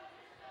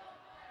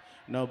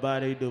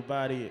 Nobody do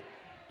body it.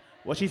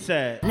 What she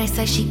said. And they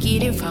say she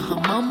get it from her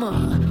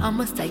mama.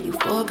 I'ma say you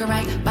fucking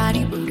right.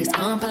 Body rude is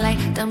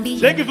unpolite. Don't be.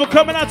 Thank you for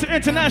coming out to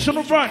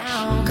International Brunch.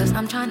 Cause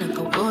I'm trying to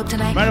go up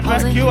tonight. Matter of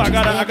fact, Q, I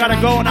gotta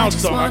go on out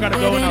song. I gotta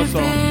go on out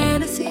song.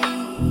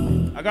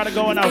 I gotta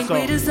go on out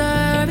song. We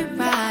deserve it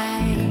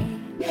right.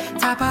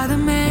 Top of the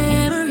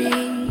memories.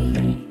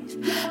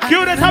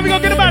 Q, that's how we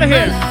gonna get him out of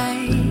here.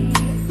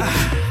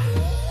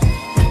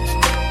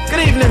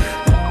 Good evening.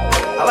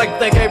 I'd like to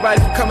thank everybody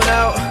for coming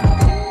out.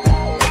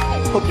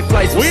 Hope your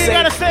flights were safe. We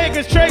ain't gotta say it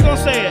because Trey gonna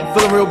say it.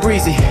 Feeling real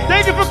breezy.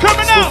 Thank you for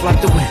coming out.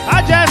 Like the wind.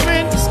 Hi,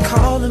 Jasmine. It's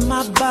calling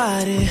my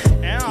body.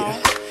 Yeah.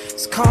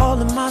 It's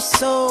calling my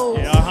soul.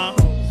 Yeah,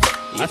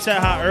 I said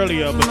hi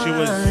earlier, but you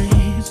was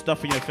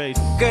stuffing your face.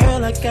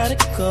 Girl, I gotta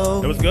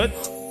go. It was good?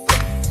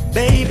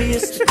 Baby,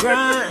 it's the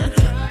grind.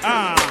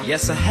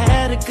 Yes, I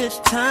had a good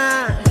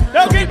time.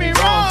 Don't get me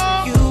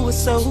wrong. You were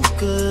so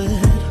good.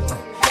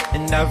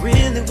 And I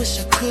really wish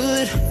I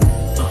could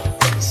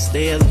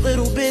stay a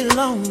little bit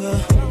longer.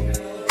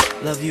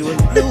 Love you a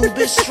little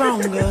bit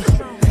stronger.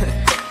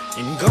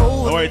 And go.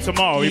 Don't worry,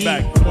 tomorrow we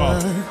back. Wow.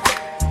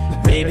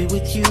 Baby,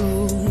 with you.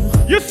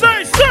 You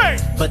say.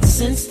 But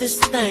since this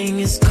thing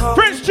is called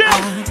Prince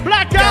Chillz,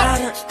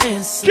 Blackout.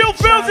 Q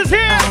Fields is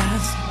here.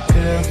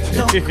 Girl,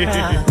 don't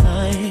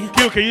cry.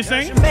 Q, can you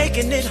sing? You're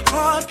making it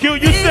hard. Q,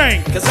 you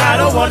sing. Cause I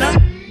don't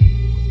wanna.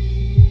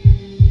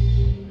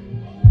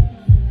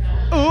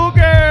 Ooh,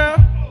 girl,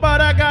 but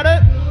I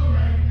gotta.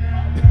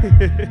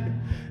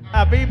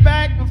 I'll be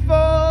back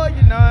before,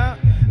 you know.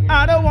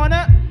 I don't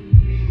wanna.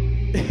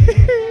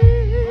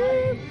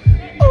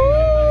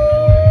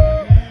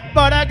 Ooh,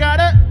 but I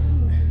gotta.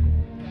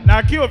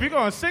 Now, Q, if you're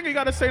gonna sing, you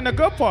gotta sing the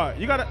good part.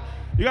 You gotta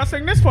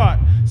sing this part.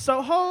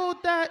 So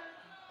hold that.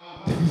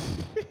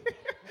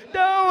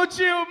 Don't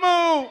you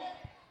move.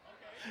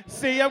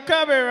 See, I'm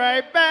coming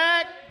right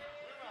back.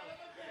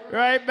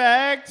 Right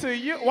back to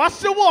you. Watch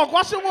the walk.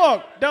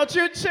 Don't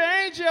you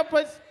change your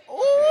place.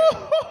 Ooh,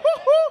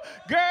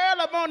 girl,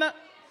 I'm on a.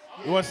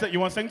 You want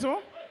to sing to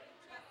him?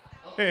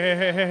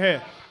 Hey.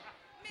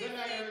 Cause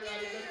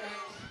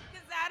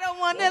I don't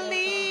want to leave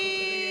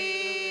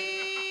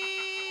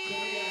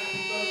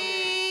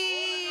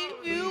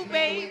you,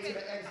 baby.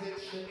 Happy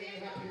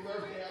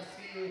birthday, I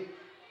see you.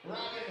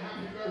 Robin,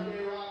 happy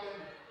birthday, Robin.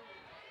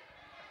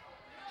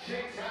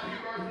 Chicks, happy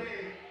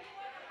birthday.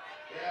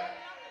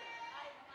 Yeah.